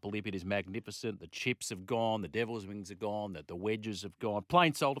my upper lip. It is magnificent. The chips have gone. The devil's wings are gone. The wedges have gone.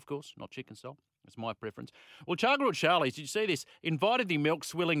 Plain salt, of course, not chicken salt. That's my preference. Well, Char-Grilled Charlie's, did you see this? Invited the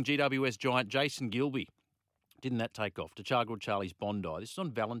milk-swilling GWS giant Jason Gilby. Didn't that take off? To Char-Grilled Charlie's Bondi. This is on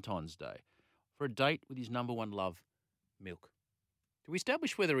Valentine's Day. For a date with his number one love, milk. Do we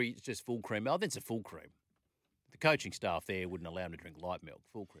establish whether he's just full cream? Oh, then it's a full cream. The coaching staff there wouldn't allow him to drink light milk,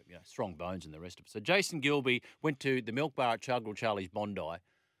 full cream, strong bones and the rest of it. So Jason Gilby went to the milk bar at Char-Grilled Charlie's Bondi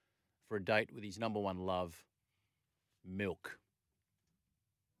for a date with his number one love, milk.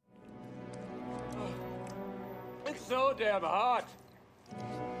 It's so damn hot.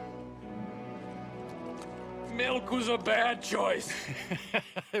 Milk was a bad choice.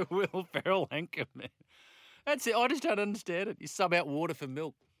 Will Ferrell Anchorman. That's it. I just don't understand it. You sub out water for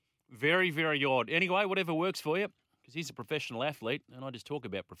milk. Very, very odd. Anyway, whatever works for you, because he's a professional athlete, and I just talk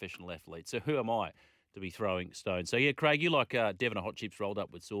about professional athletes. So who am I to be throwing stones? So, yeah, Craig, you like Devon hot chips rolled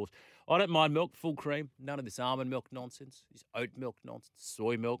up with sauce. I don't mind milk, full cream. None of this almond milk nonsense, this oat milk nonsense,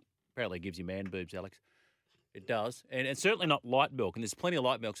 soy milk. Apparently gives you man boobs, Alex. It does. And certainly not light milk, and there's plenty of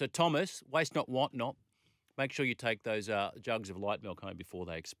light milk. So, Thomas, waste not, want not. Make sure you take those jugs of light milk home before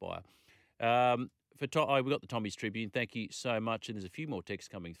they expire. We've got the Tommy's Tribune. Thank you so much. And there's a few more texts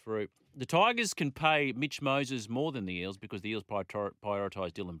coming through. The Tigers can pay Mitch Moses more than the Eels because the Eels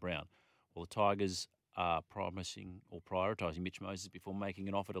prioritise Dylan Brown. Well, the Tigers are prioritising Mitch Moses before making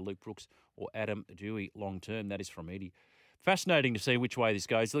an offer to Luke Brooks or Adam Dewey long term. That is from Eddie. Fascinating to see which way this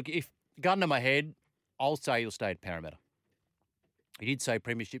goes. Look, if gun to my head, I'll say he'll stay at Parramatta. He did say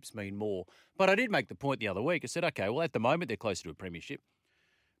premierships mean more. But I did make the point the other week. I said, okay, well, at the moment, they're closer to a premiership.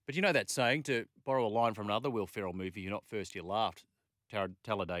 But you know that saying, to borrow a line from another Will Ferrell movie, you're not first, you're laughed,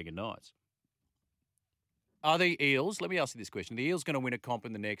 Talladega Nights. Are the Eels, let me ask you this question, the Eels going to win a comp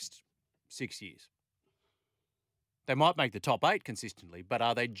in the next 6 years? They might make the top 8 consistently, but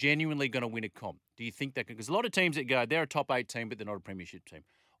are they genuinely going to win a comp? Do you think that? Because a lot of teams that go, they're a top 8 team, but they're not a premiership team.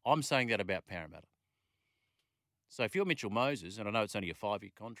 I'm saying that about Parramatta. So if you're Mitchell Moses, and I know it's only a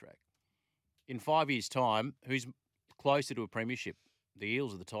 5-year contract, in 5 years' time, who's closer to a premiership? The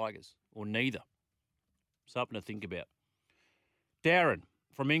Eels or the Tigers? Or neither? Something to think about. Darren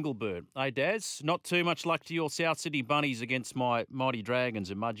from Inglebird. Hey, Daz, not too much luck to your South Sydney Bunnies against my mighty Dragons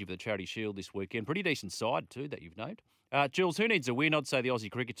and Mudgee for the Charity Shield this weekend. Pretty decent side, too, that you've named. Jules, who needs a win? I'd say the Aussie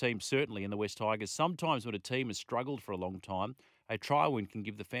cricket team, certainly, in the West Tigers. Sometimes when a team has struggled for a long time, a trial win can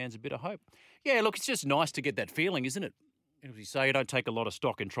give the fans a bit of hope. Yeah, look, it's just nice to get that feeling, isn't it? As you say, you don't take a lot of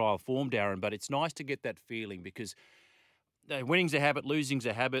stock in trial form, Darren, but it's nice to get that feeling because winning's a habit, losing's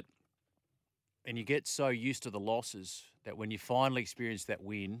a habit, and you get so used to the losses that when you finally experience that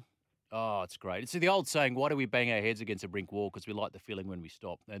win, oh, it's great. It's the old saying, why do we bang our heads against a brick wall? Because we like the feeling when we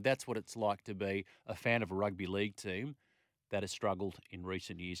stop. And that's what it's like to be a fan of a rugby league team that has struggled in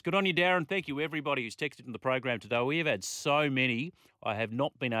recent years. Good on you, Darren. Thank you, everybody who's texted in the program today. We have had so many. I have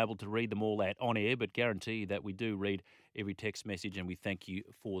not been able to read them all out on air, but guarantee you that we do read every text message, and we thank you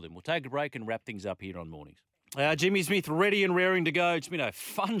for them. We'll take a break and wrap things up here on Mornings. Jimmy Smith ready and raring to go. It's been a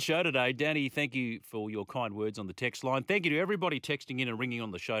fun show today. Danny, thank you for your kind words on the text line. Thank you to everybody texting in and ringing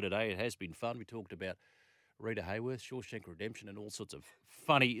on the show today. It has been fun. We talked about Rita Hayworth, Shawshank Redemption, and all sorts of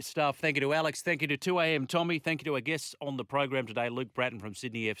funny stuff. Thank you to Alex. Thank you to 2AM Tommy. Thank you to our guests on the program today, Luke Bratton from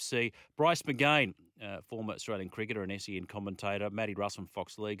Sydney FC, Bryce McGain, former Australian cricketer and SEN commentator, Matty Russ from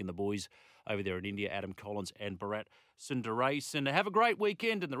Fox League, and the boys over there in India, Adam Collins and Bharat Sundaresh. And have a great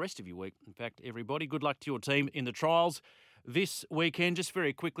weekend and the rest of your week. In fact, everybody, good luck to your team in the trials this weekend. Just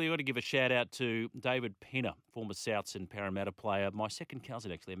very quickly, I've got to give a shout out to David Penner, former Souths and Parramatta player. My second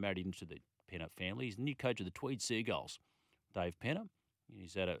cousin, actually, I married into the Penner family. He's the new coach of the Tweed Seagulls, Dave Penner.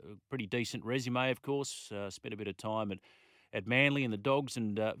 He's had a pretty decent resume, of course. Spent a bit of time at Manly and the Dogs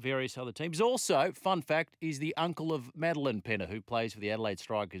and various other teams. Also, fun fact, is the uncle of Madeline Penner, who plays for the Adelaide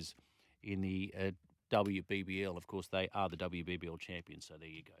Strikers in the WBBL. Of course, they are the WBBL champions, so there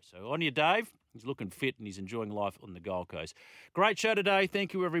you go. So on you, Dave. He's looking fit and he's enjoying life on the Gold Coast. Great show today.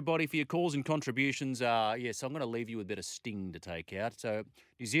 Thank you, everybody, for your calls and contributions. Yes, I'm going to leave you with a bit of sting to take out. So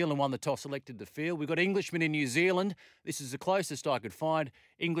New Zealand won the toss, selected the field. We've got Englishman in New Zealand. This is the closest I could find.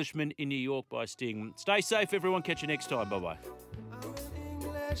 Englishman in New York by Sting. Stay safe, everyone. Catch you next time. Bye-bye.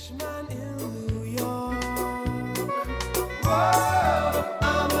 Englishman in New York. Whoa,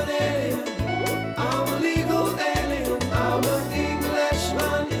 I'm an alien. I'm a legal alien. I'm an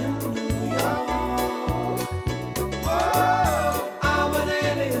Englishman in New York. Whoa, I'm an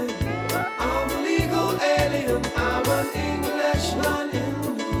alien. I'm a legal alien. I'm an Englishman in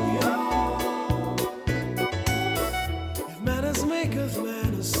New York. If manners make of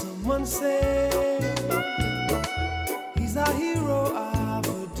manners, someone say.